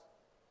class.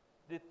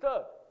 The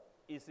third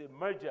is a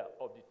merger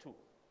of the two,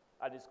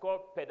 and it's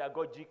called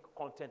pedagogic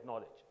content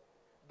knowledge.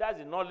 That's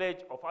the knowledge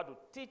of how to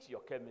teach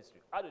your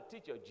chemistry, how to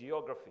teach your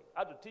geography,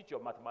 how to teach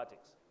your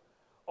mathematics.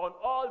 On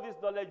all these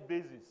knowledge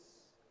bases,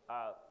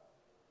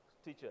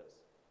 teachers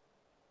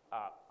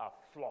are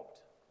flopped.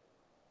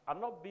 I'm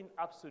not being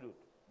absolute.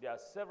 There are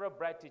several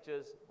bright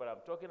teachers, but I'm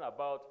talking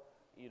about,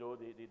 you know,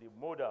 the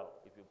model,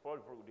 if you call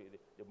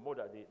the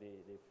model,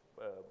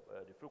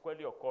 the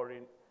frequently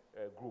occurring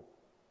group.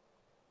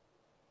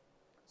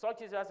 Such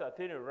teachers are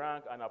thin in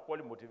rank and are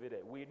poorly motivated.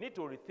 We need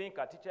to rethink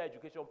our teacher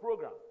education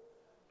program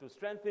to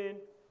strengthen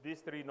these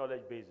 3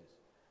 knowledge bases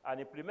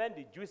and implement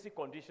the juicy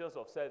conditions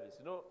of service.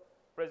 You know,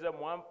 President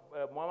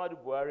Muhammadu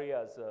Buhari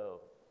has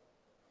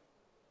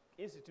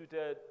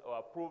instituted or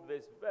approved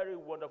this very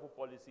wonderful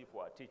policy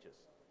for our teachers.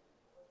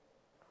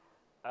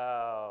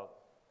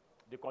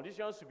 The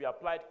conditions should be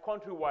applied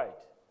countrywide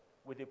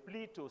with a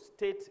plea to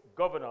state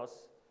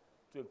governors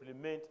to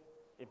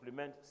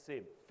implement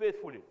same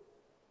faithfully.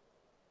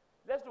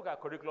 Let's look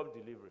at curriculum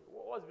delivery.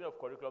 What's the meaning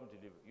of curriculum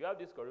delivery? You have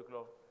this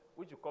curriculum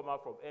which will come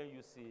out from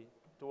NUC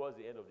towards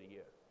the end of the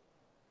year.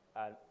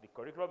 And the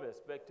curriculum is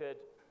expected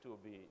to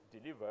be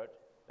delivered,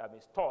 that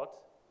means taught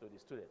to the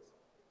students.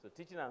 So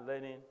teaching and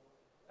learning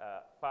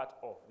part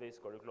of this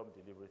curriculum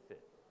delivery thing.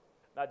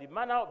 Now, the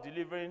manner of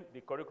delivering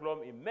the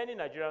curriculum in many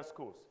Nigerian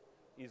schools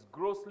is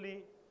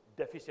grossly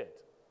deficient.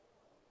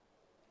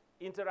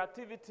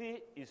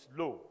 Interactivity is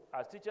low,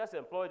 as teachers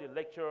employ the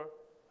lecture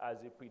as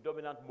a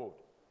predominant mode.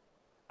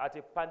 At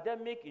a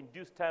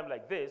pandemic-induced time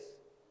like this,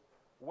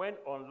 when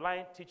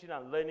online teaching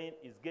and learning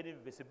is gaining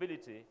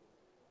visibility,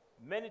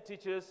 many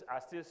teachers are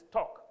still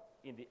stuck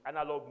in the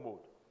analog mode.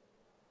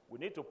 We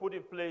need to put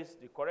in place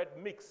the correct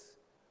mix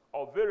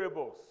of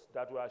variables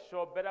that will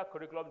assure better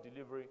curriculum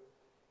delivery,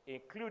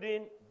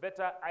 including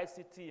better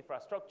ICT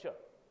infrastructure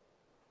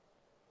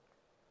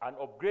and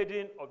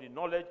upgrading of the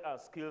knowledge and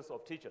skills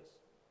of teachers.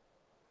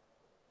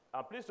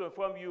 I'm pleased to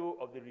inform you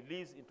of the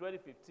release in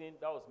 2015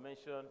 that was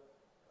mentioned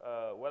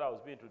when I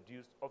was being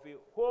introduced, of a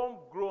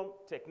homegrown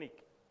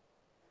technique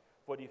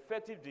for the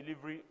effective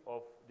delivery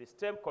of the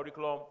STEM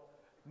curriculum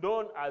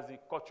known as the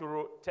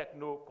Cultural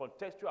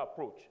Techno-Contextual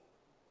Approach,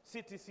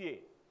 CTCA.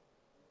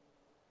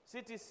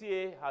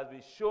 CTCA has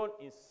been shown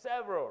in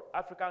several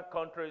African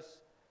countries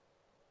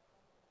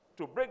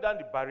to break down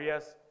the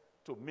barriers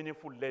to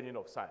meaningful learning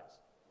of science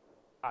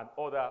and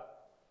other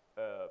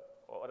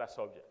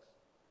subjects.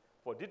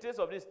 For details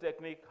of this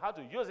technique, how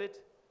to use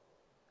it,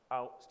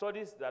 and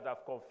studies that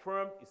have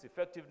confirmed its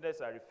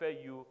effectiveness, I refer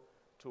you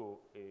to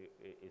a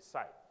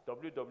site,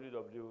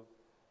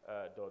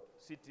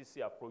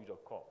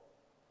 www.ctcapproach.com.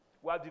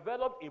 We have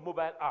developed a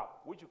mobile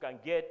app which you can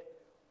get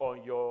for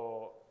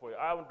your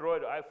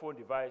Android or iPhone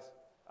device,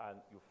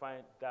 and you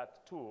find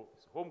that tool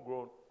is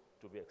homegrown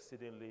to be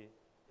exceedingly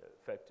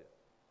effective.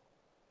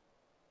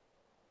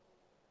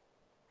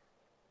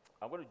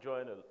 I'm going to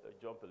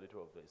jump a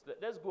little of this.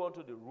 Let's go on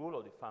to the role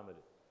of the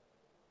family.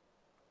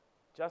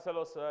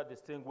 Chancellor, sir,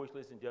 distinguished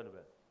ladies and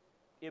gentlemen,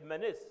 a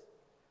menace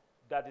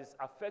that is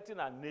affecting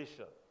our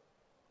nation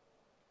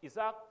is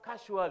how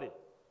casually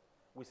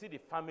we see the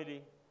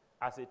family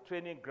as a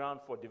training ground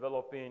for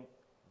developing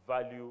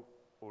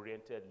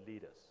value-oriented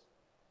leaders.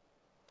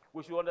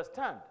 We should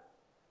understand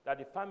that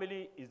the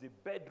family is the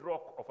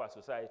bedrock of our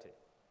society,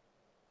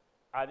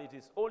 and it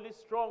is only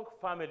strong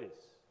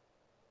families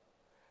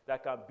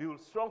that can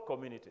build strong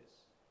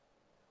communities,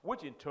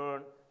 which in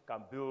turn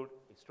can build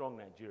a strong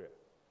Nigeria.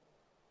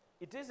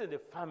 It is in the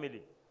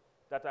family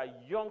that our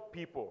young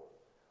people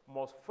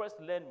must first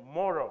learn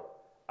moral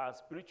and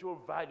spiritual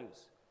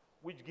values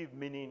which give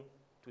meaning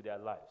to their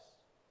lives.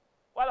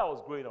 While I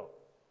was growing up,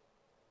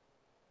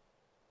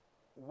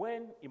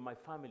 when in my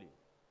family,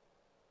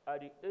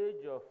 at the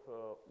age of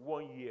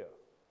 1 year,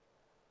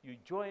 you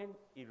join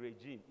a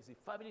regime, it's a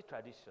family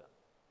tradition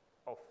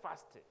of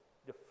fasting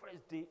the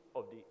first day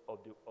of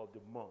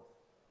the month.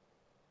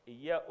 A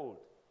year old,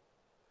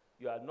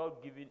 you are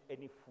not given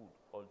any food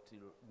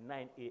until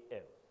 9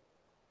 a.m.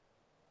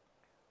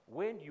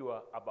 When you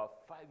are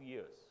about 5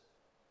 years,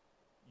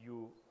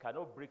 you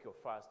cannot break your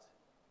fast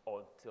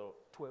until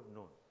 12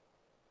 noon.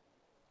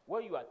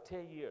 When you are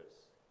 10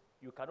 years,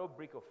 you cannot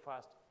break your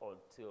fast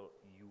until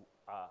you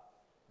are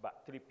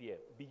about 3 p.m.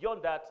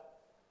 Beyond that,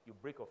 you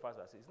break your fast.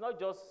 It's not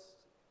just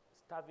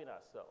starving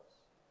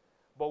ourselves,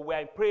 but we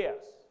are in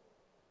prayers.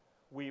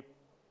 We,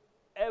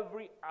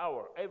 every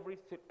hour, every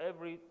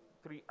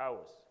 3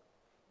 hours,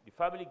 the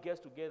family gets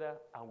together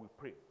and we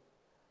pray.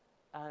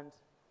 And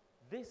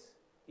this,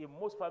 in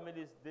most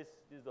families, this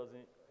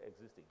doesn't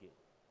exist again.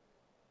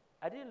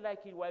 I didn't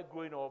like it while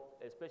growing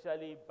up,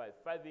 especially by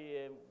 5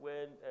 a.m.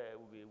 when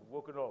we'll be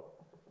woken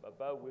up.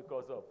 Baba wake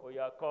us up. Oh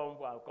yeah, come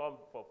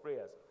for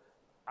prayers.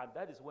 And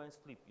that is when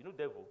sleep,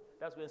 devil,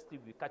 that's when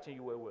sleep will be catching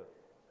you well.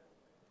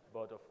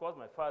 But of course,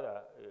 my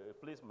father, a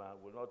policeman,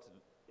 will not,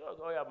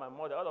 oh yeah, my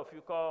mother, all of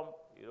you come,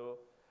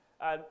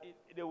 and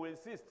they will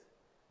insist.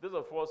 Those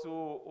of us who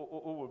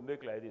will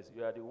make like this,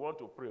 you are the one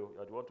to pray, you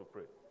are the one to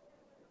pray.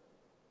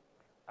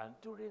 And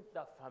during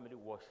that family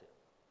worship,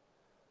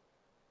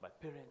 my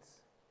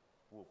parents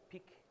will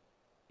pick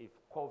a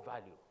core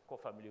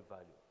family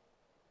value,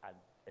 and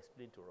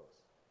explain to us.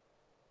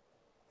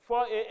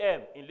 4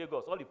 a.m. in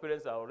Lagos, all the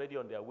parents are already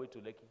on their way to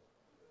Lekki,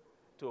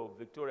 to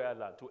Victoria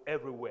Land, to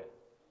everywhere.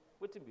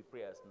 Waiting be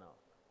prayers now.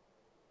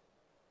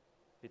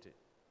 Hit it.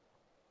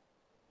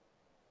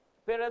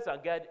 Parents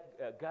and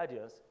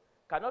guardians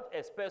cannot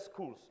expect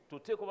schools to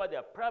take over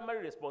their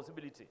primary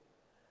responsibility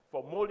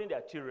for molding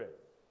their children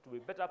to be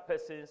better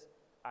persons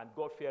and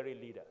God-fearing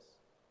leaders.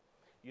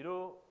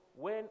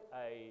 When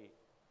I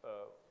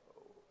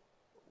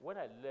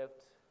left,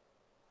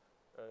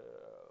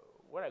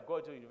 when I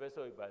got to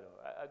University of Ibadan,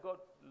 I got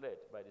led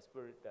by the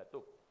Spirit that,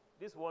 look,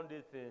 this one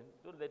day thing,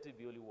 don't let it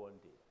be only one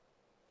day.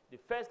 The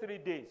first 3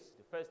 days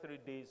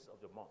of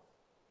the month,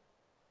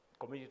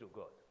 commit it to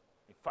God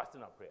in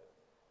fasting and prayer.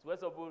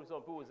 So when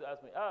some people will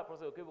ask me,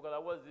 Professor Okebukola,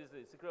 what is this,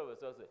 the secret of your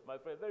success? My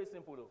friend, very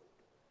simple though.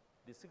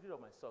 The secret of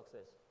my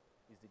success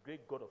is the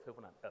great God of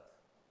heaven and earth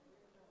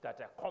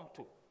that I come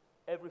to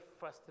every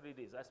first 3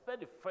 days. I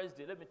spend the first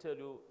day, let me tell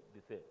you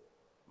the thing.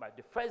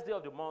 The first day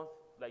of the month,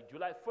 like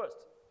July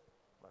 1st,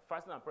 my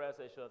fasting and prayer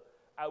session,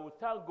 I will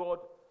thank God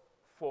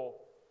for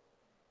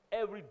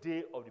every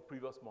day of the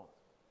previous month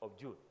of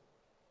June.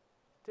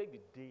 Take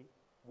the day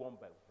one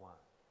by one.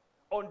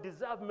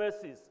 Undeserved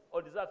mercies,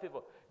 undeserved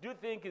favor. Do you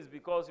think it's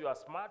because you are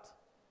smart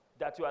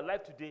that you are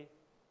alive today?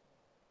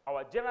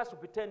 Our general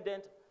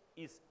superintendent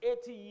is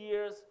 80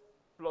 years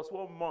plus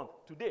 1 month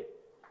today.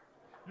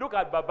 Look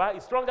at Baba,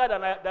 he's stronger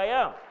than I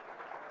am.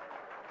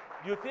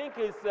 You think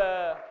it's,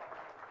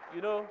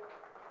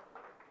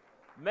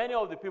 many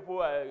of the people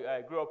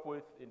I grew up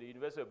with in the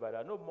University of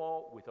Ibadan are no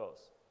more with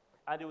us.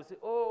 And they will say,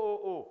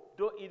 oh,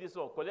 don't eat this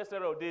one,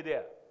 cholesterol day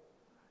there.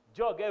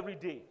 Jog every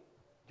day.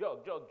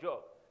 Jog.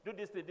 Do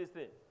this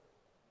thing.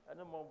 And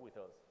no more with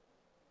us.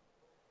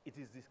 It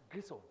is this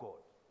grace of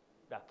God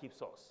that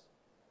keeps us.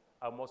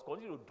 I must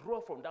continue to draw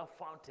from that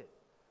fountain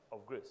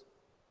of grace.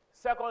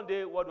 Second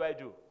day, what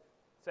do?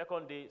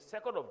 Second day,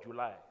 2nd of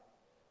July.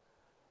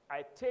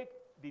 I take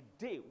the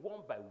day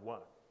one by one.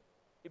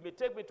 It may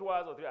take me 2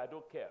 hours or 3, I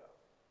don't care.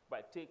 But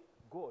I take,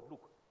 God,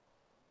 look,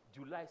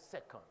 July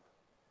 2nd.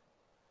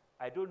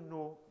 I don't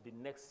know the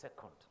next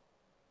second.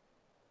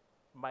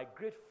 My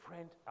great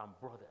friend and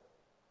brother,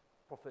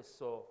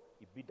 Professor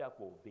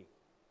Ibidapo Obe.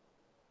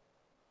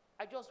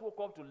 I just woke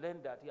up to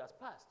learn that he has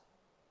passed.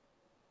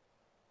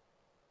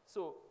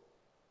 So,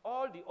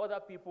 all the other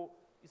people,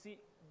 you see,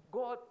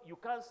 God, you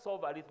can't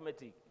solve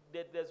arithmetic.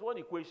 There's one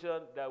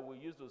equation that we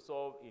used to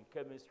solve in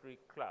chemistry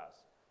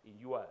class in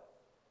UI.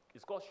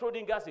 It's called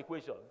Schrodinger's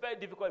equation. Very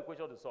difficult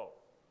equation to solve.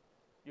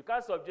 You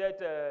can't subject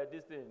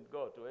this thing,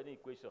 God, to any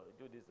equation.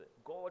 Do this.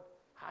 God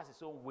has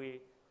his own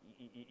way.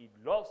 He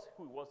loves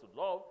who he wants to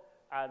love,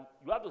 and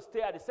you have to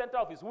stay at the center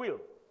of his will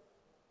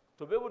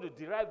to be able to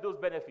derive those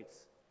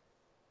benefits.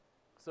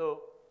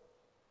 So,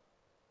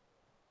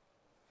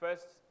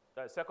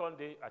 second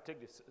day, I take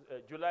this,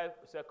 July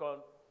 2nd,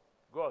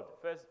 God,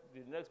 first,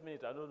 the next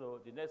minute, I don't know,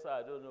 the next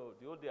hour, I don't know,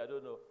 the whole day, I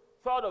don't know.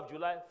 3rd of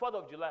July, 4th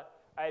of July,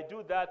 I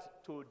do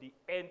that to the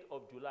end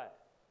of July.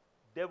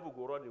 Devil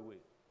go run away.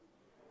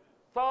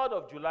 3rd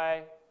of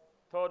July,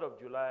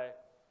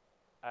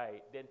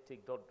 I then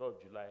take 3rd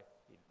of July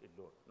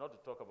alone. Not to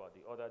talk about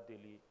the other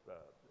daily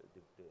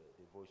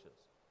devotions.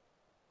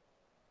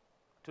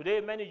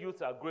 Today, many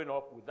youths are growing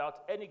up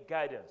without any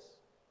guidance,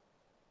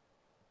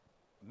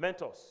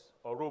 mentors,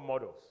 or role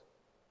models.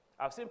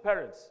 I've seen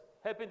parents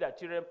helping their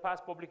children pass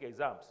public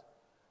exams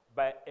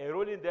by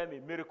enrolling them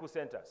in miracle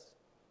centers.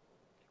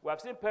 We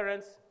have seen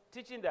parents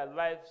teaching their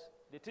lives,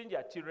 they teach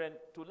their children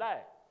to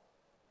lie.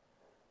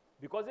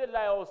 Because they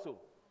lie also.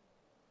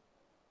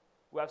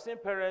 We have seen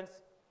parents,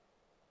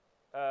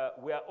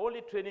 we are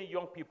only training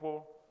young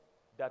people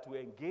that will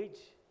engage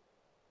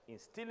in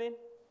stealing,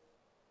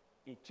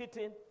 in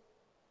cheating,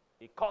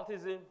 in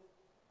cultism.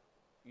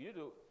 You need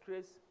to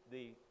trace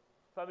the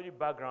family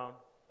background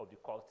of the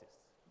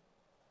cultists.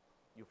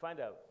 You find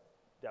out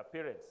their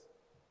parents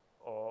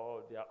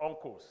or their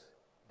uncles,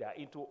 they are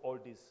into all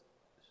these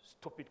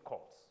stupid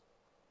cults.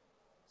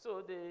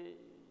 So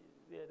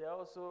they're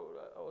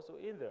also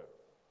in there.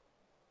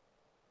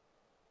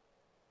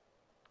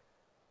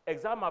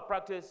 Exam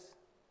malpractice,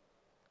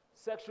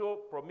 sexual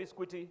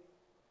promiscuity,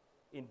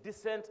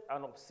 indecent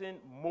and obscene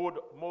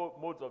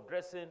modes of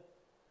dressing,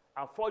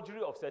 and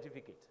forgery of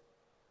certificate.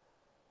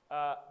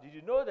 Did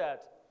you know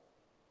that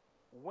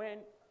when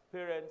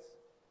parents,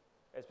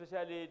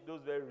 especially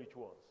those very rich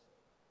ones,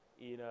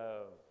 in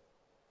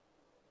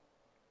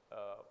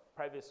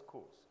private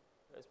schools,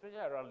 especially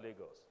around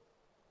Lagos,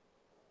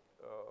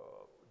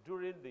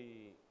 during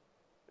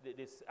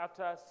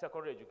after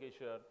secondary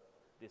education,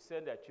 they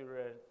send their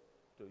children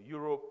to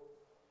Europe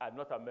and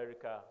North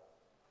America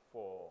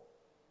for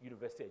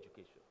university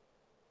education.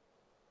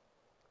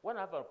 When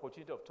I have an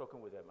opportunity of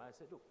talking with them, I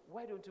said, look,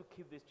 why don't you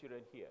keep these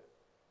children here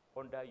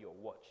under your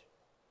watch?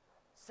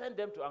 Send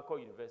them to Anchor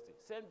University.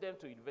 Send them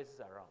to universities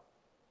around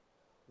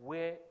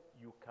where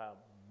you can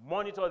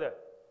monitor them.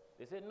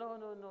 They say, no,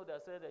 they're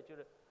sending their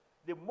children.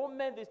 The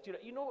moment these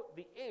children, you know,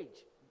 the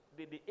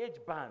age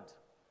band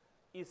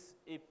is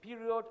a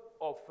period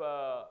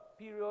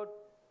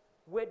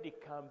where they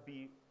can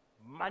be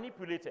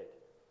manipulated.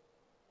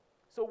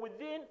 So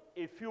within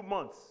a few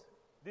months,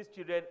 these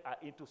children are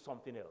into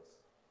something else.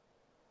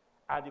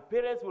 And the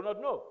parents will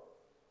not know.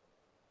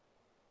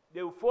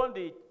 They will phone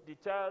the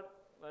child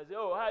and say,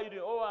 oh, how are you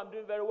doing? Oh, I'm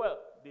doing very well.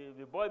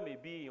 The boy may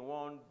be in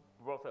one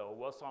brothel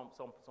or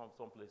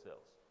someplace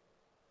else.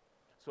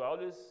 So I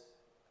always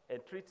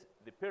entreat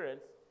the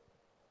parents,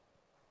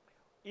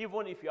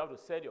 even if you have to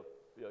send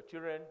your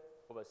children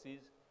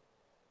overseas,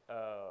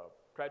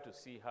 try to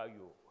see how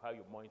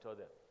you monitor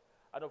them.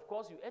 And of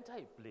course, you enter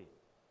a plane,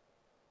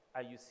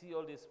 and you see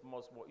all this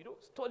small, you know,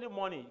 stolen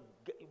money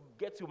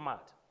gets you mad.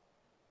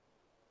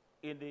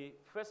 In the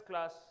first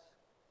class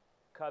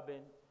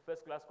cabin,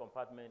 first class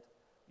compartment,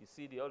 you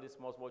see all these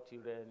small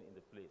children in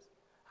the place.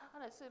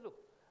 And I say, look,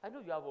 I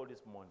know you have all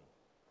this money.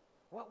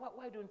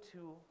 Why don't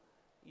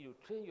you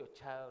train your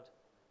child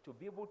to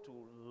be able to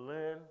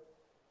learn,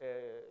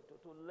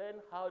 to learn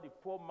how the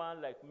poor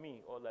man like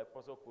me or like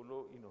Professor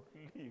Kolo,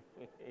 live.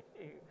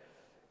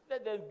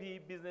 Let them be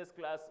business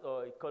class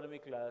or economy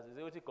class. It's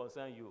what it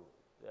concerns you.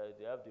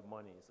 They have the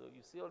money. So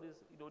you see all this,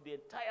 the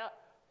entire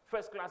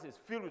first class is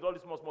filled with all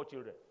these small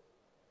children.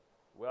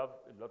 We have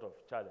a lot of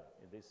challenge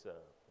in this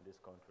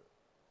country.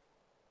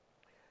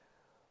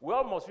 We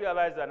all must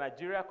realize that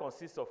Nigeria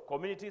consists of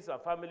communities,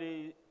 and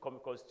families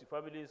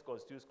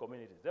constitute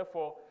communities.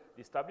 Therefore,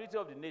 the stability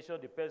of the nation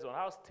depends on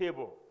how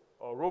stable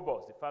or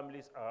robust the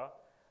families are,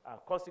 and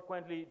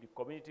consequently the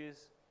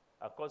communities,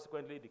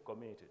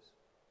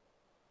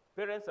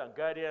 Parents and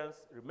guardians,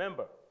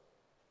 remember,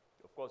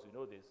 of course we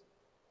know this,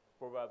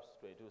 Proverbs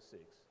 22:6.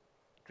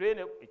 Train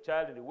a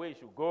child in the way he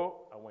should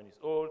go, and when he's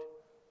old,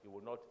 he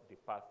will not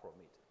depart from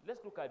it.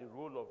 Let's look at the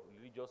role of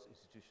religious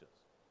institutions.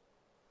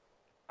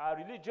 Our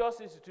religious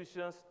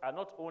institutions are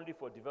not only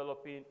for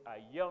developing our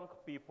young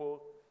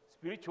people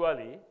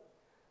spiritually,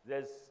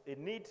 there's a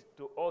need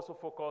to also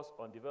focus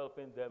on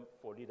developing them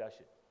for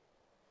leadership.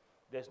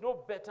 There's no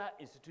better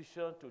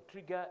institution to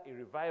trigger a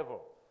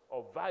revival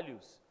of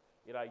values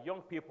in our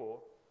young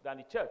people than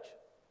the church.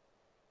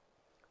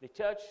 The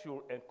church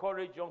should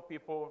encourage young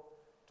people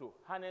to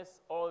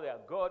harness all their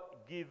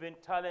God-given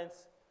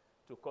talents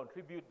to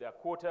contribute their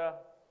quota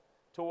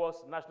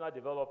towards national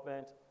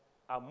development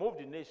and move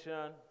the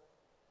nation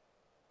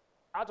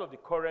out of the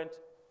current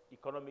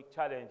economic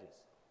challenges.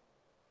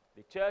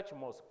 The church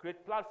must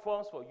create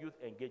platforms for youth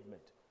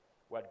engagement.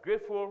 We're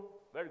grateful,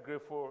 very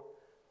grateful,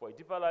 for a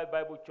Deeper Life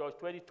Bible Church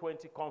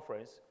 2020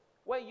 conference,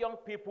 where young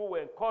people were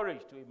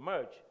encouraged to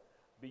emerge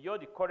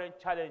beyond the current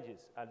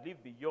challenges and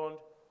live beyond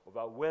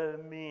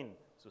overwhelming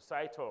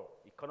societal,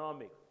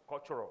 economic,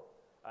 cultural,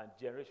 and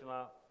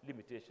generational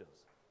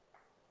limitations.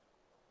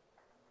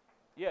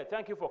 Yeah,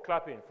 thank you for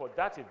clapping for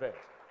that event.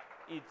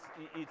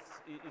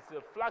 It's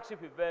a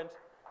flagship event,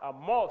 and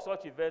more of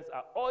such events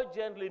are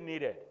urgently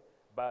needed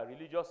by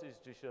religious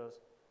institutions,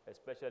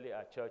 especially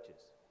our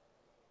churches.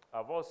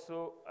 I've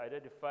also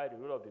identified the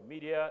role of the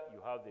media.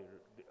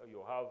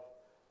 You have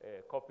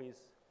copies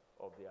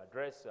of the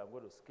address. I'm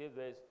going to skip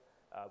this.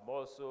 I've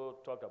also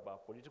talked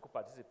about political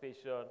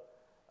participation.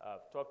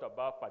 I've talked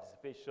about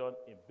participation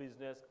in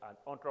business and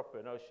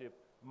entrepreneurship.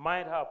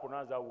 Mind how I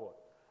pronounce that word.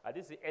 I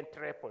didn't say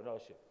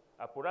entrepreneurship.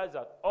 I pronounce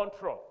that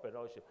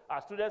entrepreneurship.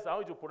 Our students, I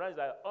want you to pronounce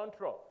that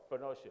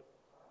entrepreneurship.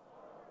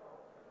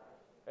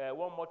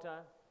 One more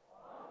time.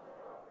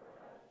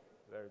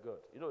 Very good.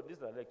 You know, this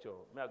is a lecture.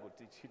 May I go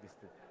teach you this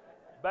thing?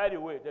 By the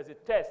way, there's a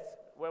test.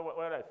 When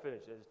I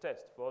finish, there's a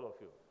test for all of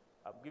you.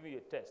 I'm giving you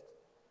a test.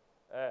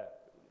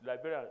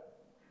 Librarian,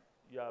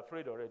 you're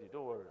afraid already.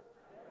 Don't worry.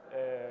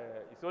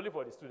 It's only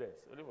for the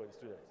students. Only for the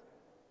students.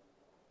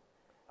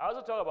 I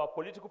also talk about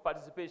political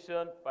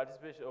participation.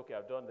 Okay,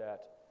 I've done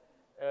that.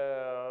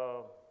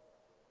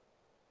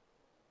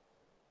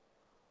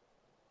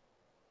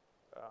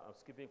 I'm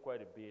skipping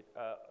quite a bit.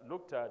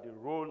 Looked at the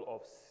role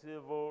of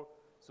civil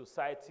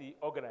society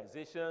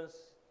organizations,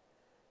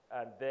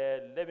 and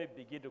then let me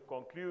begin to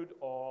conclude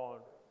on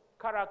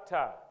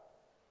character,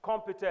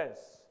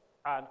 competence,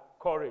 and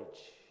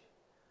courage.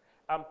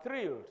 I'm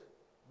thrilled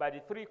by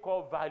the three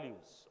core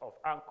values of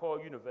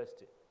Anchor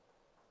University: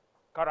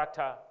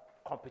 character,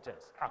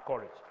 competence, and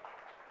courage.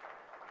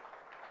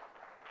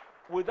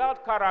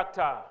 Without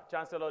character,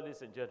 Chancellor,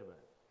 ladies and gentlemen,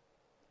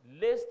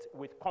 laced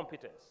with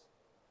competence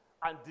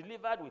and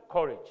delivered with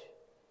courage,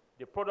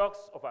 the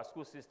products of our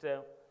school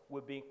system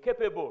will be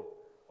incapable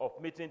of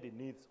meeting the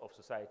needs of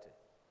society.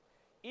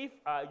 If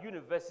our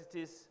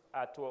universities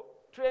are to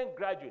train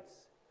graduates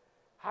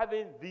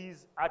having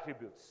these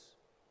attributes,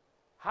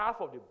 half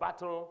of the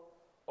battle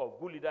of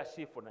good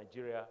leadership for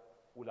Nigeria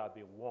will have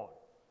been won.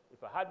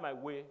 If I had my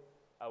way,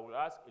 I would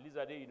ask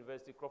Elizabeth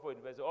University, Crawford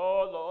University,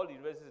 all the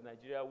universities in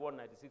Nigeria,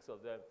 196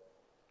 of them,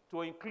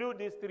 to include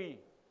these three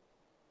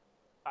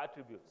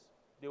attributes.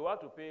 They will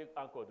have to pay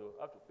Anchor, though,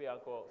 have to pay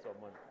Anchor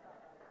some money.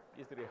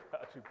 These three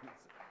attributes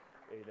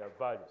in their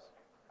values.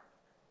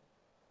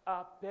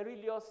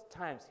 Perilous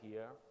times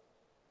here.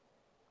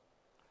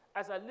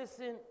 As I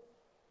listen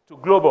to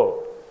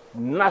global,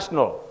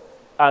 national,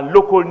 and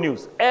local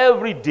news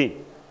every day,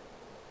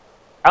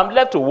 I'm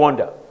left to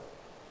wonder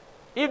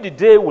if the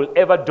day will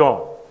ever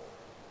dawn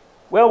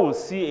where we'll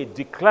see a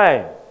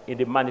decline in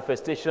the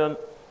manifestation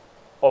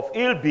of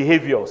ill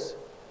behaviors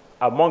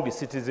among the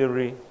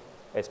citizenry,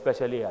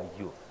 especially our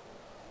youth.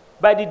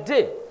 By the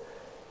day,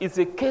 it's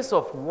a case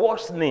of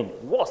worsening,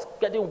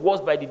 getting worse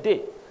by the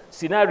day,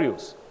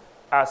 scenarios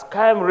as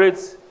crime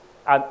rates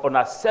and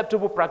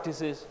unacceptable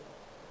practices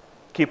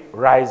keep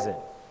rising.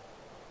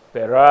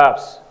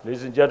 Perhaps,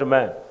 ladies and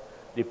gentlemen,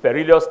 the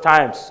perilous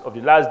times of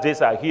the last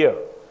days are here,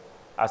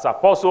 as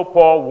Apostle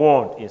Paul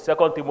warned in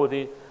 2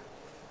 Timothy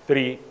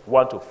 3,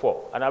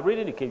 1-4. And I'm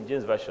reading the King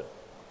James Version.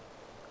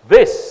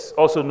 This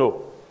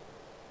know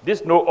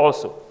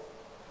also,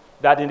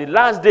 that in the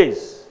last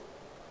days,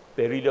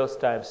 perilous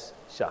times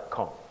shall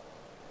come.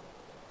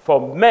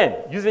 For men,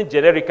 using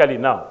generically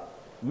now,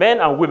 men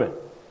and women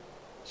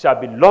shall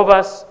be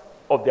lovers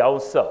of their own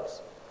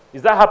selves.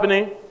 Is that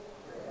happening? Yeah.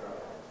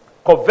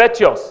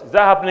 Covetous. Is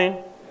that happening?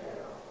 Yeah.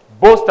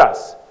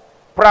 Boasters,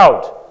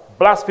 proud,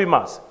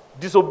 blasphemers,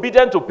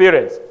 disobedient to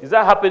parents. Is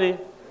that happening?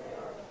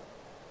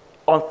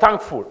 Yeah.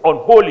 Unthankful,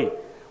 unholy,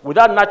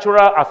 without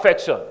natural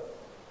affection.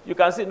 You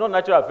can see no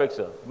natural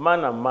affection.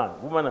 Man and man,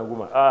 woman and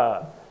woman.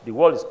 The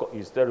world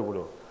is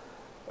terrible.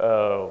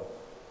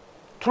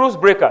 Truce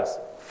breakers,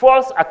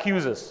 false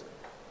accusers,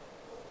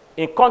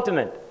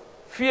 incontinent,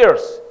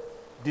 fierce,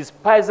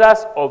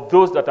 despisers of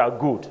those that are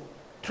good,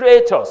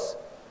 traitors,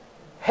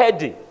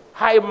 heady,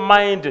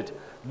 high-minded,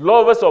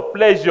 lovers of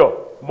pleasure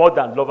more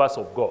than lovers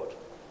of God.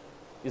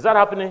 Is that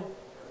happening?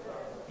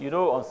 You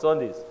know, on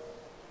Sundays,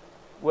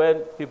 when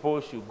people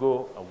should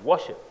go and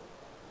worship,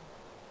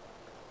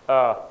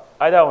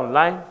 either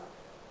online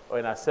or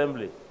in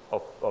assembly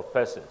of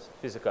persons,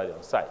 physically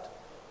on site,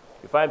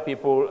 you find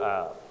people,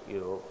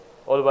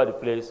 all over the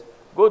place.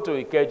 Go to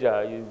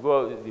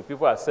Ikeja, the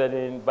people are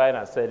selling, buying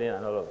and selling,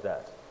 and all of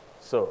that.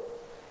 So,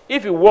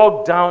 if you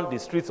walk down the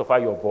streets of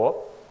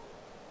Ayobo,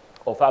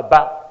 of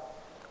Aba,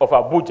 of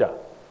Abuja,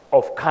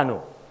 of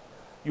Kano.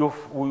 You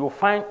will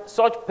find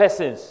such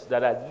persons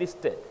that are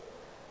listed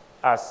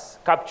as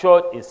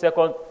captured in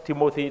 2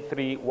 Timothy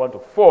 3,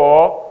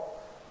 1-4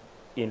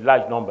 in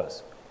large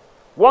numbers.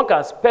 One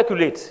can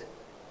speculate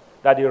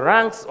that the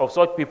ranks of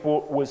such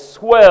people will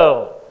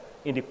swell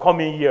in the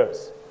coming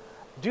years.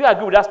 Do you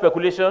agree with that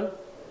speculation?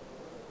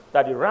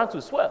 That the ranks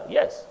will swell?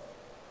 Yes.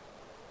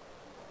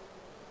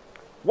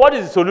 What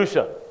is the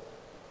solution?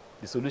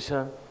 The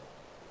solution,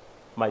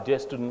 my dear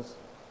students,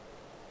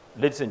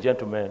 ladies and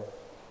gentlemen,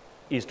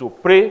 is to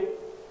pray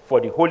for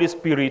the Holy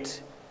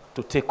Spirit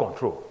to take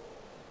control.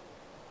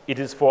 It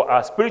is for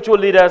our spiritual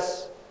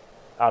leaders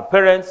and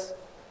parents,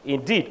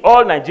 indeed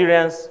all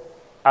Nigerians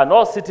and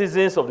all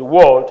citizens of the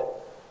world,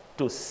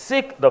 to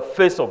seek the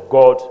face of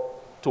God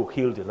to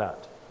heal the land.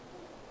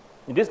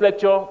 In this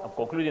lecture, I'm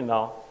concluding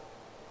now,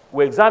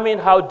 we examine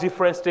how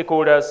different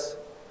stakeholders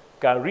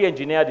can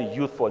re-engineer the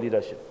youth for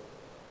leadership.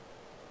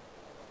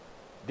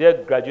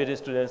 Dear graduating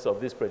students of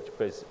this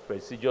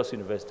prestigious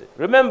university,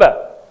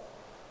 remember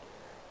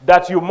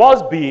that you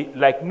must be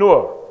like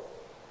Noah,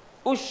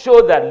 who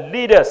showed that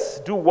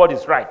leaders do what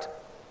is right,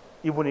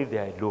 even if they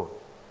are alone.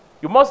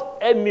 You must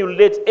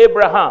emulate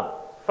Abraham,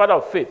 father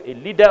of faith, a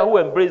leader who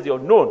embraced the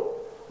unknown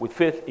with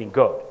faith in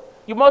God.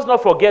 You must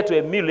not forget to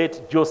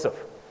emulate Joseph,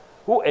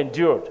 who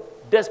endured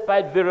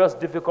despite various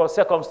difficult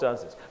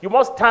circumstances. You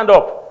must stand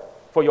up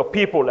for your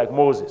people like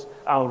Moses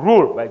and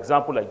rule by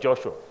example like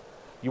Joshua.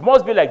 You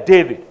must be like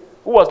David,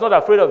 who was not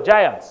afraid of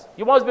giants.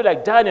 You must be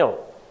like Daniel,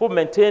 who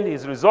maintained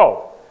his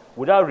resolve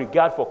without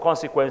regard for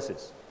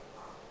consequences.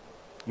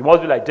 You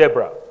must be like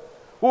Deborah,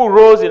 who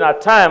rose in her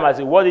time as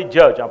a worthy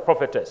judge and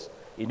prophetess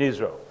in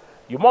Israel.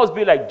 You must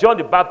be like John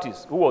the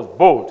Baptist, who was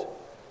bold,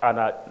 and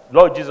our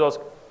Lord Jesus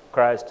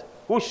Christ,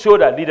 who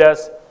showed that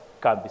leaders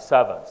can be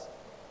servants.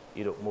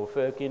 You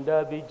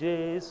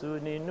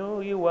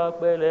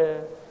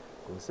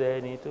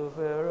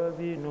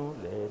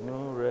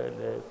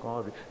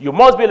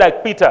must be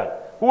like Peter,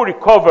 who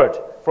recovered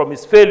from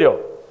his failure.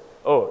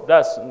 Oh,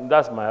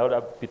 that's my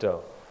other Peter.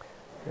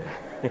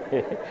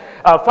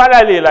 And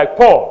finally, like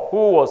Paul,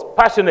 who was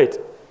passionate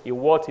in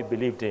what he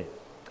believed in.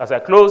 As I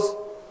close,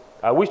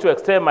 I wish to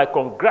extend my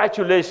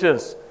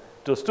congratulations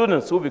to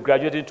students who will be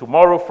graduating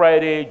tomorrow,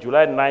 Friday,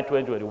 July 9,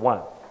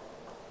 2021.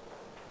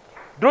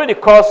 During the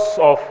course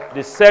of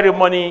the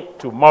ceremony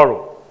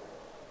tomorrow,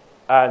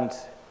 and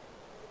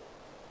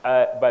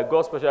by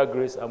God's special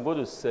grace, I'm going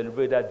to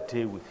celebrate that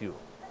day with you.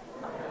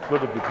 It's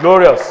going to be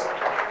glorious.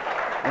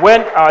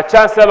 When our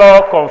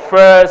Chancellor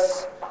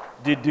confers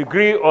the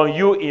degree on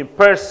you in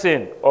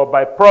person or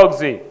by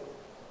proxy,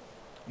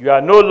 you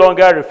are no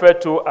longer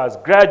referred to as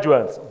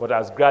graduates, but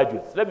as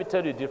graduates. Let me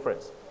tell you the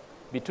difference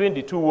between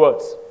the two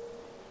words.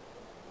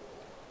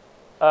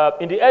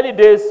 In the early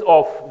days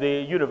of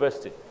the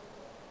university,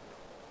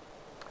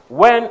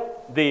 when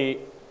the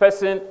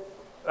person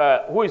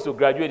who is to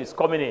graduate is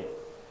coming in,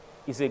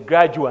 is a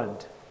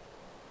graduate,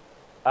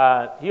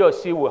 he or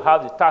she will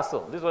have the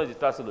tassel. This one is the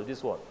tassel of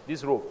this one,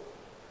 this rope.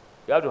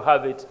 You have to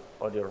have it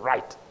on the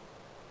right.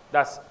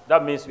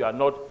 That means you are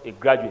not a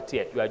graduate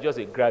yet. You are just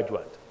a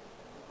graduate.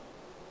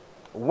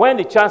 When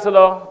the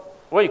chancellor,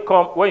 when you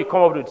come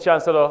up to the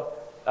chancellor,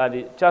 and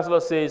the chancellor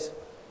says,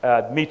 "I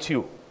admit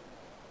you,"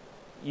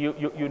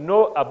 you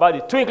know about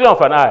the twinkling of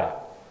an eye,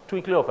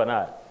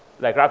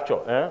 like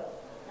rapture,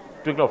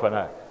 twinkling of an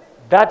eye.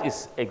 That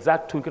is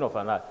exact twinkling of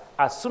an eye.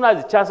 As soon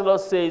as the chancellor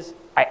says,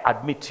 "I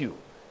admit you,"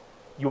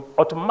 you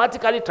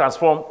automatically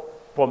transform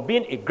from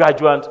being a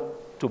graduate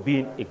to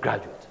being a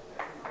graduate.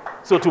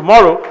 So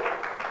tomorrow,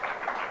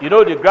 you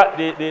know,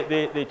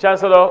 the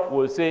chancellor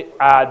will say,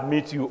 "I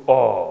admit you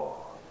all."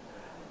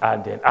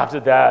 And then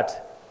after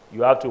that,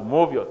 you have to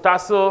move your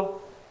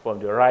tassel from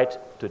the right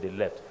to the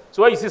left.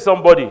 So when you see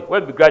somebody,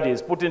 when the graduate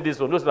is putting this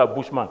one, those are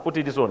bushman,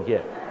 putting this one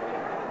here.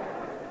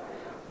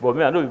 But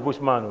me, I know the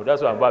bushman,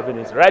 that's what I'm having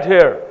is right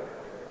here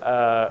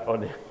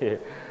on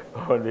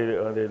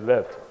the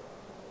left.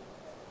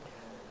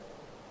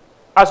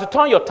 As you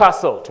turn your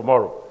tassel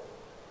tomorrow,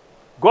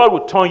 God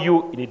will turn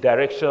you in a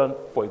direction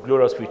for a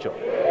glorious future.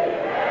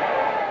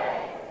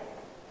 Amen.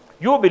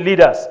 You will be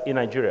leaders in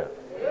Nigeria,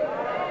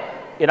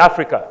 in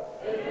Africa,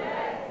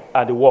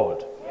 and the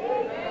world.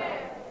 Amen.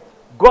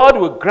 God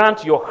will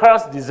grant your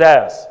heart's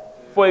desires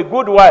for a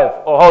good wife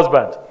or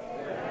husband,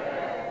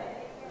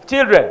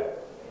 children,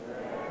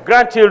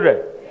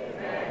 grandchildren,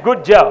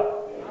 good job,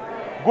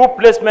 good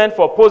placement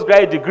for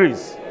postgraduate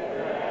degrees,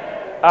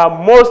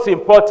 and most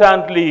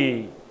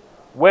importantly,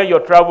 when your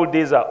travel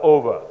days are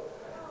over,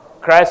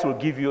 Christ will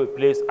give you a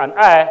place, and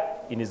I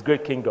in his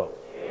great kingdom.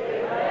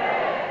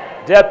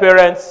 Amen. Dear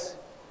parents,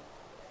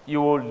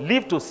 you will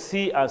live to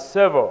see and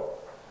savor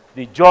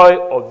the joy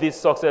of these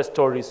success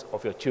stories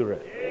of your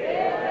children.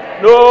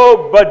 Amen.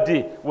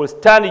 Nobody will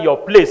stand in your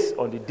place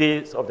on the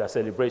days of their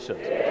celebrations.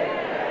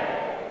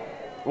 Amen.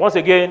 Once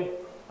again,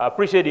 I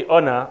appreciate the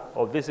honor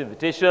of this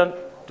invitation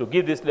to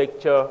give this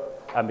lecture,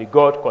 and may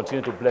God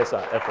continue to bless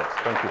our efforts.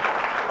 Thank you.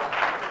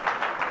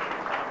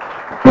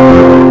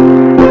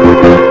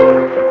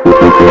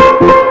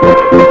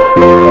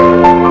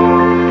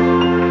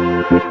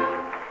 Thank you.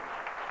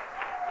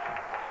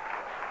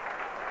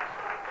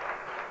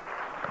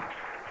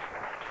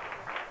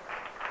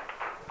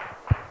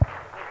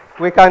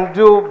 We can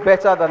do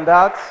better than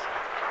that.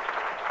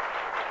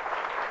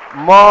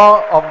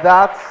 More of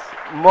that.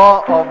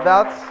 More of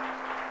that.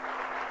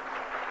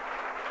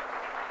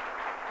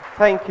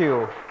 Thank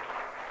you.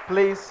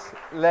 Please,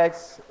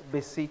 let's be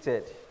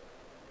seated.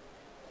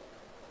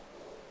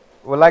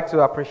 We'd like to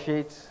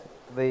appreciate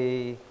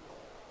the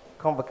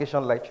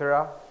Convocation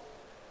lecturer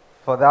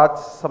for that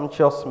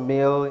sumptuous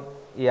meal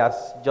he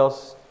has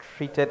just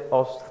treated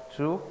us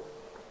to.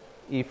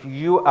 If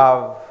you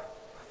have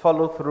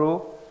followed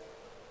through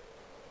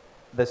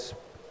this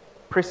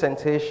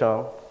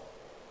presentation,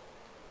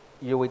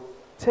 you will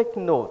take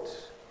note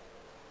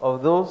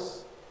of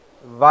those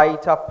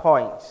vital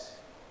points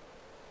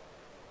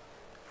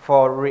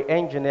for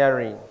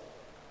re-engineering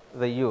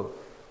the youth.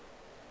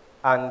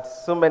 And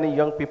so many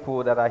young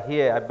people that are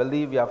here, I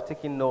believe you have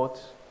taken note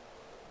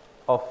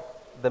of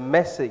the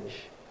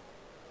message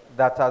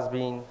that has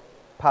been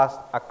passed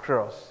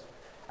across.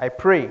 I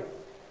pray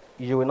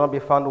you will not be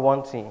found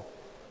wanting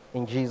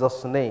in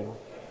Jesus' name. Amen.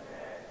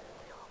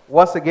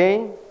 Once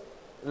again,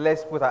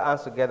 let's put our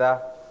hands together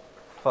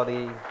for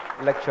the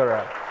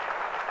lecturer.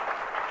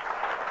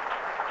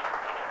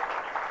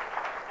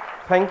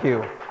 Thank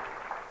you.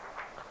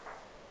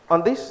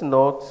 On this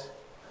note,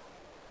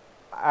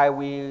 I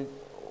will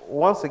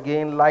once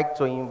again like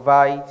to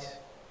invite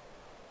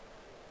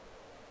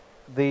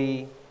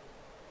the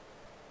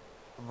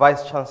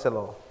Vice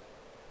Chancellor.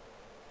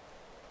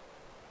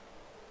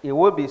 He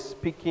will be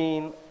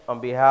speaking on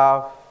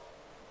behalf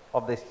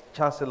of the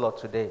Chancellor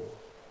today.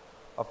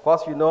 Of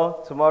course, you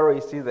know, tomorrow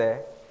is still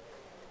there.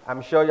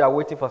 I'm sure you are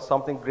waiting for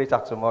something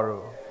greater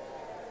tomorrow.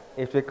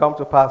 It will come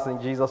to pass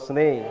in Jesus'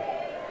 name.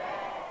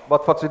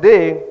 But for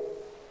today,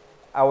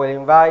 I will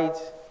invite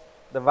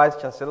the Vice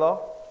Chancellor,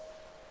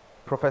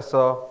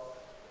 Professor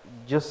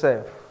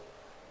Joseph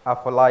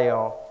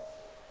Afolayan,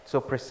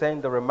 to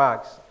present the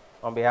remarks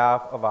on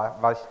behalf of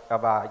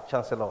our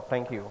Chancellor.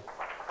 Thank you.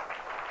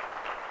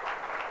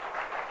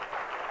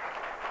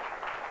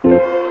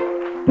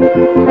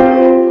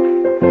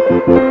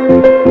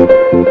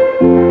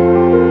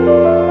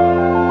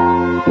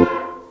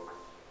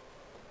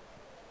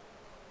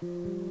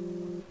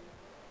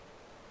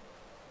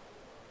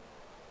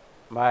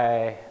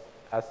 My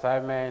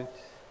assignment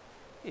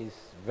is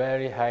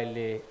very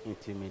highly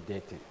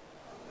intimidating.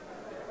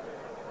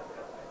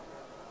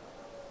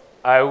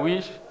 I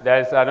wish there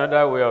is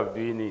another way of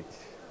doing it,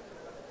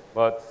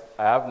 but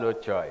I have no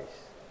choice.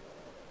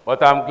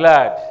 But I'm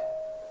glad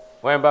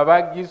when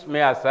Baba gives me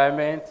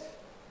assignment,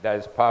 there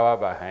is power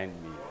behind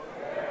me.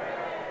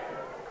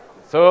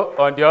 So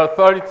on the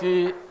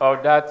authority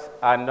of that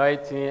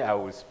anointing, I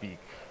will speak.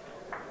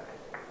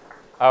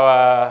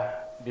 Our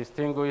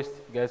distinguished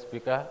guest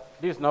speaker,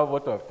 this is not a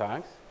vote of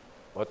thanks,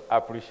 but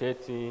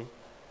appreciating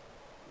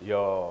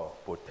your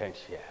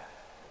potential.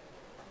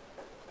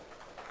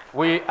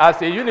 We,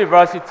 as a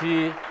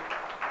university,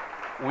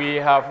 we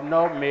have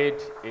not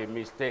made a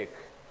mistake.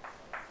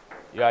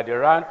 You are the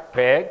round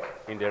peg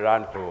in the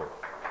round hole.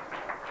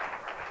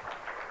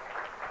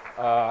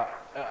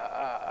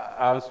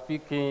 I'm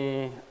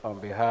speaking on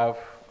behalf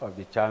of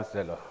the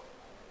Chancellor.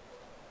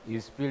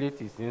 His spirit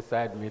is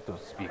inside me to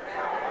speak.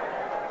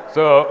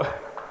 So,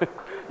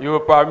 you will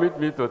permit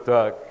me to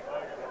talk.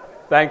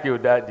 Thank you,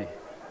 Daddy.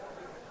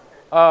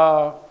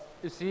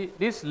 You see,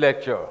 this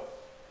lecture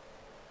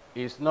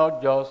is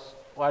not just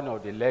one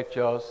of the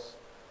lectures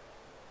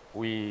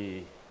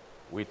we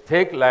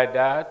take like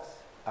that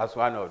as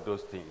one of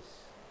those things.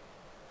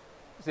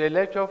 It's a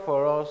lecture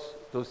for us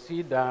to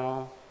sit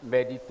down,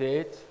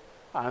 meditate,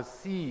 and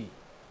see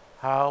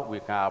how we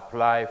can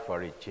apply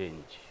for a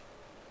change.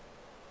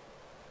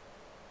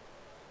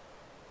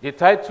 The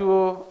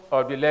title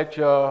of the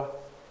lecture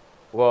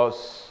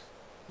was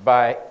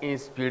By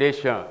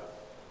Inspiration,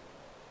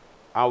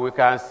 and we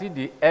can see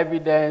the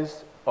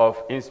evidence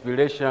of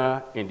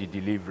inspiration in the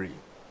delivery.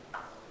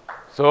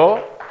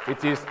 So,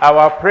 it is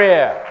our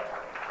prayer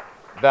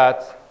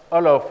that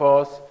all of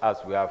us,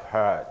 as we have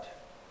heard,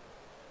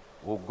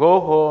 will go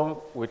home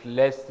with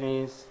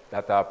lessons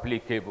that are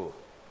applicable,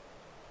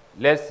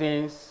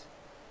 lessons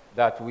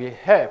that will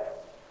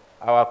help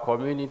our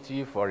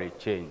community for a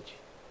change.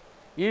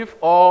 If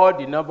all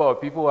the number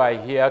of people who are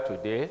here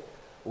today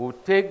will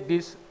take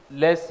these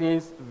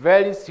lessons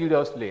very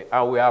seriously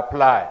and we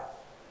apply,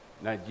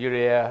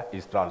 Nigeria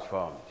is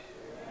transformed.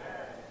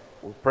 Amen.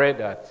 We pray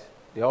that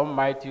the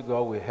Almighty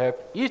God will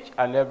help each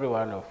and every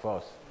one of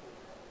us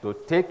to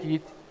take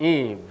it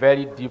in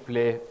very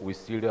deeply with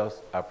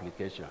serious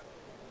application.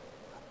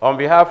 On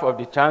behalf of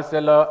the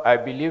Chancellor, I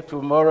believe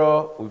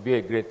tomorrow will be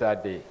a greater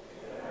day.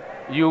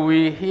 Amen. You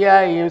will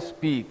hear him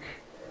speak.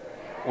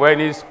 Amen. When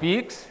he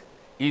speaks,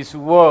 his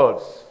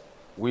words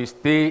will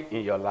stay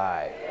in your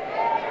life.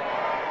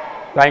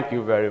 Amen. Thank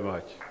you very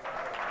much.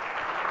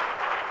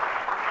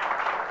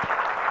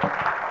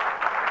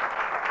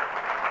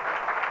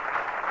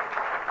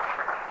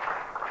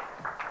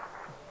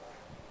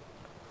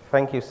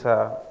 Thank you,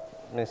 sir,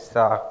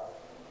 Mr.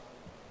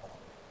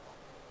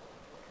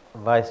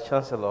 Vice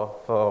Chancellor,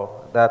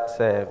 for that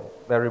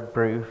very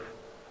brief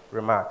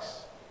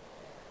remarks.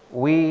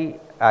 we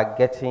are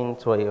getting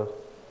to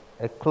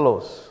a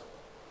close.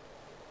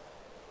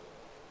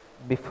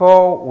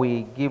 Before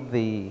we give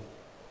the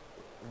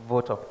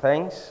vote of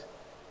thanks,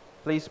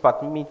 please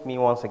permit me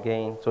once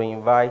again to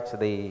invite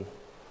the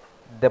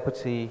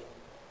Deputy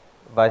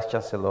Vice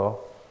Chancellor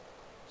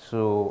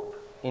to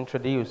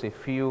introduce a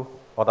few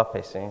other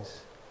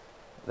persons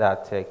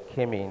that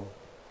came in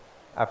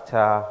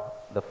after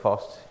the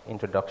first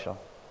introduction.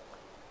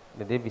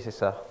 The day visit,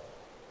 sir.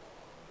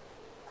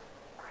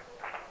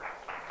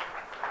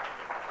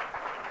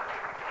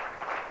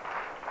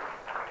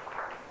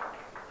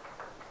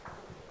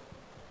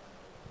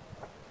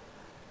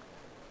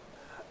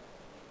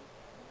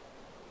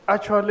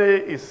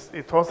 Actually,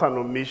 it was an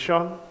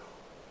omission.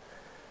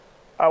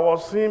 I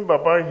was seeing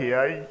Baba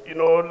here, you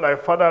know,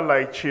 like father,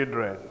 like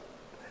children.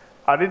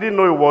 I didn't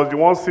know he was the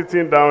one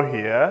sitting down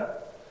here,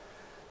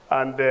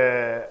 and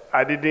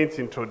I didn't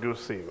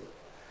introduce him.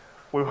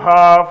 We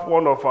have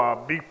one of our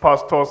big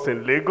pastors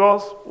in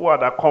Lagos who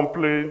had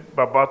accompanied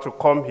Baba to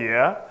come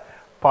here,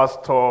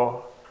 Pastor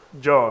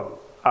John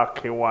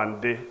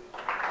Akinwande.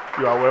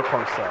 You are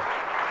welcome, sir.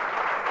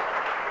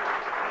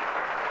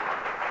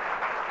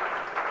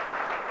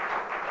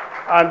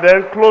 And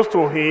then close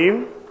to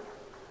him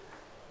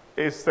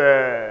is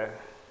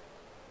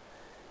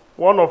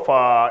one of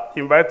our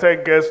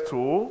invited guests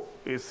too,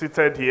 is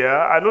seated here.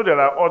 I know there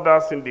are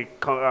others in the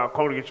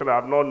congregation I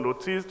have not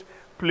noticed.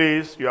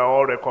 Please, you are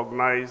all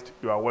recognized.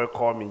 You are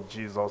welcome in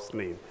Jesus'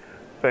 name.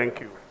 Thank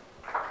you.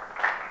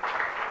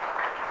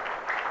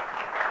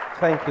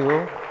 Thank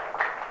you.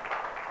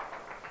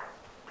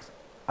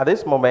 At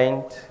this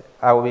moment,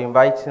 I will be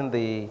inviting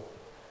the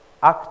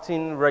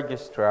acting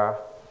registrar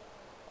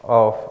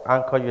of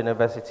Anchor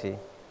University,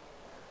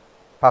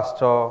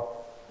 Pastor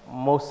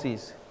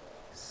Moses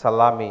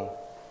Salami.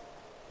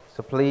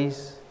 So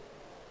please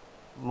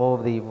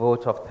move the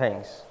vote of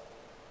thanks.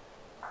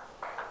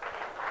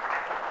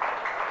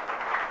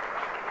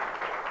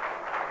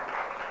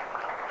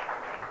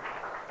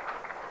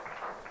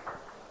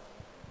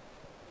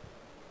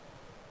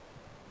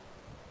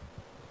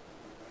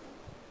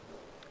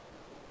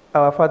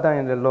 Our Father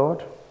in the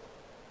Lord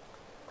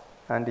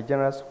and the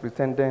General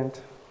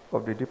Superintendent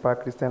of the Deeper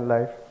Christian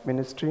Life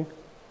Ministry,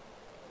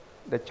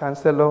 the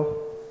Chancellor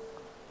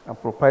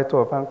and Proprietor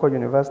of Anchor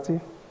University,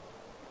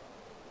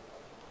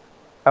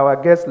 our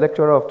guest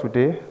lecturer of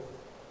today,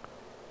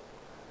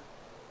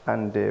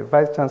 and the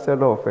Vice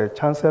Chancellor of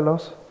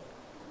Chancellors,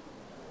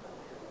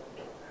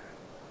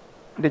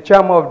 the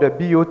Chairman of the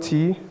BOT,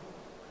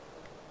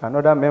 and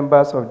other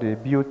members of the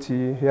BOT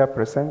here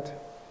present,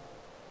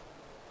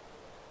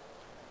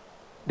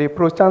 the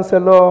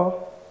Pro-Chancellor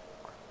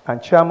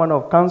and Chairman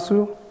of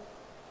Council,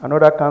 and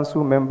other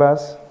council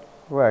members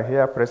who are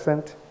here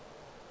present,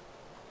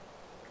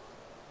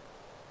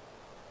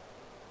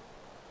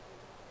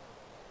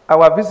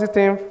 our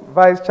visiting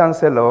vice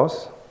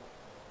chancellors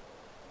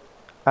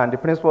and the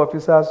principal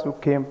officers who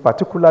came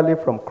particularly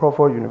from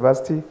Crawford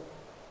University.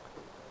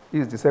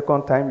 This is the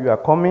second time you are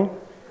coming.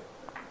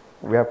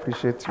 We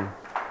appreciate you.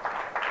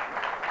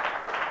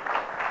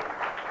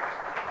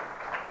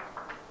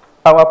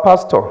 Our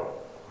pastor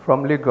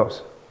from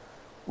Lagos,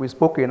 we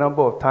spoke a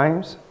number of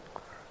times.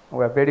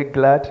 We are very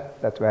glad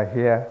that we are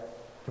here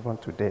even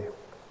today.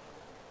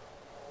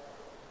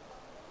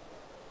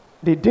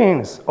 The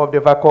deans of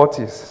the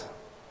faculties,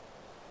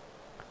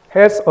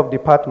 heads of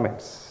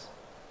departments,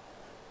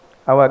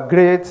 our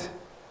great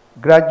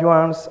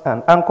graduates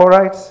and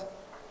anchorites,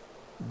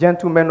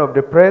 gentlemen of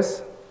the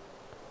press,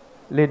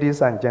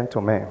 ladies and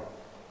gentlemen.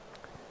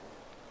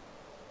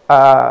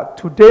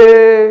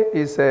 Today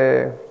is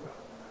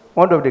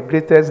one of the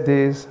greatest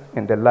days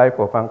in the life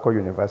of Anchor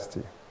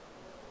University.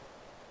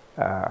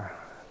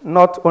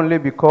 Not only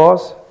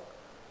because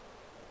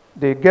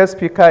the guest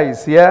speaker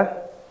is here.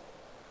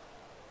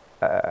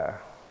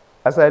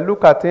 As I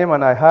look at him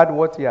and I heard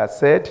what he has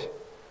said,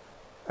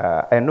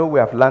 I know we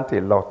have learned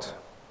a lot.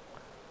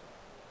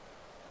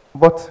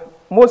 But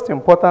most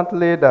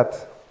importantly,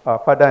 that our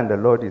Father in the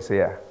Lord is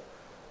here.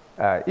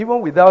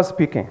 Even without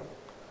speaking,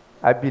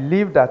 I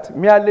believe that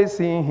merely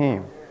seeing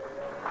him,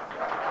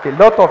 a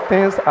lot of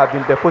things have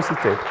been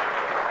deposited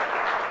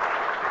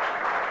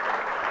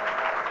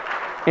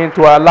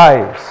into our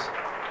lives.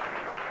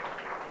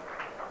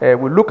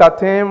 We look at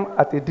him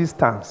at a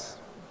distance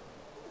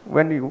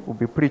when he will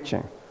be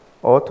preaching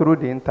or through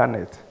the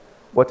internet.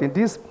 But in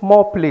this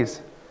small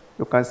place,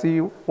 you can see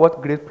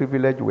what great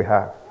privilege we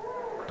have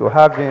to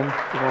have him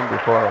even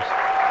before us.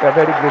 We are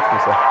very grateful,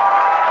 sir.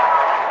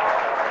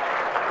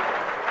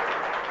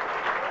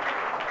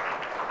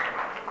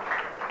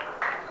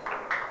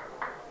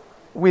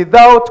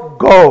 Without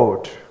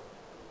God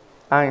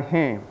and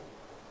him,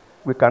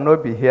 we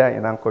cannot be here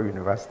in Anchor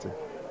University.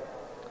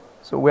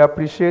 So we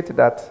appreciate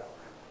that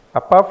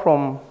apart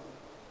from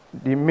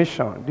the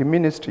mission, the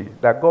ministry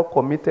that God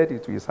committed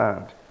into his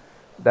hand,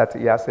 that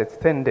he has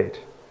extended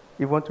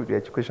even to the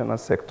educational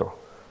sector.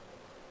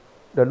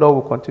 The Lord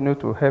will continue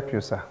to help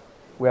you, sir.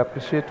 We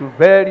appreciate you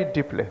very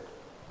deeply.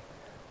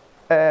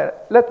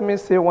 Let me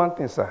say one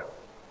thing, sir.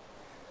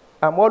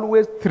 I'm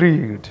always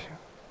thrilled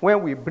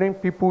when we bring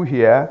people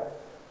here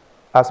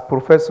as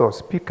professors,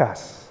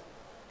 speakers.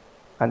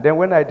 And then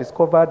when I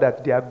discover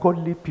that they are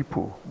godly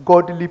people,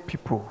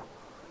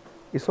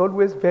 it's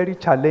always very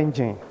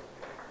challenging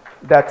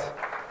that,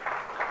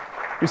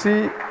 you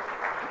see,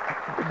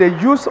 the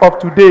youth of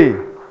today,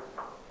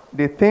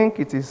 they think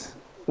it is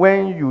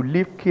when you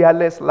live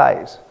careless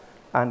lives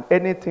and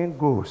anything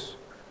goes.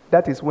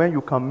 That is when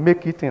you can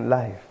make it in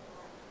life.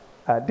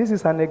 This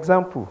is an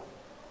example.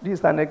 This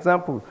is an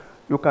example.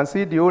 You can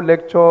see the whole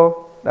lecture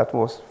that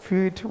was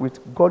filled with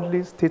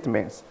godly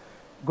statements,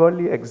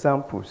 godly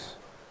examples.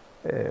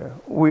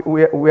 We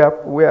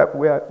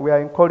are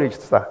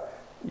encouraged, sir.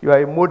 You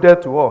are a model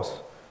to us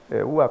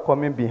who are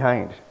coming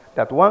behind,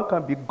 that one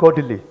can be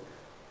godly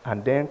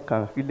and then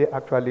can really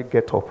actually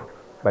get up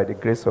by the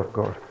grace of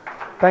God.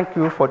 Thank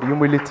you for the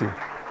humility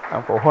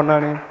and for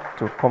honoring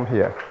to come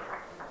here.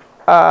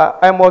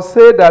 I must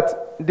say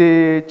that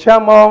the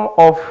chairman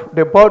of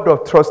the board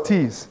of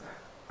trustees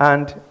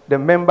and the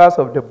members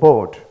of the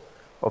board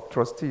of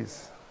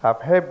trustees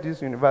have helped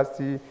this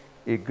university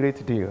a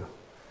great deal.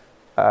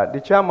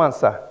 The chairman,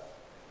 sir,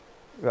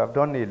 you have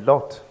done a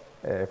lot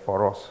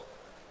for us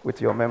with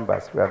your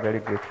members. We are very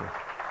grateful.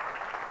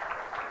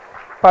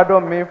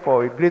 Pardon me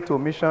for a great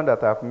omission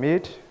that I've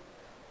made.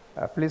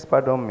 Please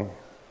pardon me.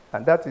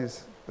 And that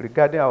is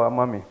regarding our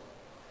mommy.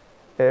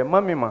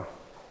 Mommy, ma,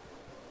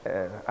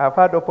 I've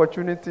had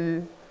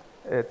opportunity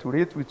to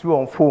read with you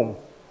on phone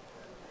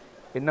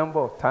a number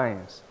of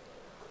times.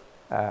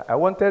 I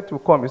wanted to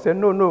come. You said,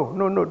 no,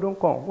 don't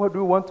come. What do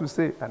you want to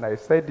say? And I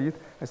said it.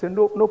 I said,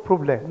 no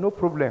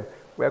problem.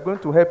 We are going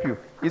to help you.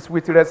 It's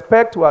with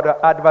respect to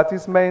our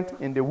advertisement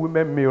in the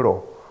Women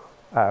Mirror.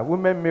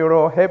 Women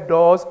Mirror helped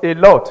us a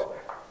lot.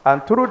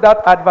 And through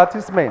that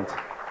advertisement,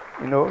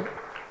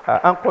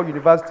 Anchor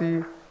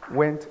University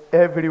went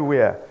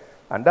everywhere.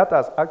 And that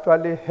has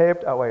actually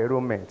helped our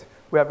enrollment.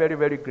 We are very,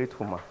 very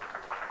grateful, ma.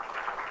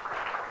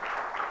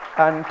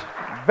 And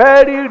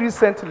very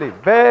recently,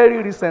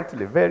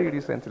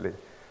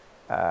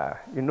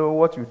 you know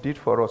what you did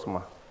for us,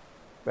 ma.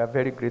 We are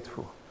very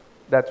grateful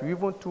that you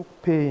even took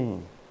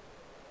pain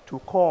to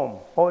come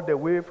all the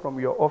way from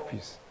your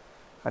office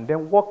and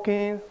then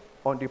walking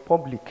on the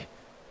public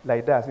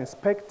like that,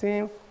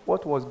 inspecting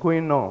what was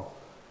going on.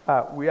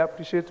 We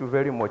appreciate you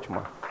very much,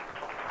 ma.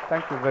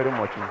 Thank you very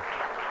much, ma.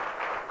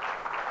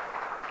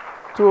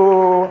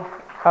 To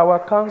our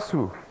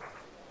council,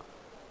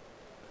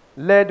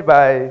 led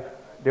by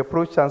the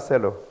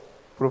Pro-Chancellor,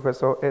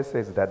 Professor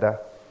S.S. Dada,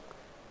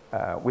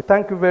 we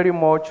thank you very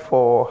much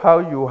for how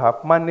you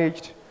have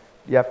managed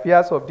the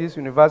affairs of this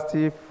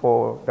university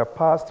for the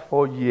past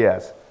 4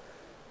 years.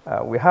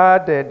 We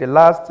had the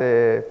last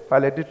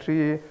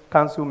valedictory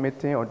council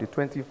meeting on the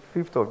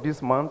 25th of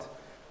this month,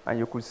 and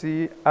you could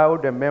see how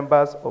the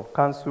members of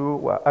council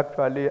were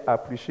actually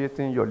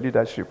appreciating your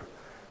leadership.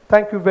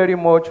 Thank you very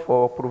much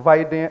for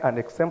providing an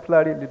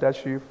exemplary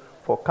leadership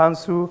for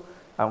council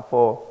and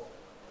for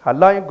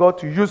allowing God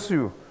to use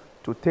you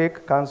to take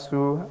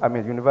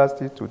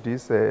university to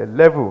this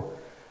level.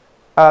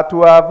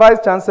 To our Vice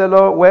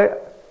Chancellor,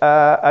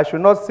 I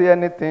should not say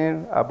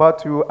anything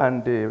about you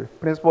and the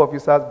principal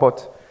officers,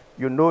 but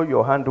you know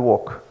your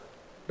handwork.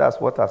 That's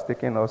what has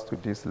taken us to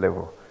this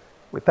level.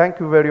 We thank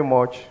you very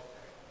much.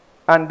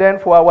 And then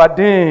for our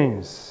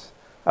deans,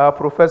 our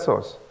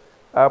professors,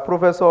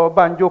 Professor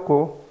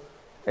Banjoko,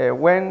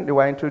 when they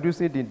were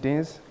introducing the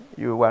deans,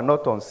 you were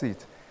not on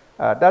seat.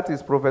 That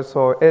is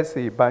Professor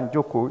S.A.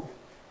 Banjoko.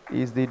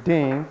 He is the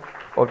Dean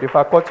of the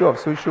Faculty of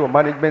Social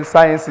Management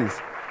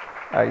Sciences.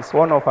 He's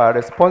one of our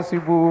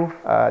responsible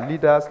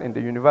leaders in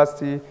the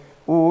university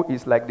who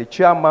is like the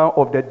chairman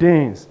of the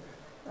deans,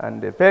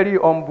 and very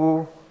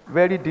humble,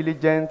 very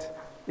diligent,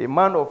 a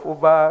man of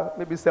over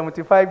maybe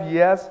 75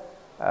 years.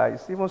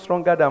 He's even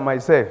stronger than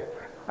myself.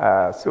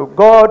 So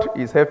God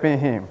is helping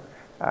him.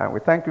 We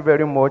thank you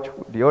very much.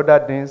 The other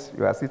deans,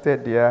 you are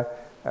seated there,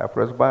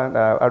 President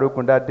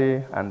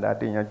Arokundade and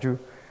Adeyanju.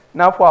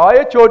 Now for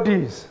our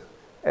HODs,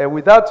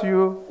 without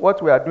you,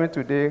 what we are doing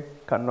today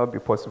cannot be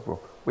possible.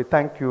 We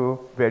thank you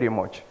very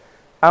much.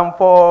 And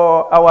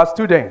for our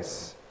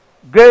students,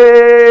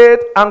 great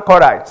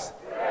anchorites.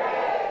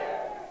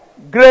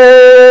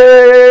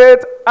 Great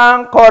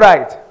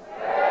anchorite.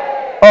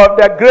 Of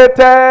the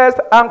greatest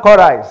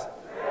anchorites.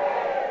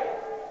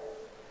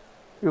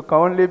 You can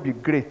only be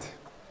great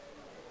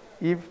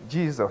if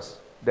Jesus,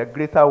 the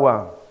greater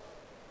one,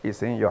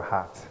 is in your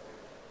heart.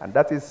 And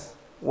that is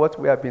what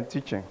we have been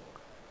teaching.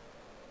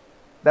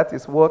 That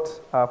is what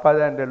our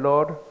Father in the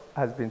Lord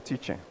has been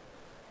teaching.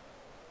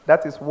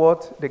 That is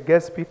what the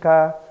guest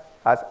speaker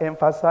has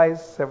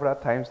emphasized several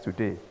times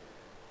today.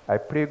 I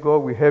pray God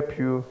will help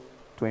you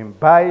to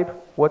imbibe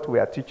what we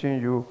are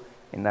teaching you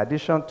in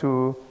addition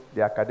to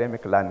the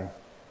academic learning.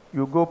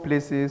 You go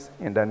places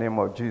in the name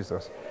of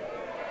Jesus.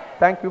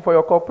 Thank you for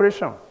your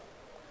cooperation.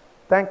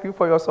 Thank you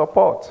for your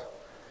support.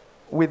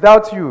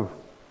 Without you,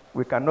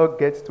 we cannot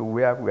get to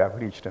where we have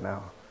reached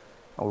now.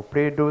 And we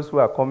pray those who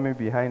are coming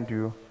behind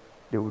you,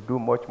 they will do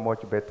much,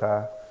 much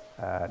better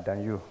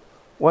than you.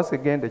 Once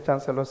again, the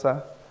Chancellor,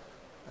 sir,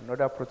 and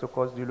other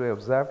protocols duly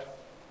observed.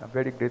 I'm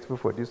very grateful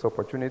for this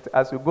opportunity.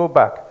 As you go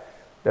back,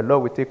 the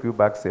Lord will take you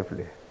back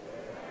safely.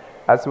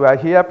 As we are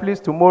here,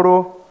 please,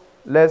 tomorrow,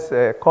 let's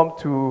come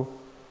to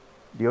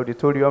the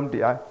auditorium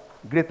there.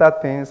 Greater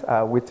things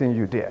are waiting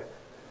you there.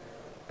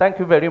 Thank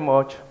you very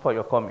much for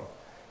your coming.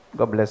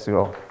 God bless you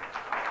all.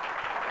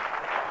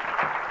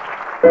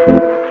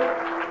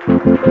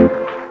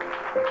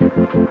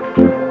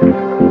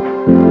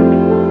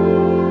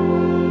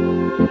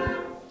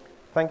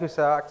 Thank you,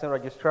 sir, Acting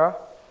Registrar.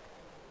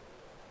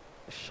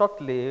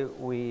 Shortly,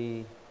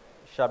 we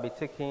shall be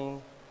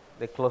taking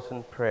the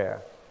closing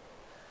prayer.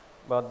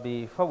 But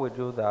before we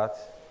do that,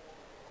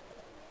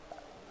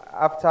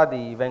 after the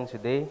event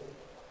today,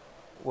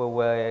 we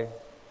will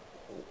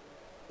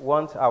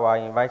want our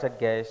invited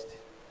guests,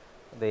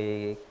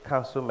 the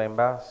council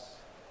members,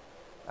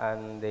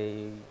 and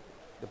the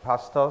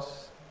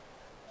pastors,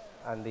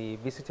 and the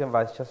visiting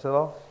vice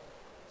chancellor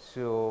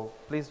to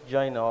please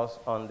join us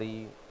on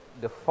the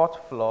fourth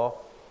floor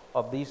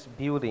of this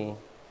building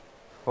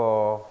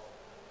for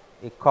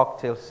a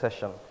cocktail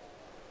session,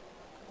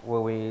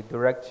 where we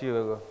direct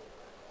you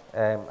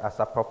as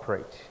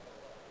appropriate.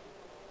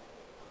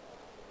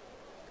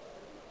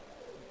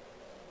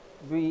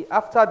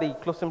 After the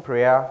closing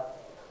prayer,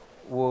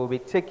 we'll be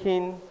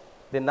taking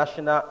the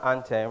national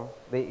anthem.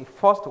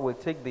 First, we'll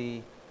take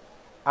the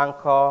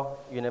Anchor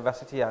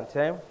University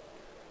anthem,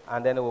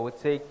 and then we will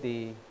take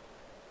the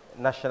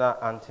national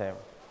anthem.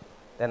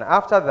 Then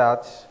after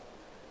that,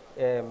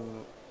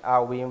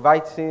 I'll be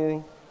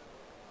inviting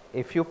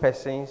a few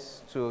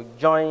persons to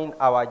join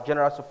our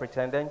General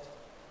Superintendent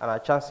and our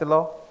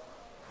Chancellor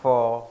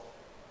for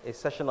a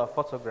session of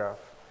photograph.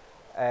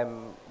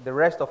 The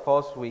rest of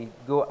us will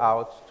go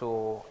out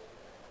to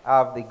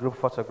have the group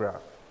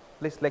photograph.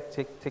 Please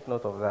take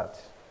note of that.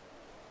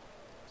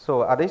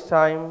 So at this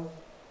time,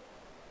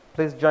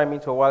 please join me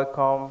to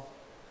welcome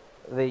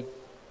the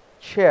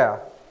Chair,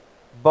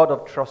 Board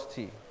of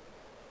Trustee,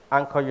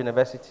 Anchor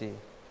University,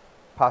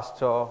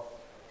 Pastor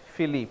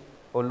Philip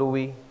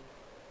Oluwi,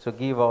 to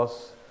give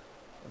us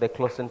the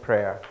closing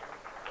prayer.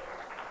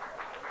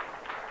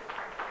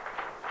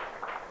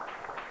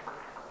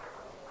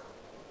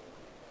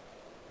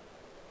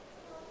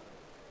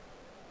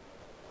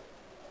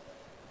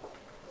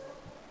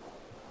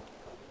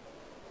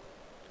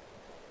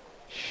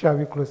 Shall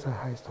we close our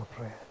eyes to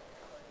prayer?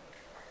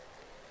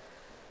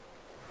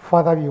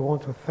 Father, we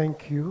want to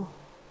thank you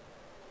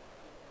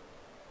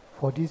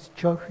for this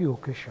joyful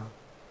occasion.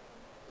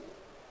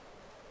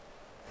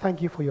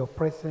 Thank you for your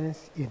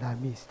presence in our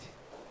midst.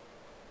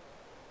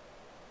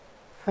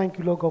 Thank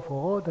you, Lord God, for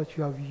all that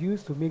you have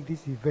used to make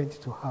this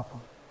event to happen.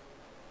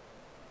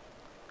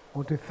 I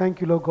want to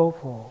thank you, Lord God,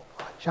 for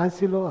our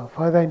Chancellor, our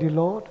Father in the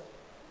Lord,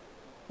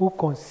 who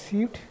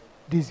conceived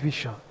this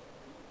vision.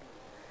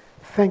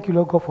 Thank you,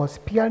 Lord God, for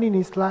sparing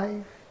his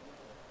life.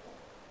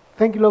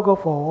 Thank you, Lord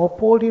God, for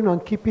upholding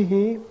and keeping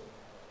him.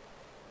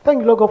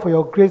 Thank you, Lord God, for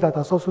your grace that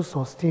has also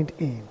sustained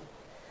him.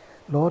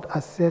 Lord,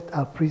 accept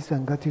our praise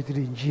and gratitude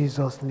in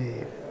Jesus'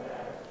 name.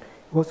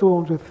 We also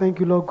want to thank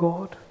you, Lord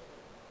God,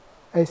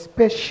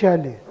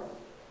 especially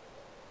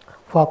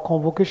for our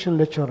convocation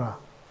lecturer,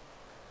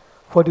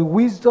 for the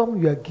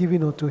wisdom you are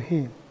giving unto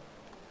him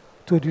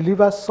to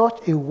deliver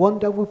such a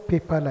wonderful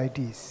paper like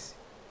this.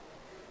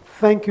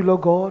 Thank you,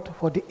 Lord God,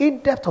 for the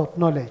in-depth of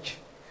knowledge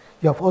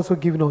you have also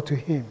given unto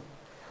him.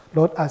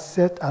 Lord,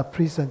 accept our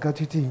praise and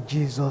gratitude in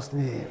Jesus'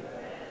 name.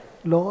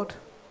 Lord,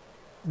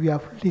 we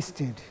have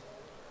listened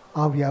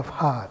and we have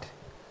heard.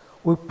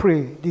 We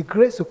pray the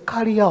grace to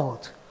carry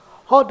out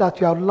all that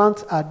you have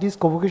learned at this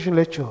convocation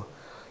lecture,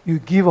 you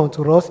give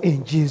unto us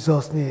in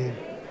Jesus' name.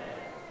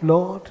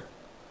 Lord,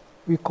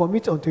 we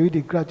commit unto you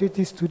the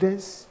graduating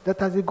students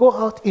that as they go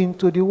out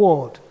into the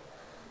world,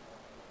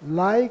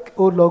 like,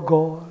 oh Lord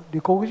God, the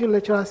convocation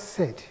lecturer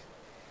said,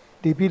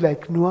 they be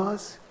like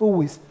Noahs who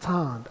will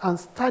stand and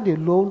stand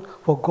alone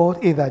for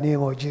God in the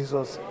name of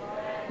Jesus.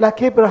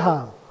 Like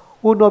Abraham,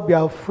 who will not be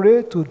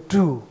afraid to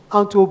do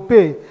and to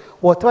obey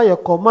whatever your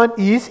command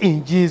is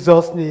in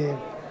Jesus' name.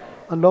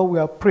 And Lord, we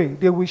are praying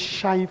they will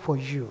shine for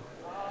you.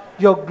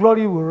 Your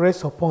glory will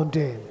rest upon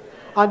them.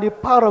 And the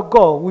power of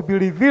God will be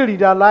revealed in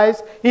their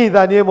lives in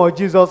the name of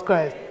Jesus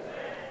Christ.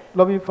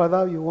 Loving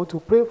Father, you want to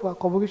pray for a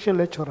convocation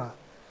lecturer.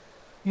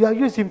 You have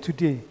used him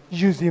today,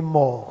 use him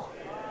more.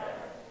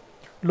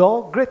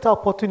 Lord, greater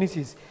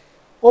opportunities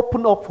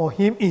open up for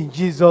him in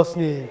Jesus'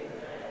 name.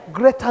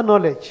 Greater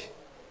knowledge,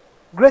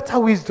 greater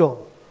wisdom,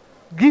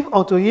 give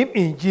unto him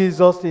in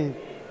Jesus' name.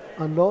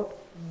 And Lord,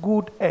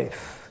 good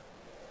health,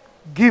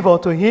 give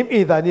unto him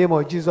in the name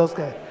of Jesus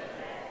Christ.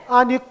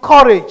 And the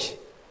courage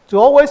to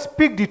always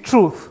speak the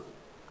truth,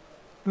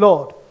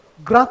 Lord,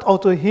 grant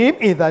unto him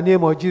in the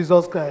name of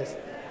Jesus Christ.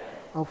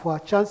 And for our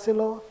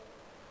Chancellor,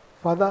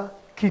 Father,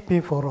 keep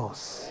him for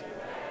us.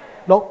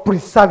 Lord,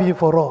 preserve him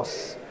for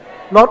us.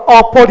 Lord,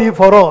 uphold him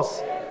for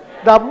us.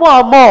 That more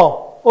and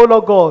more, oh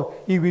Lord God,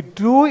 he will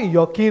do in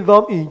your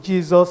kingdom in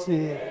Jesus'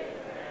 name.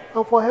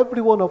 And for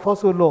every one of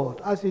us, oh Lord,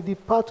 as we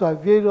depart to our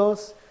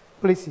various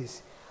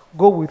places,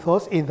 Go with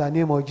us in the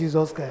name of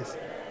Jesus Christ.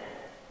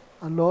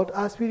 And Lord,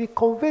 as we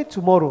convey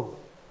tomorrow,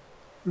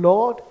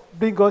 Lord,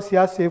 bring us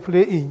here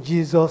safely in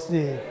Jesus'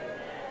 name.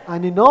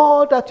 And in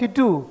all that you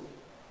do,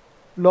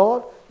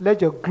 Lord,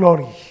 let your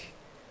glory,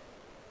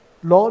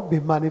 Lord, be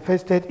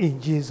manifested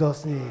in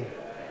Jesus' name.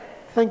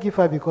 Thank you,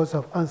 Father, because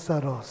you have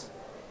answered us.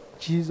 In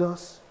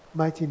Jesus'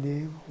 mighty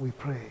name we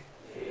pray.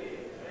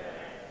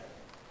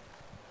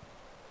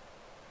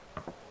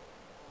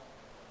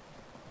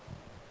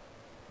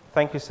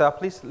 Thank you, sir.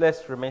 Please,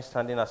 let's remain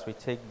standing as we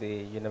take the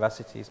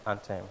university's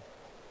anthem.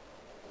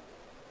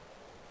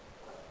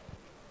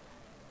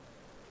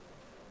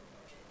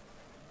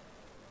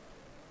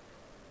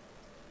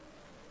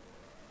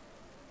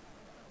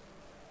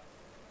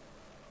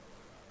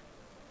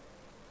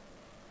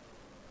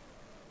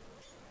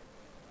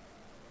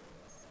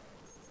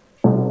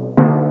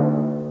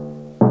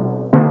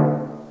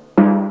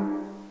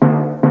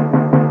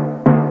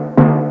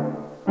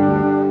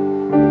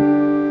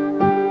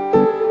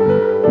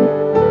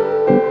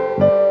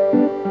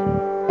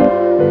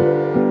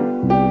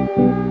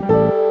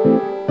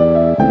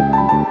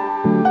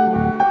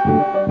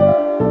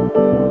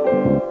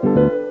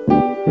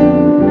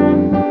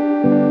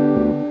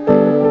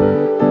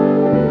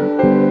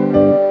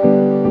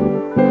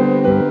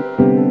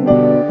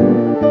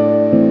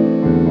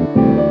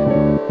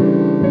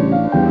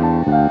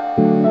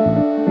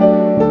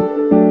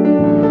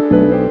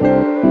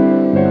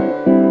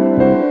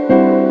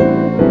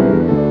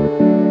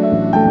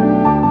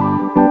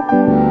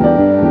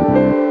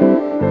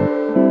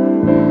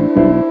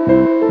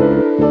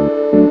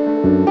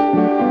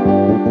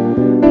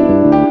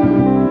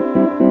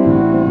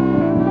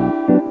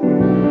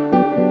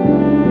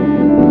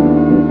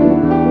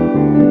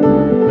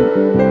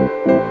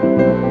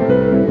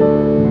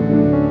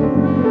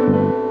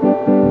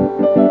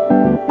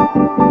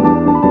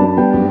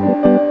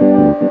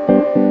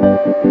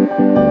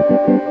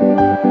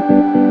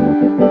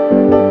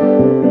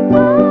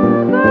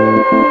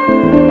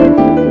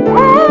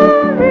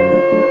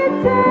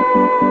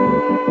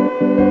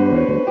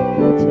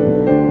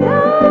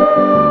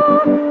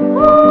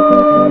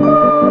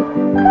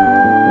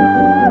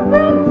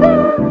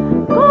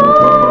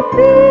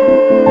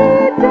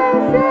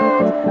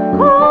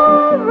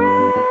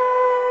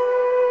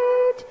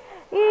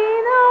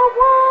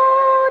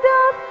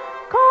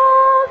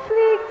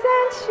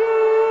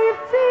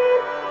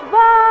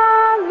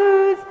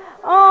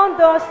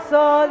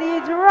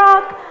 Solid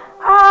rock,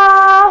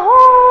 our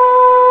hope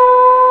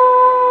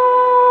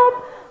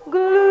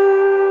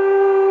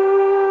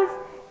glues,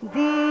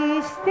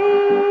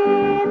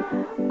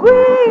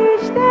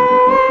 distinguished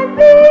and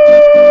beloved,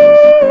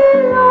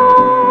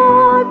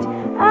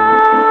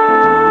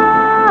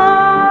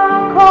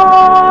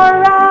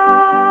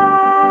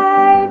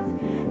 anchorites,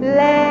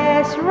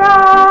 let's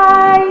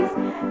rise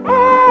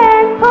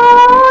and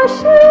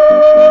pursue.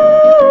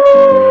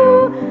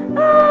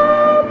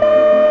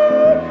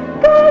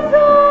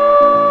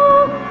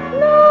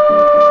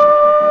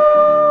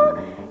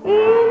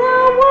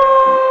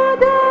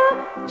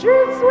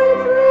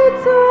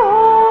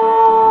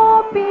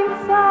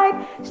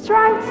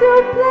 Strive to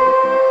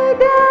play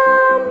the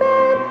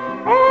man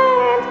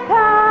and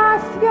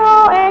cast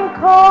your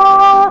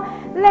anchor.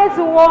 Let's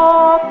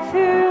walk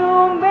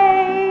to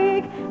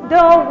make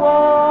the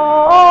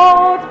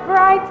world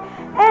bright.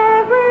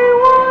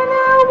 Everyone a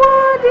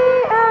worthy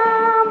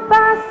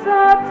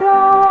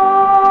ambassador.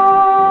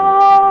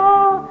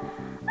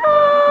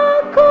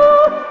 Anchor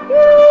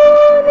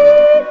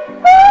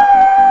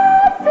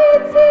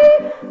University,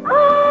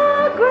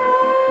 our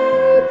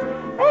great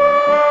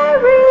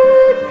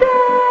heritage.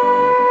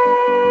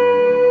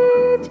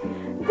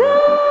 The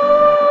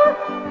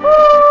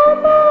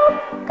home of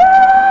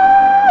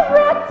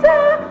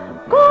character,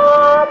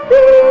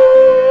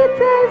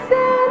 competence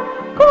and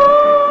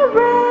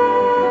courage.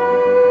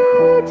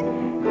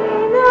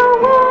 In a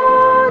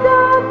world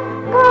of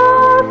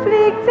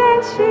conflict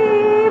and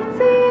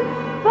shifting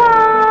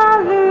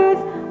values,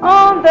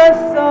 on the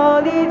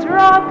solid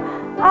rock,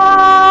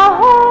 our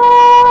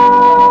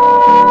home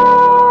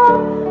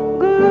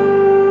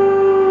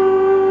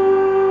glues.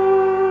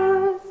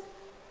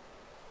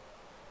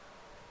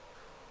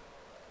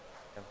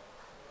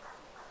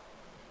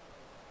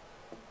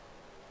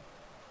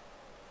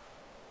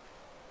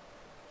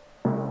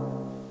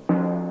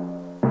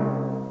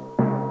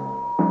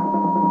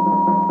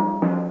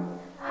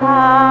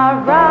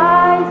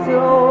 Arise, O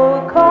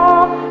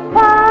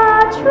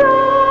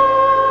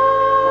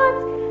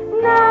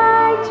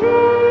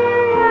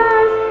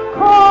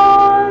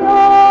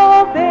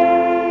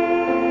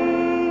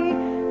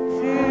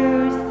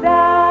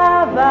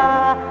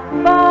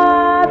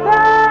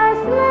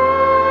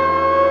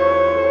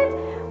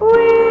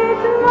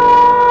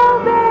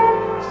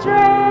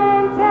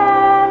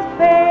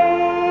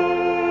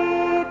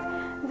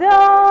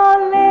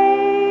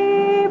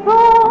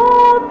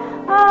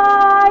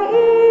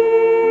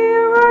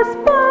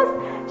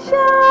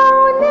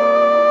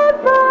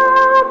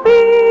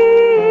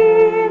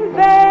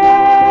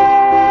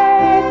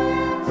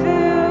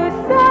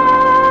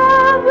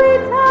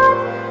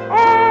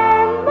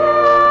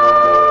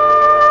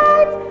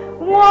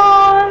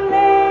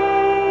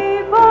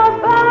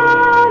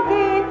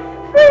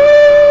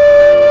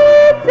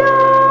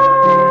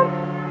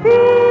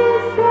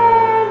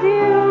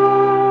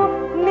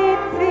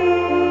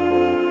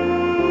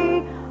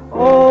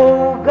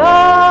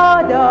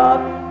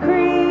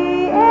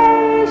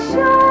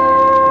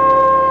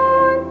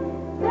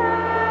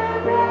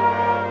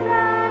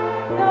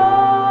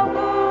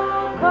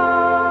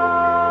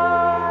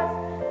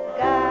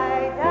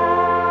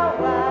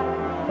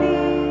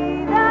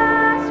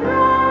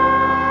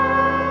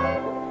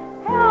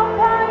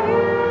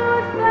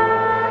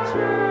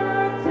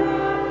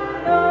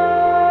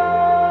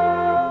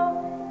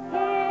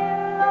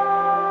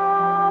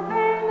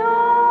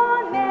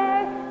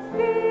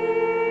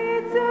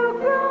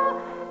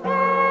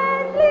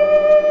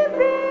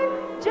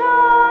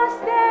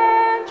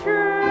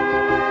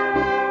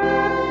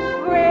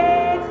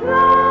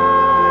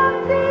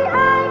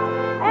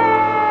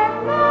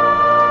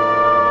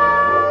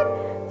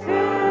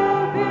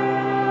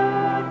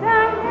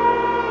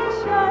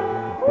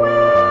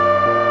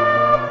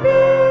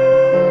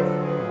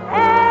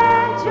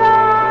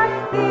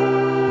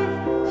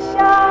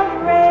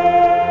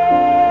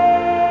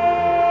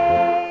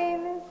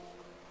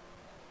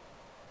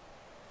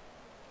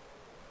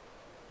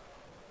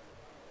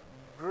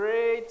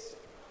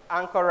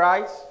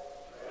Anchorites?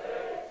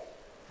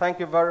 Thank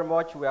you very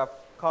much. We have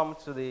come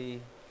to the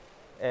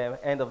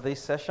end of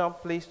this session.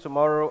 Please,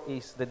 tomorrow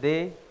is the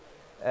day.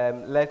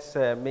 Let's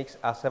make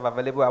ourselves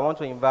available. I want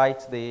to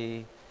invite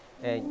the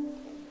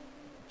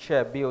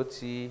Chair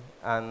BOT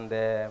and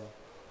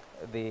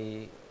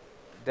the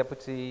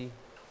Deputy.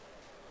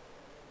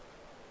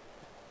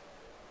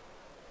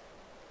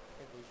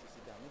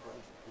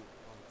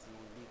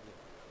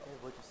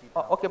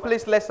 Oh, okay,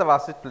 please, let's have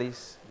our seat,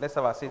 please. Let's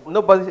have our seat.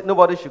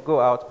 Nobody should go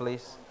out,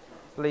 please.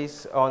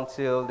 Please,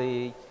 until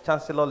the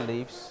Chancellor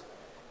leaves.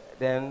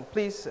 Then,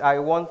 please, I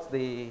want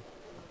the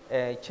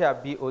Chair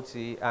BOT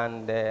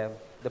and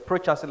the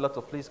Pro-Chancellor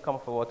to please come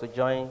forward to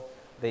join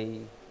the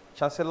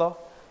Chancellor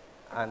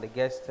and the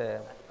guest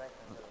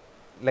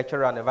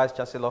lecturer and the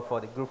Vice-Chancellor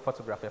for the group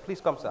photography.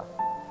 Please come, sir.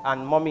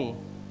 And Mommy,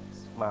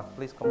 ma,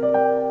 please come.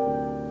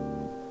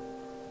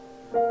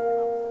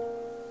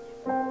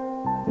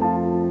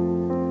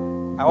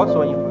 I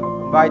also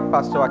invite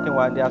Pastor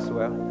Akinwande as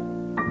well.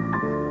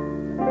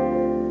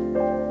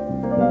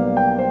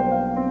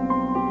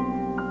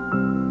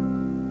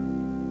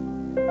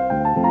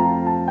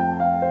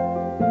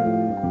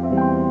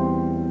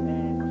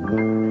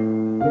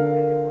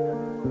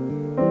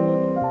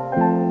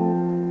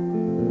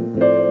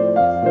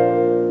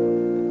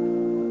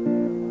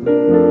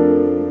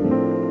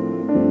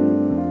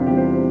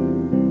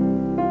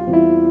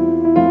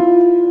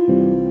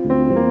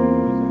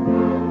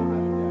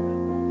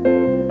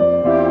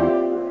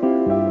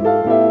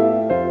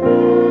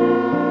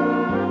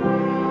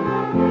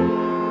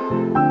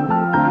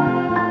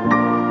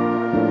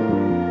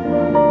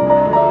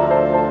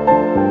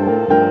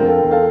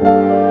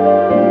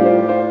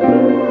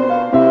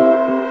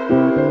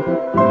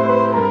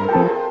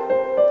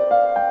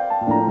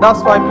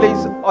 That's fine,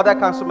 please. Other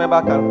council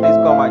member can please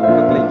come and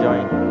quickly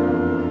join.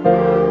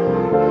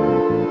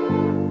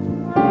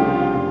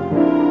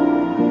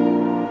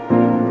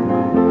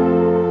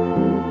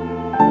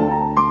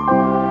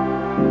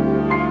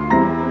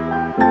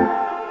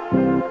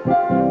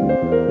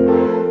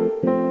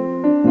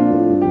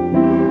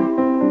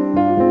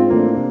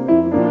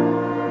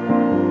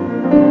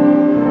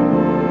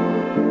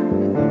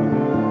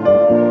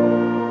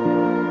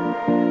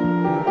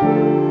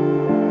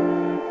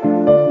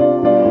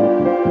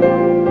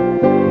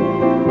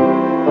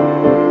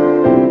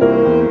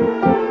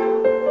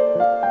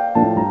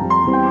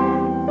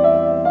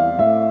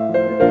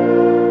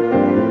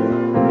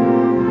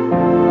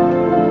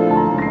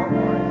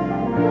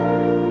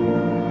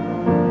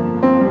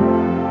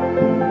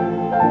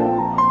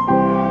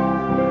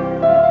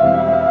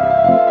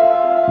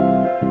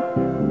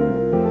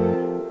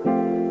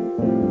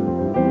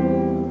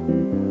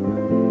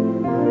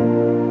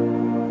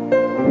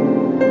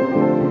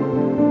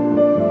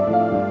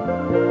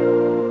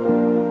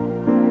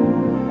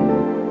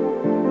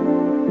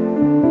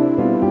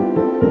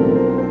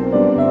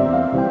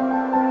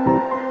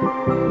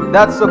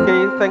 That's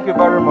okay. Thank you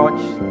very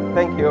much.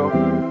 Thank you.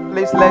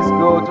 Please, let's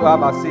go to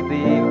have a seat,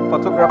 the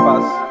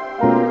photographers.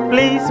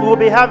 Please, we'll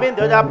be having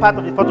the other part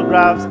of the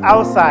photographs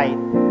outside.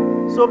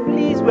 So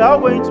please, we are all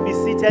going to be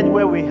seated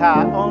where we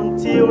are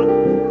until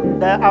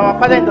our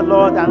Father in the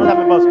Lord and other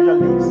members of the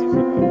leaves.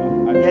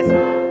 Yes,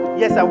 sir.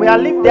 Yes, sir.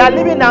 They are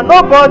leaving now.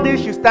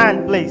 Nobody should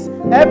stand, please.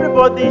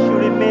 Everybody should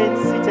remain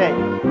seated.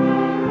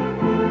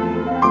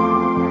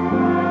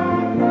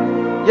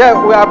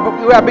 Yeah, we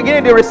are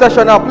beginning the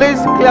recession now. Please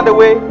clear the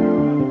way.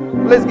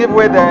 Please give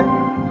way there.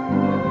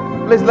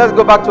 Please, let's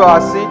go back to our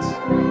seats.